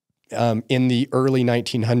 In the early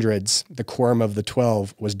 1900s, the Quorum of the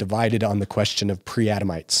 12 was divided on the question of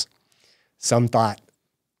pre-Adamites. Some thought,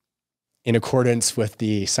 in accordance with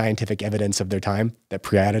the scientific evidence of their time, that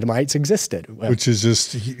pre-Adamites existed. Which is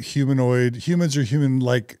just humanoid. Humans are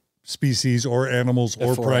human-like species or animals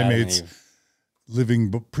or primates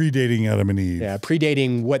living, predating Adam and Eve. Yeah,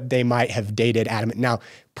 predating what they might have dated Adam. Now,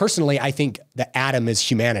 personally, I think that Adam is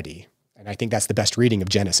humanity. And I think that's the best reading of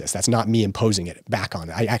Genesis. That's not me imposing it back on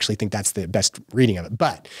it. I actually think that's the best reading of it.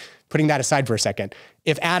 But putting that aside for a second,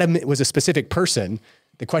 if Adam was a specific person,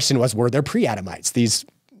 the question was, were there pre-Adamites?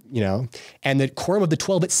 And the Quorum of the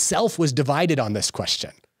 12 itself was divided on this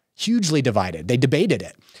question, hugely divided. They debated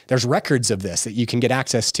it. There's records of this that you can get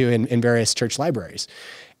access to in various church libraries.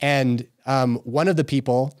 And one of the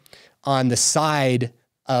people on the side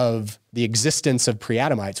of the existence of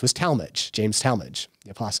pre-Adamites was Talmage, James Talmage,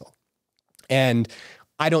 the apostle. And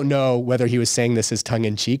I don't know whether he was saying this as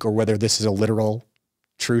tongue-in-cheek or whether this is a literal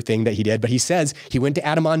true thing that he did, but he says he went to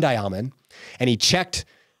Adam-on-Diamond and he checked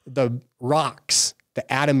the rocks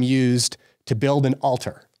that Adam used to build an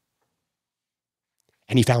altar.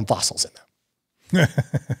 And he found fossils in them.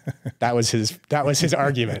 That was his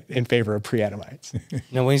argument in favor of pre-Adamites.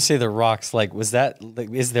 Now, when you say the rocks,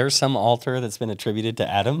 is there some altar that's been attributed to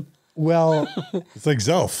Adam? Well, It's like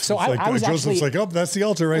Zelf. So it's I was Joseph's actually- like, oh, that's the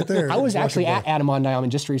altar right there. I was Watch actually it at blow. Adamon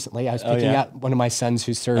just recently. I was picking yeah? up one of my sons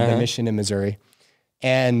who served a mission in Missouri.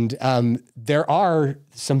 And there are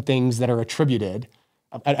some things that are attributed.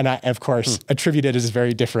 And of course, attributed is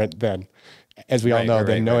very different than, as we all know,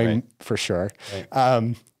 than knowing for sure.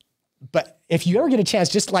 But if you ever get a chance,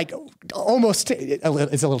 just like almost, it's a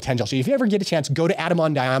little tangential. If you ever get a chance, go to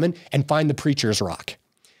Adamon Diamond and find the Preacher's Rock.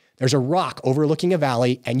 There's a rock overlooking a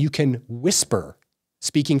valley, and you can whisper,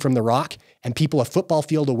 speaking from the rock, and people a football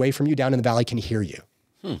field away from you down in the valley can hear you.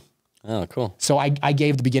 Oh, cool. So I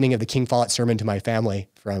gave the beginning of the King Follett sermon to my family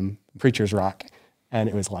from Preacher's Rock, and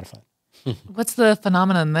it was a lot of fun. What's the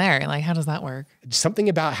phenomenon there? Like, how does that work? Something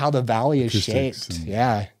about how the valley is Acoustics shaped. and-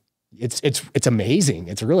 Yeah. It's amazing.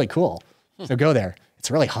 It's really cool. So go there. It's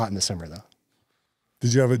really hot in the summer though.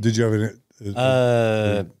 Did you have it?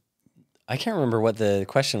 I can't remember what the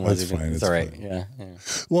question was. That's even. fine, It's it's all right. fine. Yeah.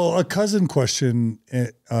 Well, a cousin question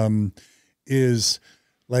is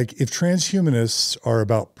like, if transhumanists are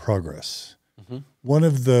about progress, one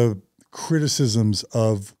of the criticisms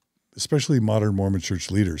of especially modern Mormon church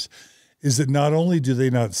leaders is that not only do they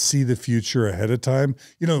not see the future ahead of time,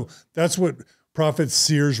 that's what prophets,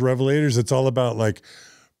 seers, revelators, it's all about, like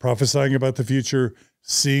prophesying about the future,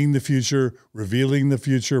 seeing the future, revealing the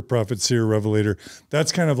future, prophet, seer, revelator.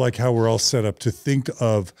 That's kind of like how we're all set up to think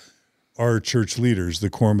of our church leaders, the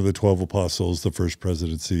quorum of the 12 apostles, the first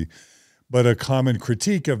presidency. But a common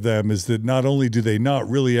critique of them is that not only do they not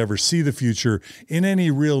really ever see the future in any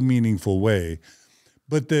real meaningful way,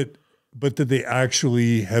 but that they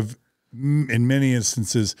actually have, in many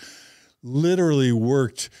instances, literally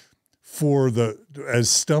worked as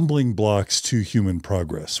stumbling blocks to human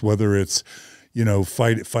progress, whether it's,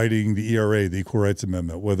 fighting the ERA, the Equal Rights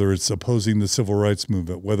Amendment, whether it's opposing the Civil Rights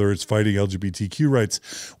Movement, whether it's fighting LGBTQ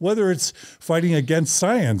rights, whether it's fighting against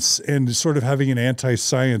science and sort of having an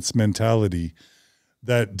anti-science mentality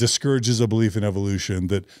that discourages a belief in evolution,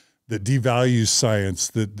 that devalues science,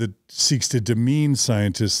 that seeks to demean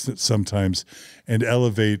scientists sometimes and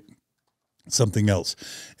elevate something else.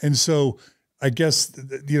 And so I guess,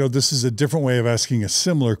 this is a different way of asking a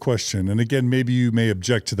similar question. And again, maybe you may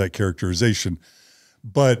object to that characterization,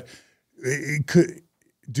 but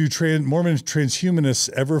do Mormon transhumanists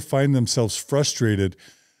ever find themselves frustrated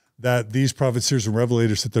that these prophets, seers, and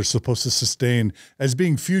revelators that they're supposed to sustain as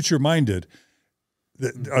being future-minded,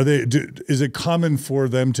 is it common for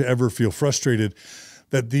them to ever feel frustrated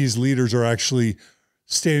that these leaders are actually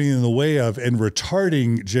standing in the way of and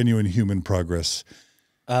retarding genuine human progress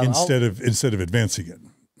instead of advancing it?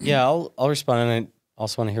 Yeah, I'll respond, and I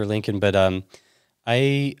also want to hear Lincoln. But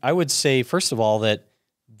I would say, first of all, that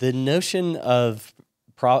the notion of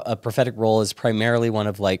a prophetic role is primarily one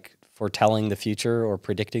of like foretelling the future or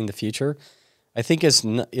predicting the future. I think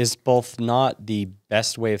is both not the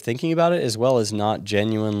best way of thinking about it, as well as not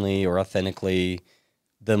genuinely or authentically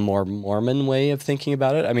the more Mormon way of thinking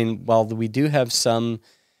about it. I mean, while we do have some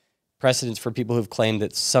precedents for people who've claimed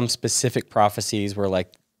that some specific prophecies were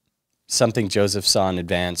like something Joseph saw in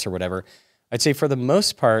advance or whatever, I'd say for the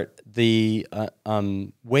most part, the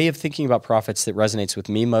way of thinking about prophets that resonates with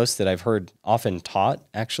me most, that I've heard often taught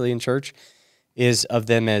actually in church, is of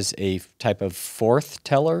them as a type of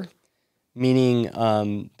forth-teller, meaning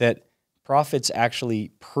that prophets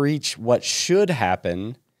actually preach what should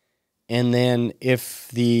happen, and then if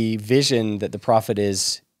the vision that the prophet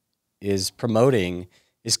is promoting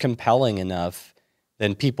is compelling enough,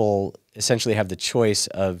 then people essentially have the choice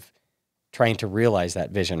of trying to realize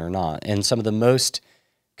that vision or not. And some of the most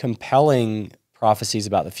compelling prophecies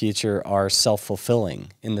about the future are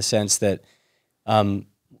self-fulfilling, in the sense that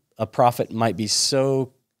a prophet might be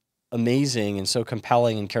so amazing and so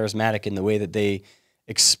compelling and charismatic in the way that they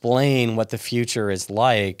explain what the future is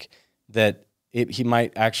like, that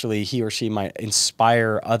he or she might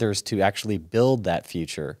inspire others to actually build that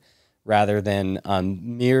future rather than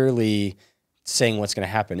merely saying what's going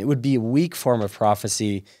to happen. It would be a weak form of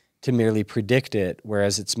prophecy to merely predict it,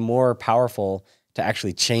 whereas it's more powerful to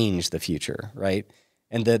actually change the future, right?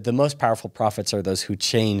 And the most powerful prophets are those who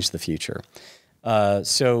change the future.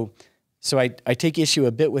 So I take issue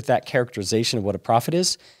a bit with that characterization of what a prophet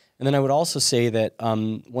is. And then I would also say that,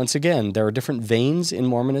 once again, there are different veins in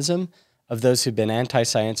Mormonism of those who've been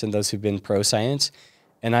anti-science and those who've been pro-science.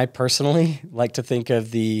 And I personally like to think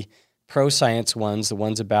of the pro-science ones, the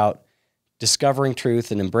ones about discovering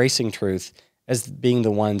truth and embracing truth, as being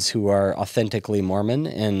the ones who are authentically Mormon,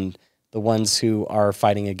 and the ones who are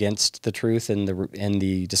fighting against the truth and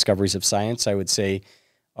the discoveries of science, I would say,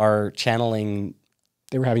 are channeling.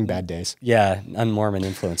 They were having bad days. Yeah, un-Mormon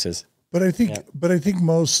influences. But I think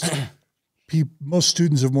most most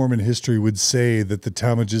students of Mormon history would say that the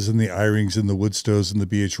Talmadges and the Irings and the Woodstows and the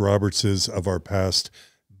B.H. Robertses of our past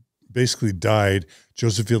basically died.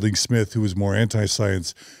 Joseph Fielding Smith, who was more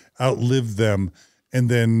anti-science, outlived them and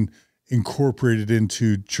then incorporated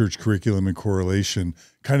into church curriculum and correlation,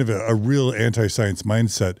 kind of a real anti-science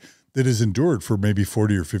mindset that has endured for maybe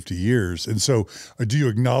 40 or 50 years. And so do you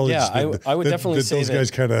acknowledge that, I would definitely that say those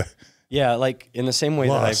guys kind of like in the same way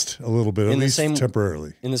lost that a little bit, at least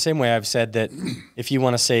temporarily. In the same way I've said that if you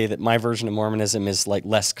want to say that my version of Mormonism is like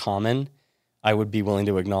less common, I would be willing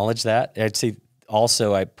to acknowledge that. I'd say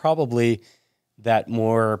also I probably that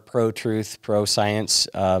more pro-truth, pro-science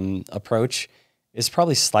approach is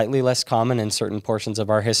probably slightly less common in certain portions of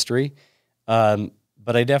our history.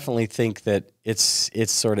 But I definitely think that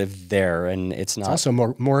it's sort of there, and it's not. It's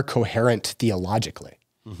also more coherent theologically.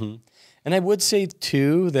 Mm-hmm. And I would say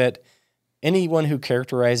too that anyone who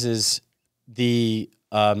characterizes the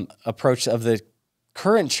approach of the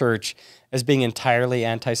current church as being entirely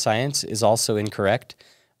anti-science is also incorrect.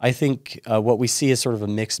 I think what we see is sort of a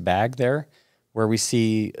mixed bag there, where we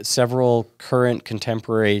see several current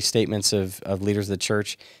contemporary statements of leaders of the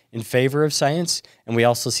church in favor of science, and we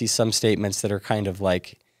also see some statements that are kind of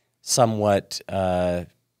like somewhat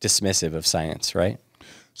dismissive of science, right?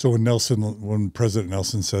 So when President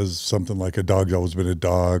Nelson says something like a dog's always been a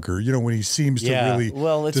dog, or, when he seems to really it's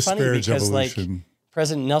funny disparage because evolution. Like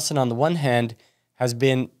President Nelson, on the one hand, has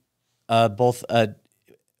been both a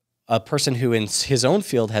person who in his own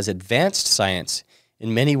field has advanced science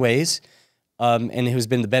in many ways, and who's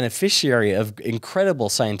been the beneficiary of incredible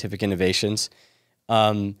scientific innovations.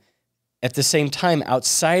 At the same time,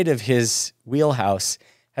 outside of his wheelhouse,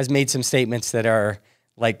 has made some statements that are,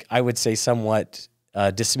 like, I would say, somewhat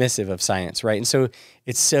dismissive of science, right? And so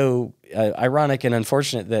it's so ironic and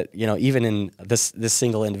unfortunate that, even in this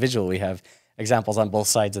single individual, we have examples on both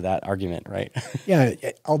sides of that argument, right? Yeah,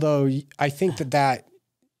 although I think that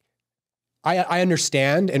I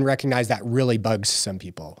understand and recognize that really bugs some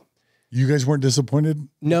people. You guys weren't disappointed?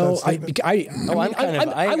 No, I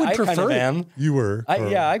would prefer. Am. You were.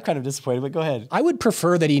 I'm kind of disappointed, but go ahead. I would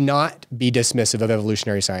prefer that he not be dismissive of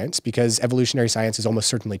evolutionary science, because evolutionary science is almost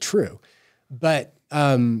certainly true. But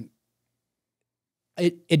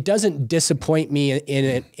it doesn't disappoint me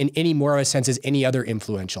in any more of a sense as any other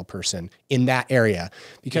influential person in that area.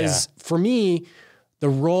 Because for me, the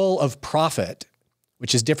role of prophet,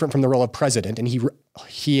 which is different from the role of president, and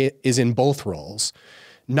he is in both roles,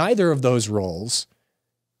 neither of those roles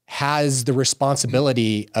has the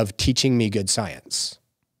responsibility of teaching me good science.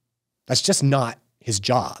 That's just not his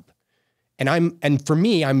job. And for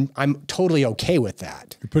me, I'm totally okay with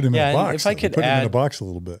that. You put him in a box. If I could put him in add a box a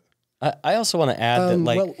little bit. I also want to add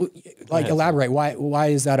that, elaborate. Why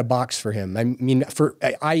is that a box for him? I mean,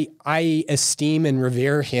 I esteem and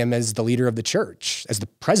revere him as the leader of the church, as the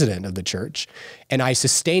president of the church, and I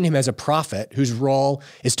sustain him as a prophet whose role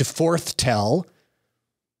is to forthtell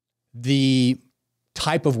the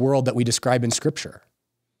type of world that we describe in Scripture.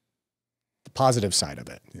 The positive side of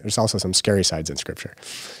it. Yeah. There's also some scary sides in Scripture,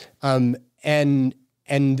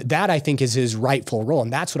 and that, I think, is his rightful role.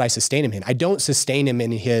 And that's what I sustain him in. I don't sustain him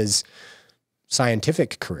in his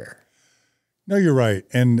scientific career. No, you're right.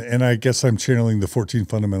 And I guess I'm channeling the 14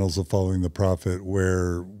 fundamentals of following the prophet,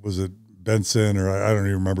 where was it Benson, or I don't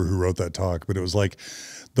even remember who wrote that talk, but it was like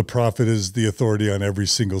the prophet is the authority on every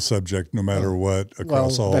single subject, no matter what,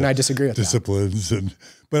 across all then I disagree with disciplines. That.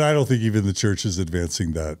 But I don't think even the church is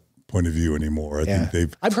advancing that point of view anymore. I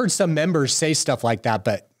think I've heard some members say stuff like that,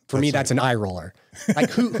 but for me, that's an eye roller. Like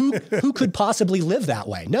who could possibly live that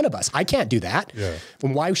way? None of us. I can't do that. Yeah.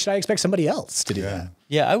 And why should I expect somebody else to do that?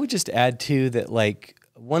 Yeah, I would just add too that, like,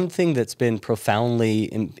 one thing that's been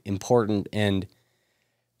profoundly important and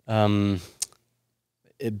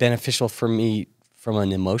beneficial for me from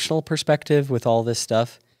an emotional perspective with all this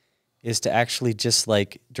stuff is to actually just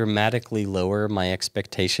like dramatically lower my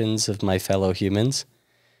expectations of my fellow humans.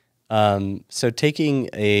 So taking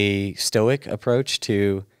a stoic approach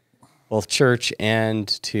to both church and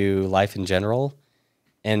to life in general,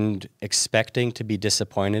 and expecting to be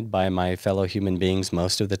disappointed by my fellow human beings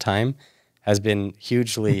most of the time, has been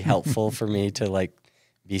hugely helpful for me to like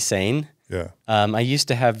be sane. Yeah. I used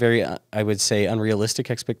to have very, I would say,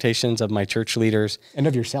 unrealistic expectations of my church leaders. And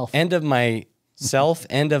of yourself. And of myself,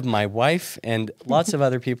 and of my wife, and lots of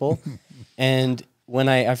other people. And when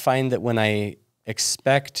I find that when I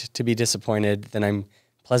expect to be disappointed, then I'm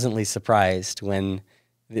pleasantly surprised when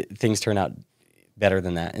things turn out better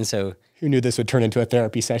than that. And so, who knew this would turn into a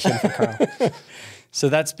therapy session for Carl? So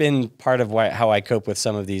that's been part of how I cope with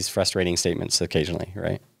some of these frustrating statements occasionally,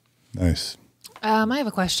 right? Nice. I have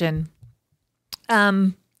a question.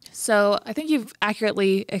 So I think you've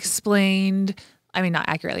accurately explained, I mean, not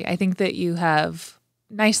accurately, I think that you have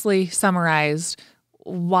nicely summarized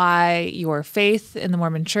why your faith in the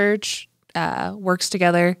Mormon Church works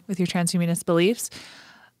together with your transhumanist beliefs.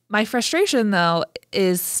 My frustration, though,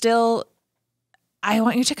 is still, I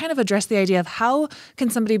want you to kind of address the idea of how can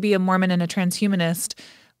somebody be a Mormon and a transhumanist?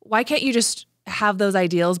 Why can't you just have those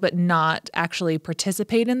ideals but not actually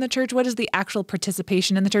participate in the church? What is the actual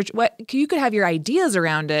participation in the church? What you could have your ideas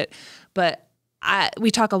around it, but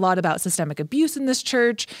we talk a lot about systemic abuse in this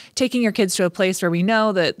church, taking your kids to a place where we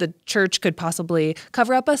know that the church could possibly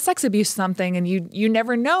cover up a sex abuse something, and you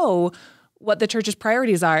never know what the church's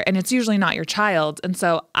priorities are, and it's usually not your child. And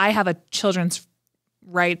so I have a children's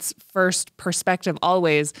rights first perspective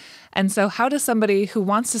always. And so how does somebody who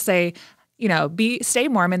wants to say, stay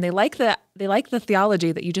Mormon, they like the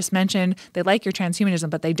theology that you just mentioned, they like your transhumanism,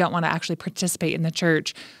 but they don't want to actually participate in the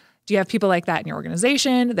church? Do you have people like that in your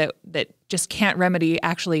organization that just can't remedy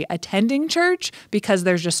actually attending church because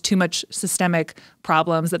there's just too much systemic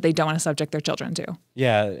problems that they don't want to subject their children to?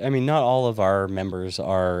 Yeah, I mean, not all of our members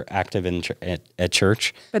are active at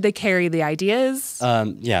church. But they carry the ideas?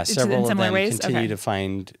 Yeah, several of them ways? continue to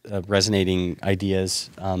find resonating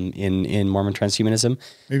ideas in Mormon transhumanism.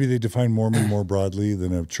 Maybe they define Mormon more broadly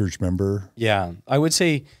than a church member. Yeah, I would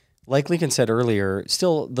say, like Lincoln said earlier,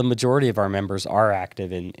 still the majority of our members are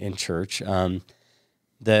active in church. But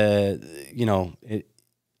there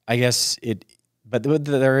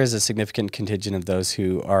is a significant contingent of those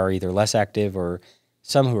who are either less active, or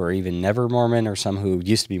some who are even never Mormon, or some who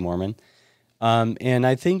used to be Mormon. And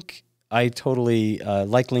I think I totally,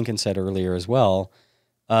 like Lincoln said earlier as well,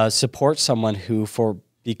 support someone who,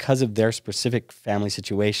 because of their specific family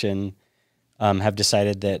situation, have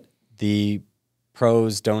decided that the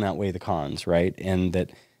pros don't outweigh the cons, right? And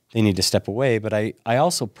that they need to step away. But I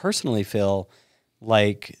also personally feel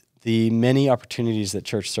like the many opportunities that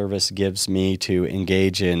church service gives me to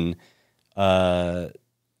engage in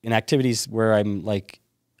activities where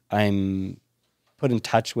I'm put in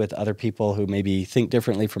touch with other people who maybe think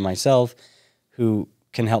differently from myself, who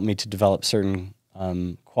can help me to develop certain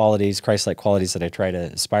qualities, Christ-like qualities that I try to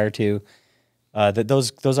aspire to. That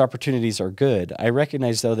those opportunities are good. I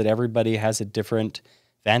recognize, though, that everybody has a different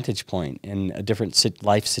vantage point and a different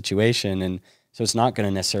life situation, and so it's not going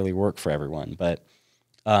to necessarily work for everyone. But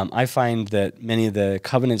I find that many of the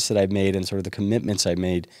covenants that I've made and sort of the commitments I've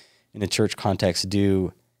made in a church context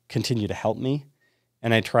do continue to help me,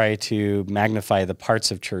 and I try to magnify the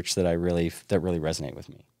parts of church that really resonate with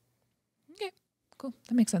me. Okay, cool.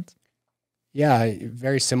 That makes sense. Yeah,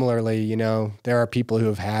 very similarly, there are people who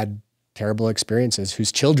have had terrible experiences,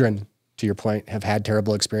 whose children, to your point, have had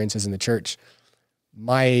terrible experiences in the church.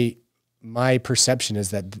 My perception is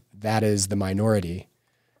that is the minority.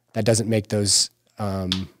 That doesn't make those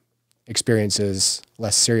experiences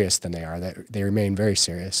less serious than they are. That they remain very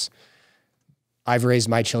serious. I've raised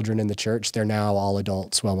my children in the church. They're now all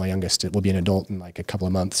adults. Well, my youngest will be an adult in like a couple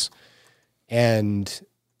of months. And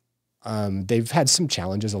they've had some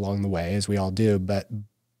challenges along the way, as we all do, but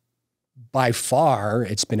by far,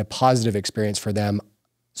 it's been a positive experience for them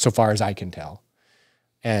so far as I can tell.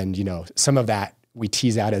 And, some of that we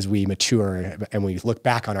tease out as we mature and we look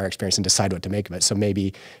back on our experience and decide what to make of it. So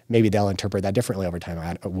maybe they'll interpret that differently over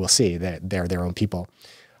time. We'll see. They're their own people.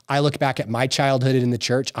 I look back at my childhood in the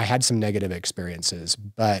church. I had some negative experiences,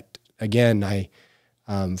 but again,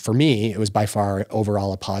 for me, it was by far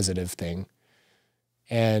overall a positive thing.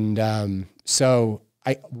 And so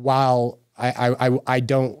while I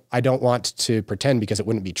don't want to pretend, because it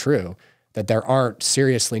wouldn't be true, that there aren't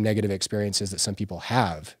seriously negative experiences that some people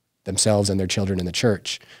have themselves and their children in the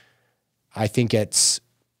church. I think it's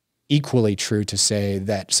equally true to say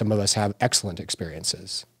that some of us have excellent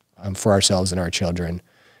experiences for ourselves and our children.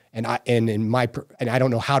 And I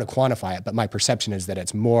don't know how to quantify it, but my perception is that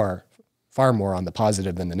it's far more on the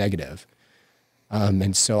positive than the negative.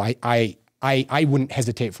 And so I wouldn't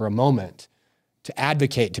hesitate for a moment to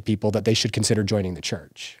advocate to people that they should consider joining the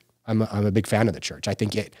church. I'm a big fan of the church. I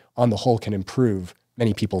think it, on the whole, can improve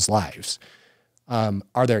many people's lives.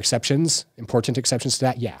 Are there exceptions, important exceptions to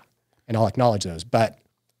that? Yeah, and I'll acknowledge those. But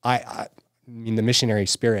I mean, the missionary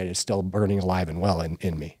spirit is still burning alive and well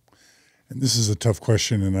in me. And this is a tough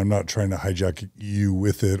question, and I'm not trying to hijack you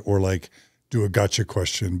with it or like do a gotcha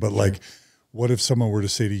question, but like, what if someone were to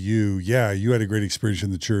say to you, yeah, you had a great experience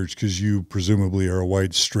in the church because you presumably are a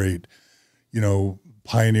white, straight,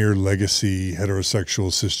 pioneer legacy, heterosexual,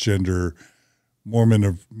 cisgender,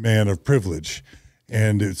 Mormon man of privilege.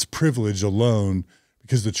 And it's privilege alone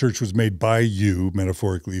because the church was made by you,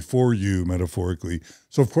 metaphorically, for you, metaphorically.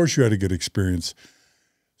 So of course you had a good experience.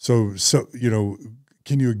 So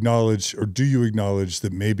can you acknowledge, or do you acknowledge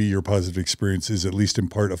that maybe your positive experience is at least in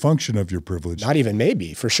part a function of your privilege? Not even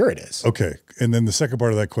maybe, for sure it is. Okay. And then the second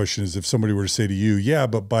part of that question is, if somebody were to say to you, yeah,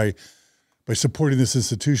 but by supporting this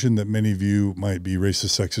institution that many of you might be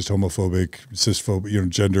racist, sexist, homophobic, cisphobic,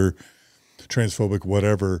 gender, transphobic,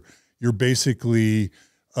 whatever, you're basically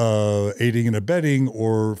aiding and abetting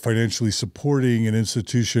or financially supporting an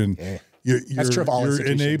institution. Yeah. That's true of all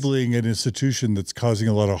institutions. You're enabling an institution that's causing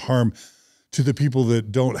a lot of harm to the people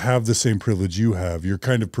that don't have the same privilege you have. You're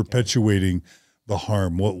kind of perpetuating the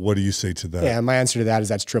harm. What do you say to that? Yeah, my answer to that is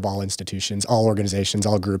that's true of all institutions, all organizations,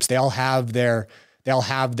 all groups. They all have their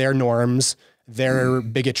norms, their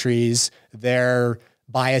bigotries, their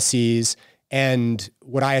biases. And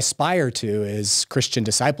what I aspire to is Christian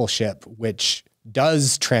discipleship, which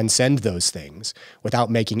does transcend those things without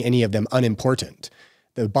making any of them unimportant.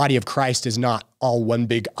 The body of Christ is not all one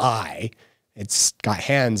big eye. It's got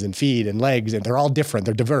hands and feet and legs, and they're all different.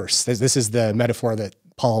 They're diverse. This is the metaphor that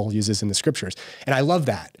Paul uses in the scriptures. And I love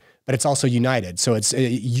that, but it's also united. So it's a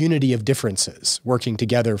unity of differences working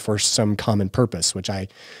together for some common purpose, which I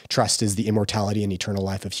trust is the immortality and eternal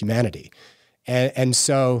life of humanity. And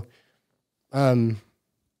so, yeah,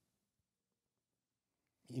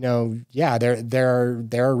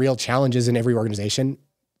 there are real challenges in every organization.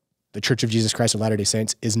 The Church of Jesus Christ of Latter-day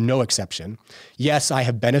Saints is no exception. Yes, I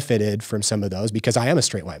have benefited from some of those because I am a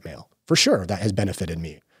straight white male. For sure, that has benefited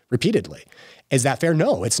me repeatedly. Is that fair?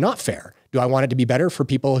 No, it's not fair. Do I want it to be better for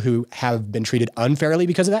people who have been treated unfairly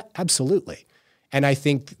because of that? Absolutely. And I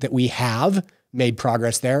think that we have made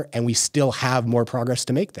progress there, and we still have more progress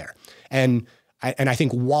to make there. And I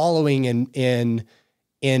think wallowing in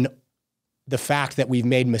the fact that we've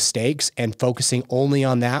made mistakes and focusing only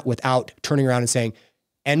on that without turning around and saying,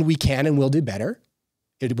 and we can and will do better,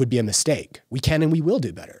 it would be a mistake. We can and we will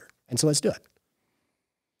do better. And so let's do it.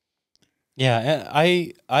 Yeah,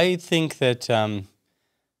 I think that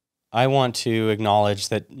I want to acknowledge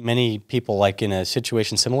that many people, like in a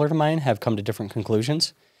situation similar to mine, have come to different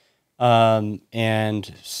conclusions.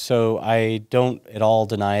 And so I don't at all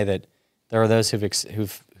deny that there are those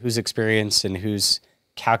whose experience and whose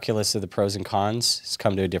calculus of the pros and cons has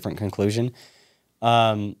come to a different conclusion.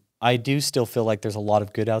 I do still feel like there's a lot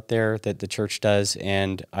of good out there that the church does,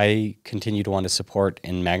 and I continue to want to support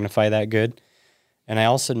and magnify that good. And I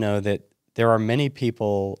also know that there are many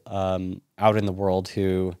people out in the world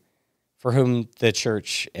for whom the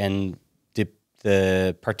church and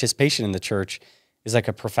the participation in the church is like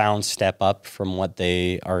a profound step up from what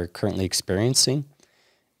they are currently experiencing.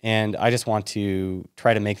 And I just want to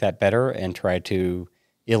try to make that better and try to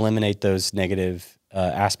eliminate those negative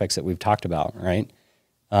aspects that we've talked about, right?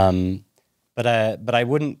 But I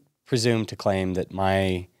wouldn't presume to claim that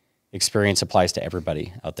my experience applies to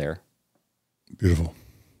everybody out there. Beautiful.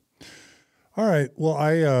 All right. Well,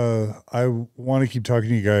 I want to keep talking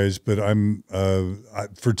to you guys, but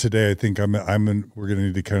for today, I think we're going to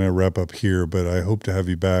need to kind of wrap up here, but I hope to have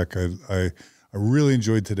you back. I really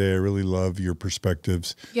enjoyed today. I really love your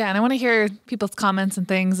perspectives. Yeah. And I want to hear people's comments and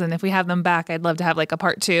things. And if we have them back, I'd love to have like a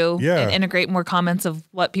part 2 and integrate more comments of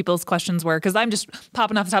what people's questions were. Cause I'm just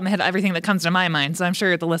popping off the top of my head everything that comes to my mind. So I'm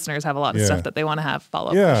sure the listeners have a lot of stuff that they want to have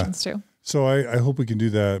follow-up questions too. So I hope we can do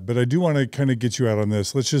that, but I do want to kind of get you out on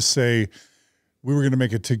this. Let's just say we were going to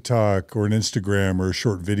make a TikTok or an Instagram or a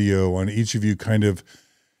short video on each of you kind of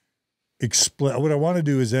explain. What I want to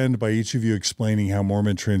do is end by each of you explaining how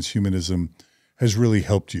Mormon transhumanism has really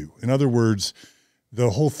helped you. In other words, the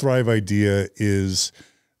whole Thrive idea is,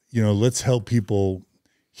 let's help people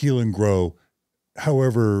heal and grow.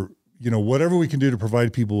 However, whatever we can do to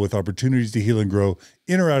provide people with opportunities to heal and grow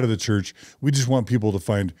in or out of the church, we just want people to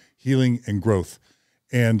find healing and growth.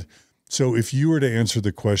 And so if you were to answer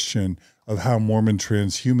the question of how Mormon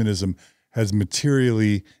transhumanism has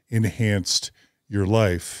materially enhanced your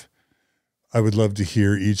life, I would love to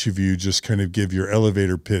hear each of you just kind of give your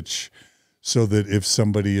elevator pitch, so that if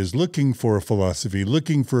somebody is looking for a philosophy,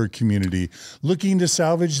 looking for a community, looking to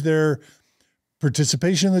salvage their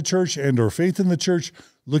participation in the church and or faith in the church,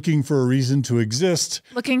 looking for a reason to exist.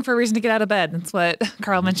 Looking for a reason to get out of bed. That's what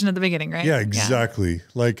Carl mentioned at the beginning, right? Yeah, exactly. Yeah.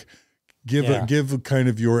 Like give kind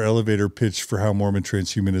of your elevator pitch for how Mormon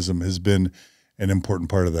transhumanism has been an important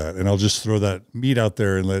part of that. And I'll just throw that meat out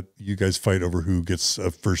there and let you guys fight over who gets a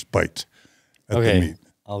first bite at the meat.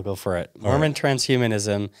 I'll go for it. Mormon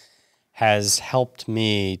transhumanism has helped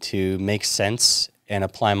me to make sense and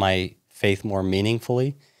apply my faith more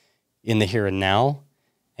meaningfully in the here and now,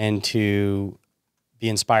 and to be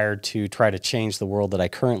inspired to try to change the world that I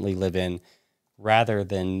currently live in, rather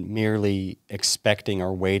than merely expecting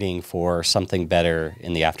or waiting for something better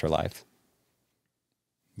in the afterlife.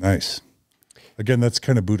 Nice. Again, that's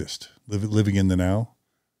kind of Buddhist, living in the now.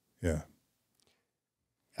 Yeah.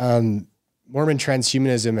 Mormon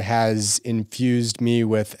transhumanism has infused me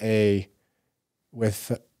with a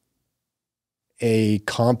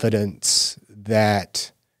confidence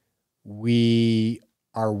that we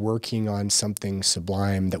are working on something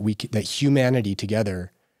sublime, that humanity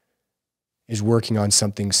together is working on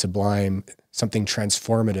something sublime, something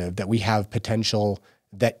transformative, that we have potential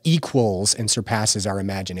that equals and surpasses our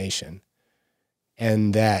imagination.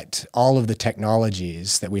 And that all of the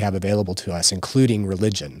technologies that we have available to us, including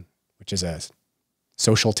religion, which is a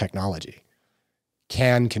social technology,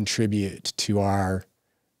 can contribute to our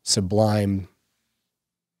sublime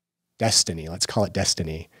destiny. Let's call it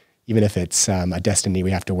destiny, even if it's a destiny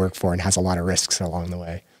we have to work for and has a lot of risks along the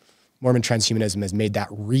way. Mormon transhumanism has made that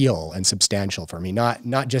real and substantial for me,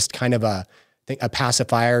 not just kind of a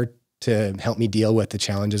pacifier to help me deal with the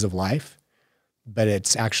challenges of life, but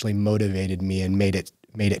it's actually motivated me and made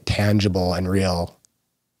it tangible and real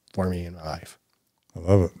for me in my life. I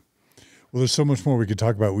love it. Well, there's so much more we could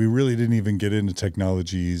talk about. We really didn't even get into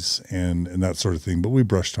technologies and that sort of thing, but we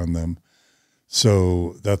brushed on them.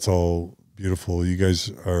 So that's all beautiful. You guys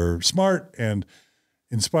are smart and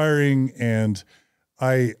inspiring, and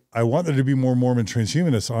I want there to be more Mormon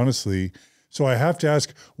transhumanists, honestly. So I have to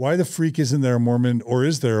ask, why the freak isn't there a Mormon, or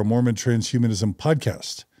is there a Mormon transhumanism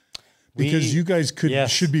podcast? Because you guys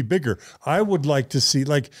should be bigger. I would like to see,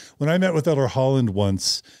 like when I met with Elder Holland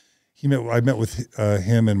once, I met with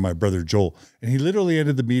him and my brother Joel, and he literally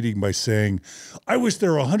ended the meeting by saying, I wish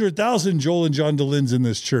there were 100,000 Joel and John DeLynns in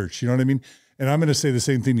this church. You know what I mean? And I'm going to say the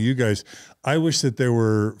same thing to you guys. I wish that there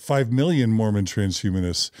were 5 million Mormon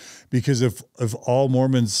transhumanists, because if all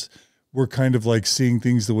Mormons were kind of like seeing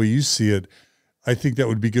things the way you see it, I think that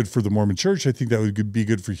would be good for the Mormon church. I think that would be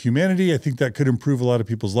good for humanity. I think that could improve a lot of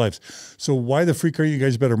people's lives. So why the freak are you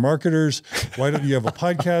guys better marketers? Why don't you have a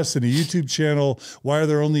podcast and a YouTube channel? Why are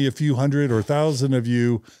there only a few hundred or 1,000 of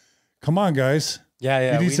you? Come on, guys.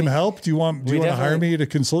 Yeah. You need some help? Do you want to hire me to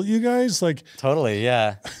consult you guys? Like, totally.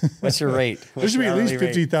 Yeah. What's your rate? There should be at least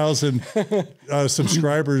 50,000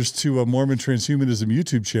 subscribers to a Mormon Transhumanism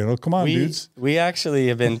YouTube channel. Come on, dudes. We actually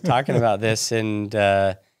have been talking about this, and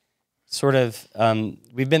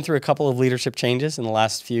we've been through a couple of leadership changes in the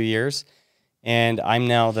last few years, and I'm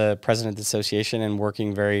now the president of the association and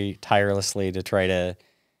working very tirelessly to try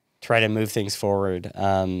to move things forward.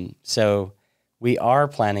 So we are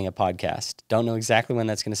planning a podcast. Don't know exactly when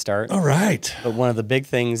that's going to start. All right. But one of the big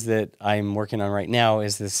things that I'm working on right now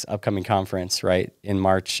is this upcoming conference, right, on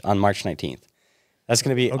March 19th. That's going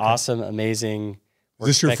to be awesome, amazing. Is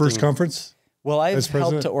this your first conference? Well, I've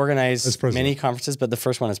helped to organize many conferences, but the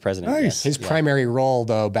first one as president. Nice. Yes. His primary role,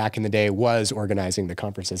 though, back in the day was organizing the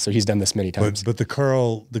conferences. So he's done this many times. But the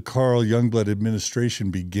Carl Youngblood administration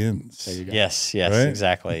begins. There you go. Yes, right?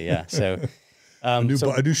 Exactly. Yeah. So a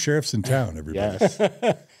new sheriff's in town, everybody. Yes.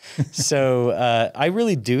 So I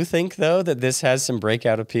really do think, though, that this has some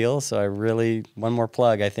breakout appeal. So one more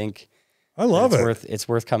plug, I think. I love it. It's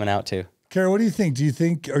worth coming out to. Kara, what do you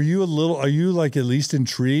think? Are you like at least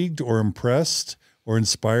intrigued or impressed or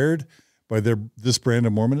inspired by this brand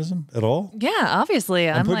of Mormonism at all? Yeah, obviously.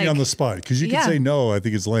 I'm putting you on the spot, because you can say no. I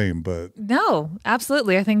think it's lame, but no,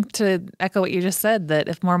 absolutely. I think, to echo what you just said, that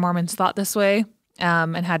if more Mormons thought this way,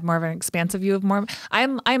 and had more of an expansive view of Mormon,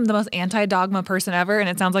 I'm the most anti-dogma person ever, and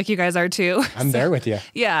it sounds like you guys are too. I'm there with you.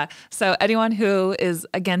 Yeah. So anyone who is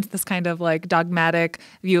against this kind of like dogmatic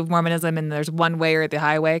view of Mormonism, and there's one way or the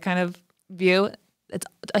highway kind of view, it's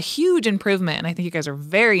a huge improvement. And I think you guys are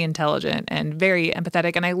very intelligent and very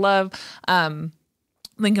empathetic. And I love,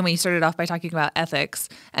 Lincoln, when you started off by talking about ethics,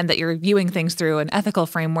 and that you're viewing things through an ethical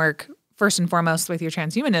framework first and foremost with your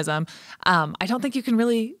transhumanism. I don't think you can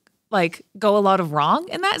really go a lot of wrong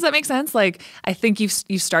in that. Does that make sense? Like, I think you've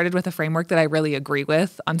started with a framework that I really agree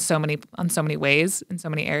with on so many ways, in so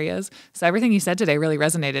many areas. So everything you said today really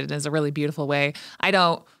resonated in a really beautiful way.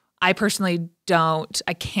 I personally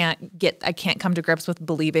I can't come to grips with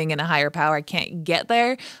believing in a higher power. I can't get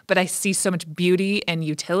there, but I see so much beauty and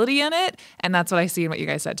utility in it. And that's what I see in what you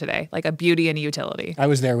guys said today, like a beauty and a utility. I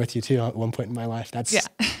was there with you too at one point in my life.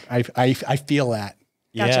 I feel that.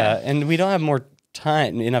 Gotcha. Yeah. And we don't have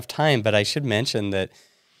enough time, but I should mention that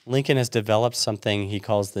Lincoln has developed something he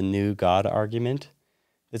calls the new God argument.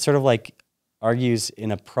 It sort of like argues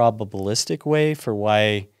in a probabilistic way for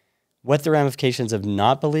what the ramifications of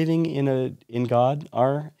not believing in God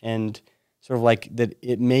are, and sort of like that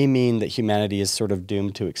it may mean that humanity is sort of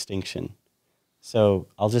doomed to extinction. So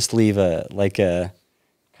I'll just leave a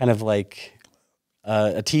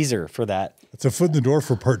teaser for that. It's a foot in the door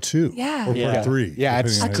for part 2. Yeah. Or Yeah. part 3. Yeah,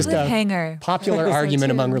 it's depending on just how you- a Cliffhanger. popular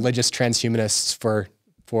argument among religious transhumanists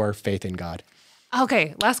for faith in God.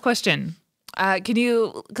 Okay, last question. Can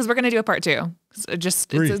you, because we're going to do a part 2. So just,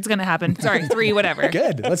 3. it's going to happen. Sorry, 3, whatever.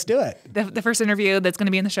 Good, let's do it. The first interview that's going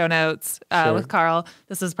to be in the show notes with Carl.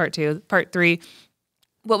 This is part 2. Part 3.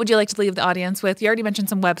 What would you like to leave the audience with? You already mentioned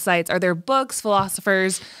some websites. Are there books,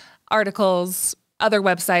 philosophers, articles, other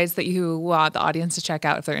websites that you want the audience to check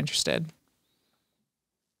out if they're interested?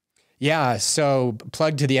 Yeah, so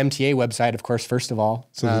plug to the MTA website, of course, first of all.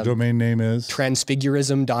 So the domain name is?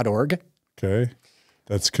 Transfigurism.org. Okay.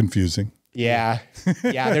 That's confusing. Yeah.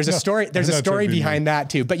 Yeah, there's a story I'm not trying story to be behind that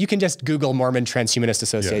too, but you can just Google Mormon Transhumanist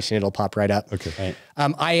Association, it'll pop right up. Okay.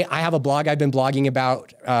 Right. I have a blog. I've been blogging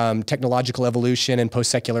about technological evolution and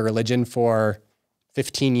post-secular religion for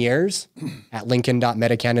 15 years at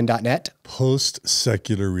lincoln.metacanon.net.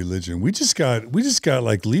 Post-secular religion. We just got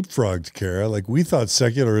like leapfrogged, Kara. Like we thought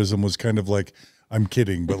secularism was kind of like, I'm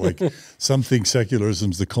kidding, but like some think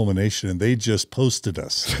secularism's the culmination and they just posted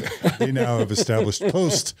us. They now have established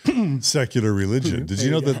post-secular religion. Did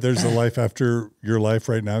you know that there's a life after your life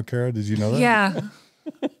right now, Kara? Did you know that? Yeah.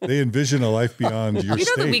 They envision a life beyond your You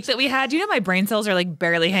know state. the week that we had, you know my brain cells are like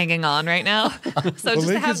barely hanging on right now. So just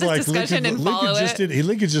to have this discussion and follow it.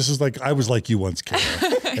 Lincoln just was like, I was like you once, Kara,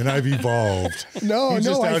 and I've evolved. No, You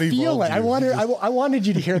just I feel out-evolved it. you. I wanted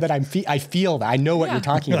you to think that I feel that. I know what Yeah. you're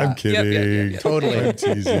talking about. I'm kidding. Totally. I'm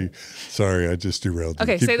teasing. Sorry, I just derailed you.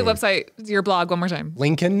 Okay, Keep say the going. website, your blog one more time.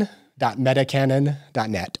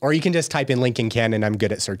 Lincoln.metacanon.net. Or you can just type in Lincoln Canon. I'm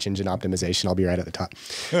good at search engine optimization. I'll be right at the top.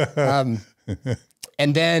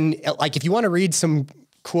 And then, like, if you want to read some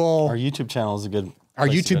cool... Our YouTube channel is a good. Our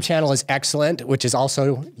place to YouTube go. channel is excellent, which is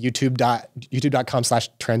also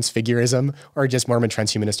youtube.com/transfigurism or just Mormon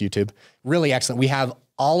Transhumanist YouTube. Really excellent. We have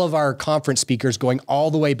all of our conference speakers going all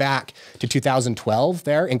the way back to 2012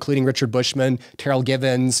 there, including Richard Bushman, Terrell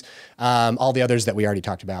Givens, all the others that we already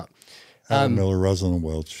talked about. Adam Miller, Rosalind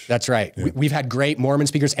Welch. That's right. We've had great Mormon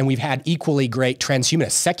speakers and we've had equally great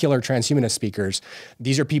transhumanist, secular transhumanist speakers.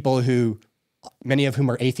 These are people who, many of whom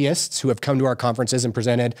are atheists who have come to our conferences and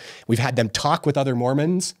presented. We've had them talk with other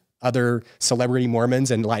Mormons, other celebrity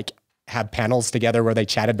Mormons, and like have panels together where they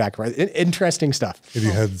chatted back. Interesting stuff. Have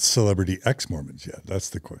you had celebrity ex-Mormons yet? That's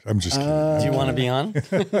the question. I'm just kidding. Do you want to be on?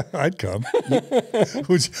 I'd come.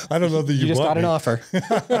 Which I don't know that You just want got an me. offer.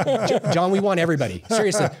 John, we want everybody.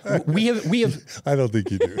 Seriously. We have I don't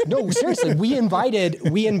think you do. no, seriously, we invited a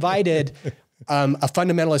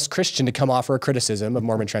fundamentalist Christian to come offer a criticism of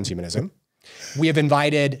Mormon transhumanism. We have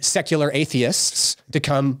invited secular atheists to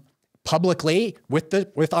come publicly with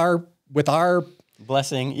our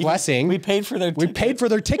Blessing. blessing. We paid for their. We paid for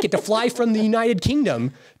their ticket to fly from the United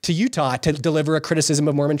Kingdom to Utah to deliver a criticism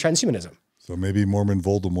of Mormon transhumanism. So maybe Mormon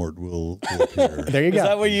Voldemort will appear. There you Is go.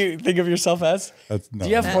 that what you think of yourself as? No, Do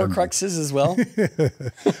you have Horcruxes as well?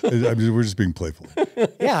 I mean, we're just being playful.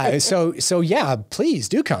 Yeah. So yeah, please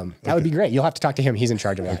do come. That would be great. You'll have to talk to him. He's in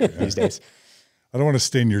charge of that these days. I don't want to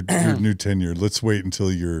stain your new tenure. Let's wait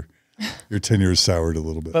until your tenure is soured a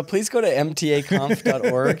little bit. But please go to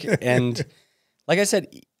mtaconf.org. And like I said,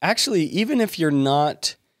 actually, even if you're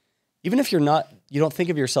not, you don't think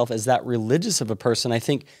of yourself as that religious of a person, I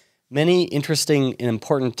think many interesting and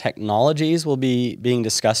important technologies will be being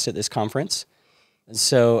discussed at this conference. And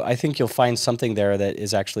so I think you'll find something there that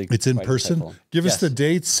is actually It's in quite person. insightful. Give us Yes. the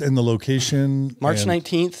dates and the location. March and-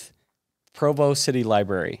 19th, Provo City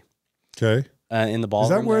Library Okay. in the Is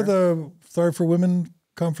ballroom. that where there. the Sorry for Women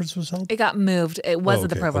conference was held? It got moved. It was Oh, at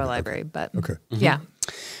the okay, Provo okay, Library, but Okay. yeah.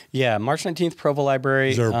 Yeah, March 19th, Provo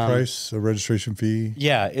Library. Is there a price, a registration fee?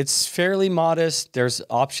 Yeah, it's fairly modest. There's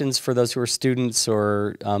options for those who are students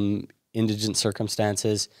or indigent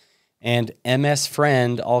circumstances. And MS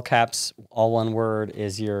Friend, all caps, all one word,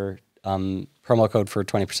 is your promo code for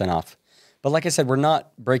 20% off. But like I said, we're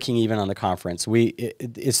not breaking even on the conference.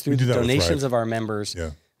 It's through do the that with donations Thrive. of our members Yeah.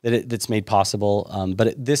 that's made possible.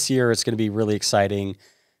 But this year, it's going to be really exciting.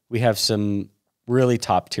 We have some really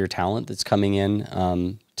top tier talent that's coming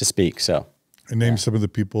in to speak. So, And name some of the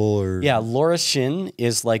people or yeah, Laura Shin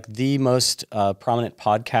is like the most prominent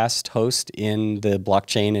podcast host in the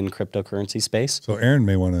blockchain and cryptocurrency space. So Aaron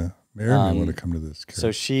may want to come to this. Kara.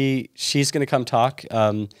 So she's going to come talk.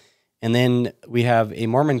 And then we have a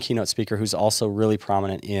Mormon keynote speaker who's also really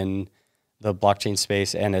prominent in the blockchain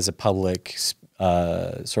space and as a public,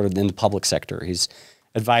 sort of in the public sector. He's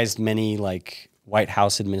advised many like White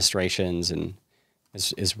House administrations and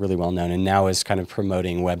is really well known, and now is kind of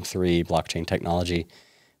promoting Web3 blockchain technology.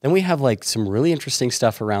 Then we have like some really interesting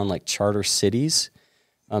stuff around like charter cities,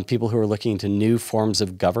 people who are looking into new forms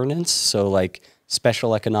of governance. So like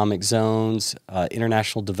special economic zones,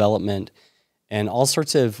 international development, and all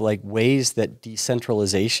sorts of like ways that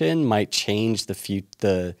decentralization might change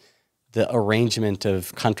the arrangement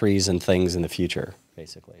of countries and things in the future,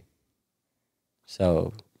 basically.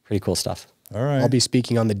 So pretty cool stuff. All right. I'll be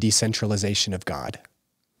speaking on the decentralization of God.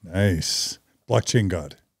 Nice. Blockchain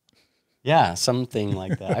God. Yeah, something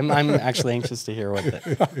like that. I'm actually anxious to hear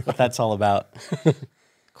what that's all about.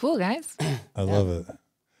 Cool, guys. I love it.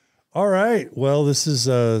 All right. Well, this is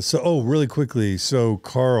really quickly. So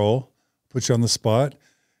Carl, put you on the spot.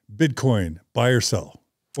 Bitcoin, buy or sell,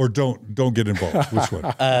 or don't get involved. Which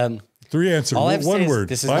one? 3 answers. All I have to One say is word.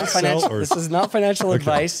 this is Buy, not sell, financial. or This is not financial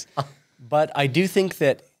advice, but I do think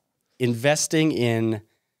that investing in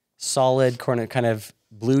solid kind of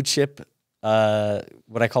blue chip,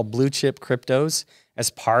 what I call blue chip cryptos as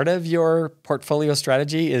part of your portfolio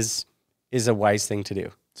strategy is a wise thing to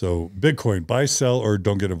do. So Bitcoin, buy, sell, or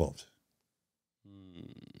don't get involved.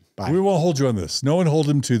 Buy. We won't hold you on this. No one hold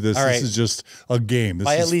him to this. All right. This is just a game. This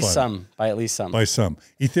Buy is at least fun. some. Buy at least some. Buy some.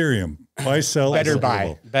 Ethereum, buy, sell, Better or don't get buy.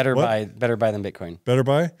 involved. Better buy than Bitcoin. Better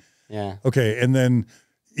buy. Yeah. Okay, and then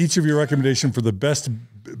each of your recommendation for the best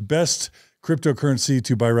cryptocurrency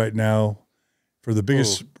to buy right now for the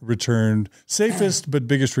biggest return, safest but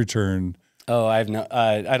biggest return. Oh, I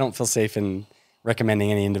don't feel safe in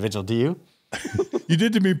recommending any individual. Do you? You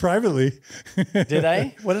did to me privately. Did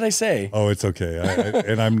I? What did I say? Oh, it's okay.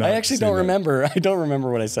 And I'm not. I actually don't remember. I don't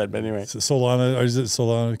remember what I said, but anyway. Solana, or is it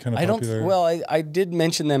Solana kind of popular? I did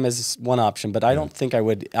mention them as one option, but I don't think I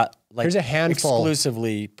would There's a handful.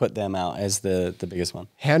 exclusively put them out as the biggest one.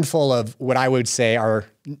 Handful of what I would say are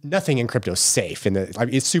nothing in crypto safe.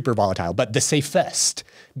 It's super volatile, but the safest,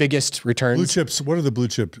 biggest returns. Blue chips. What are the blue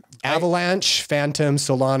chip? Avalanche, Phantom,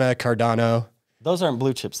 Solana, Cardano. Those aren't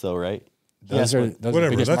blue chips though, right? Those are Whatever.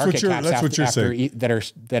 biggest That's what market you're- caps that's what you're saying.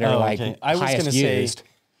 that are like okay. highest used.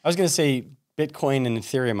 I was gonna say Bitcoin and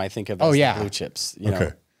Ethereum. I think of as the blue chips. You know?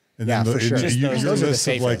 Okay. And Yeah, then for sure. Just your those are the list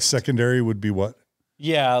of like safest. secondary would be what?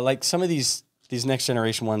 Yeah, like some of these next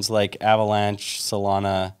generation ones, like Avalanche,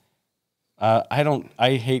 Solana.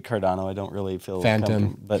 I hate Cardano. I don't really feel Phantom.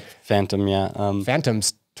 comfortable, but Phantom, yeah.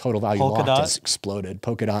 Phantom's total value Polkadot? locked has exploded.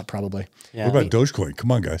 Polkadot probably. Yeah. What about Dogecoin?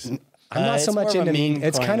 Come on, guys. I'm not so it's much more of a into meme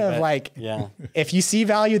It's coin, kind of but like yeah. if you see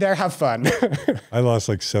value there, have fun. I lost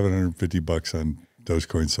like $750 on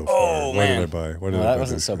Dogecoin so far. Oh, What man. did I buy? What did No, I buy? that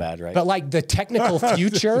wasn't so bad, right? But like the technical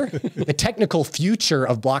future, of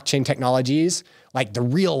blockchain technologies, like the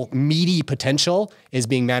real meaty potential is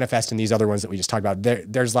being manifest in these other ones that we just talked about.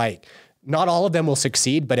 There's like, not all of them will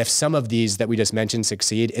succeed, but if some of these that we just mentioned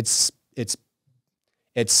succeed, it's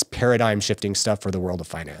paradigm shifting stuff for the world of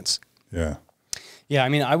finance. Yeah. Yeah, I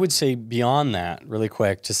mean, I would say beyond that, really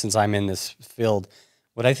quick, just since I'm in this field,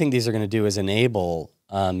 what I think these are going to do is enable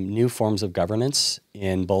new forms of governance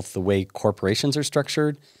in both the way corporations are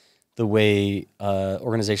structured, the way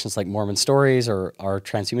organizations like Mormon Stories or our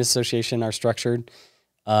Transhumanist Association are structured,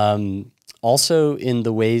 also in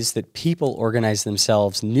the ways that people organize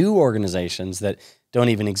themselves, new organizations that don't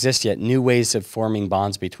even exist yet, new ways of forming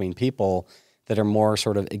bonds between people that are more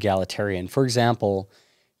sort of egalitarian. For example,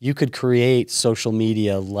 you could create social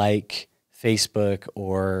media like Facebook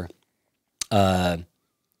or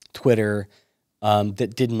Twitter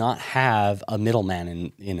that did not have a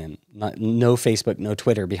middleman in it, no Facebook, no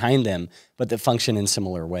Twitter behind them, but that function in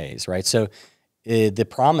similar ways, right? So the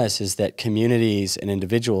promise is that communities and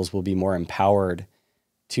individuals will be more empowered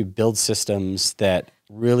to build systems that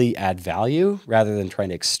really add value rather than trying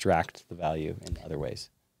to extract the value in other ways.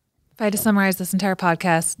 If I had to summarize this entire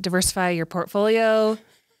podcast, diversify your portfolio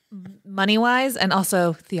money-wise and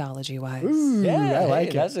also theology-wise. Yeah, I like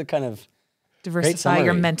it. That's a kind of Diversify your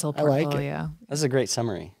summary. mental I like it. portfolio. that's a great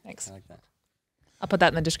summary. Thanks. I like that. I'll put that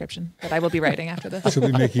in the description, but I will be writing after this. She'll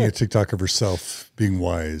be making a TikTok of herself being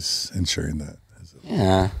wise and sharing that.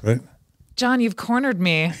 Yeah. Right? John, you've cornered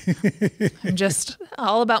me. I'm just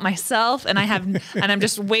all about myself, and I'm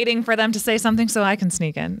just waiting for them to say something so I can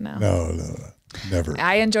sneak in. No, never.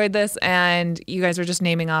 I enjoyed this, and you guys were just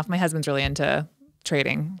naming off. My husband's really into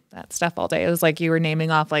trading that stuff all day. It was like you were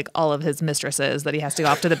naming off like all of his mistresses that he has to go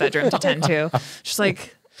off to the bedroom to tend to. Just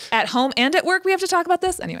like at home and at work, we have to talk about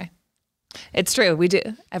this. Anyway, it's true. We do.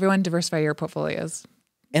 Everyone diversify your portfolios.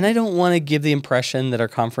 And I don't want to give the impression that our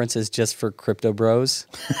conference is just for crypto bros.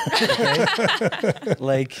 Okay?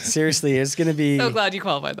 Like, seriously, it's going to be... So glad you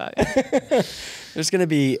qualified that. There's going to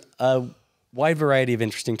be a wide variety of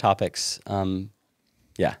interesting topics.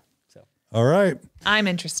 Yeah. So All right. I'm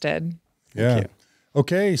interested. Yeah. you.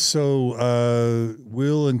 Okay, so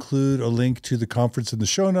we'll include a link to the conference in the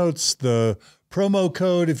show notes. The promo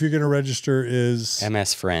code if you're going to register is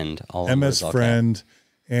MS Friend. All MS Friend.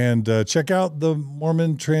 And check out the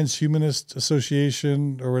Mormon Transhumanist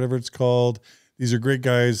Association or whatever it's called. These are great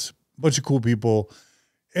guys, bunch of cool people.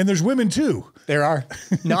 And there's women too. There are.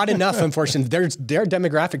 Not enough, unfortunately. There are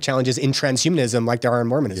demographic challenges in transhumanism like there are in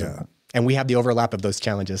Mormonism. Yeah. And we have the overlap of those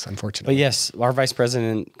challenges, unfortunately. But yes, our vice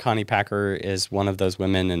president, Connie Packer, is one of those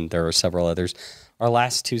women, and there are several others. Our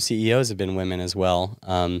last 2 CEOs have been women as well.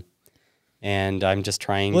 And I'm just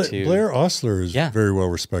trying to... Blair Osler is very well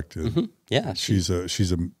respected. Mm-hmm. Yeah. She's a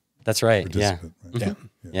That's right. Yeah. Right?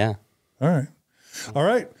 Mm-hmm. Yeah. All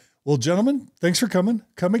right. Well, gentlemen, thanks for coming.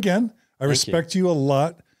 Come again. I respect you a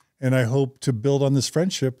lot, and I hope to build on this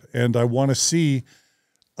friendship. And I want to see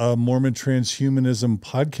a Mormon Transhumanism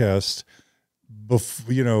podcast.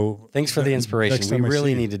 Thanks for the inspiration. We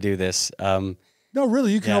really need to do this. No,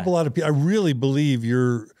 really, you can help a lot of people. I really believe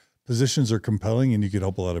your positions are compelling, and you can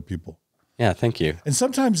help a lot of people. Yeah, thank you. And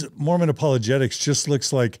sometimes Mormon apologetics just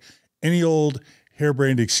looks like any old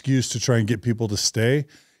harebrained excuse to try and get people to stay.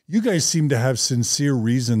 You guys seem to have sincere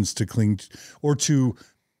reasons to cling or to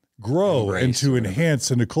grow and to enhance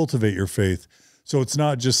and to cultivate your faith. So it's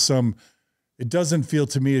not just it doesn't feel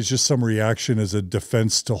to me as just some reaction as a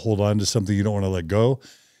defense to hold on to something you don't want to let go.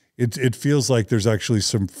 It feels like there's actually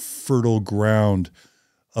some fertile ground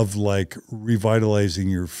of like revitalizing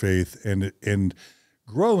your faith and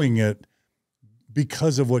growing it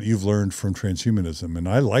because of what you've learned from transhumanism. And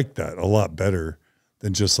I like that a lot better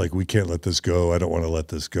than just like, we can't let this go. I don't want to let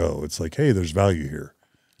this go. It's like, hey, there's value here.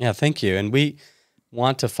 Yeah, thank you. And we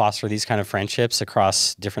want to foster these kind of friendships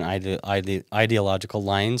across different ideological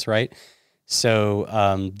lines, right?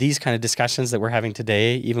 So these kind of discussions that we're having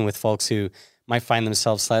today, even with folks who might find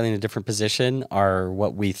themselves slightly in a different position, are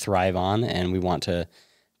what we thrive on, and we want to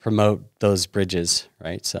promote those bridges,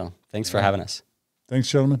 right? So thanks for having us. Thanks,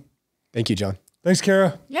 gentlemen. Thank you, John. Thanks,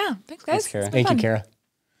 Kara. Yeah. Thanks, guys. Thanks, Kara. Thank you, Kara.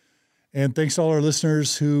 And thanks to all our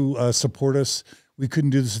listeners who support us. We couldn't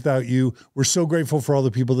do this without you. We're so grateful for all the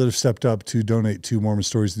people that have stepped up to donate to Mormon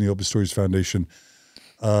Stories and the Open Stories Foundation.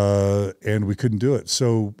 And we couldn't do it.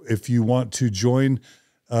 So if you want to join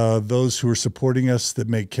those who are supporting us that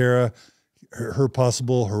make Kara, her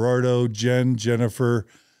possible, Gerardo, Jen, Jennifer,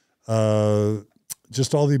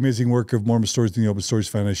 just all the amazing work of Mormon Stories and the Open Stories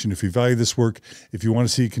Foundation. If you value this work, if you want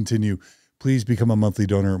to see it continue, please become a monthly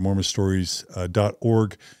donor at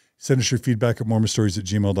mormonstories.org. Send us your feedback at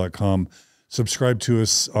mormonstories@gmail.com. Subscribe to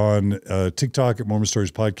us on TikTok at Mormon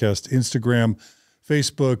Stories Podcast, Instagram,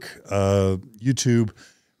 Facebook, YouTube.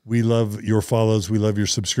 We love your follows. We love your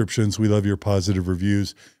subscriptions. We love your positive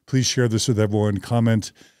reviews. Please share this with everyone.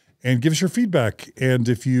 Comment and give us your feedback. And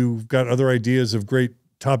if you've got other ideas of great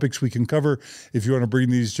topics we can cover, if you want to bring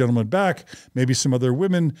these gentlemen back, maybe some other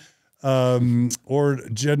women or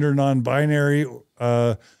gender non-binary,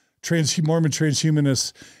 Mormon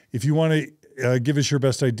transhumanists, if you want to give us your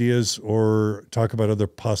best ideas or talk about other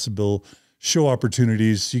possible show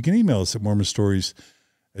opportunities, you can email us at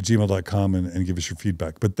mormonstories@gmail.com and give us your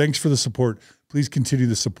feedback. But thanks for the support. Please continue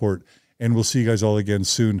the support, and we'll see you guys all again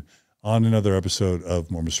soon on another episode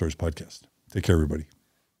of Mormon Stories Podcast. Take care, everybody.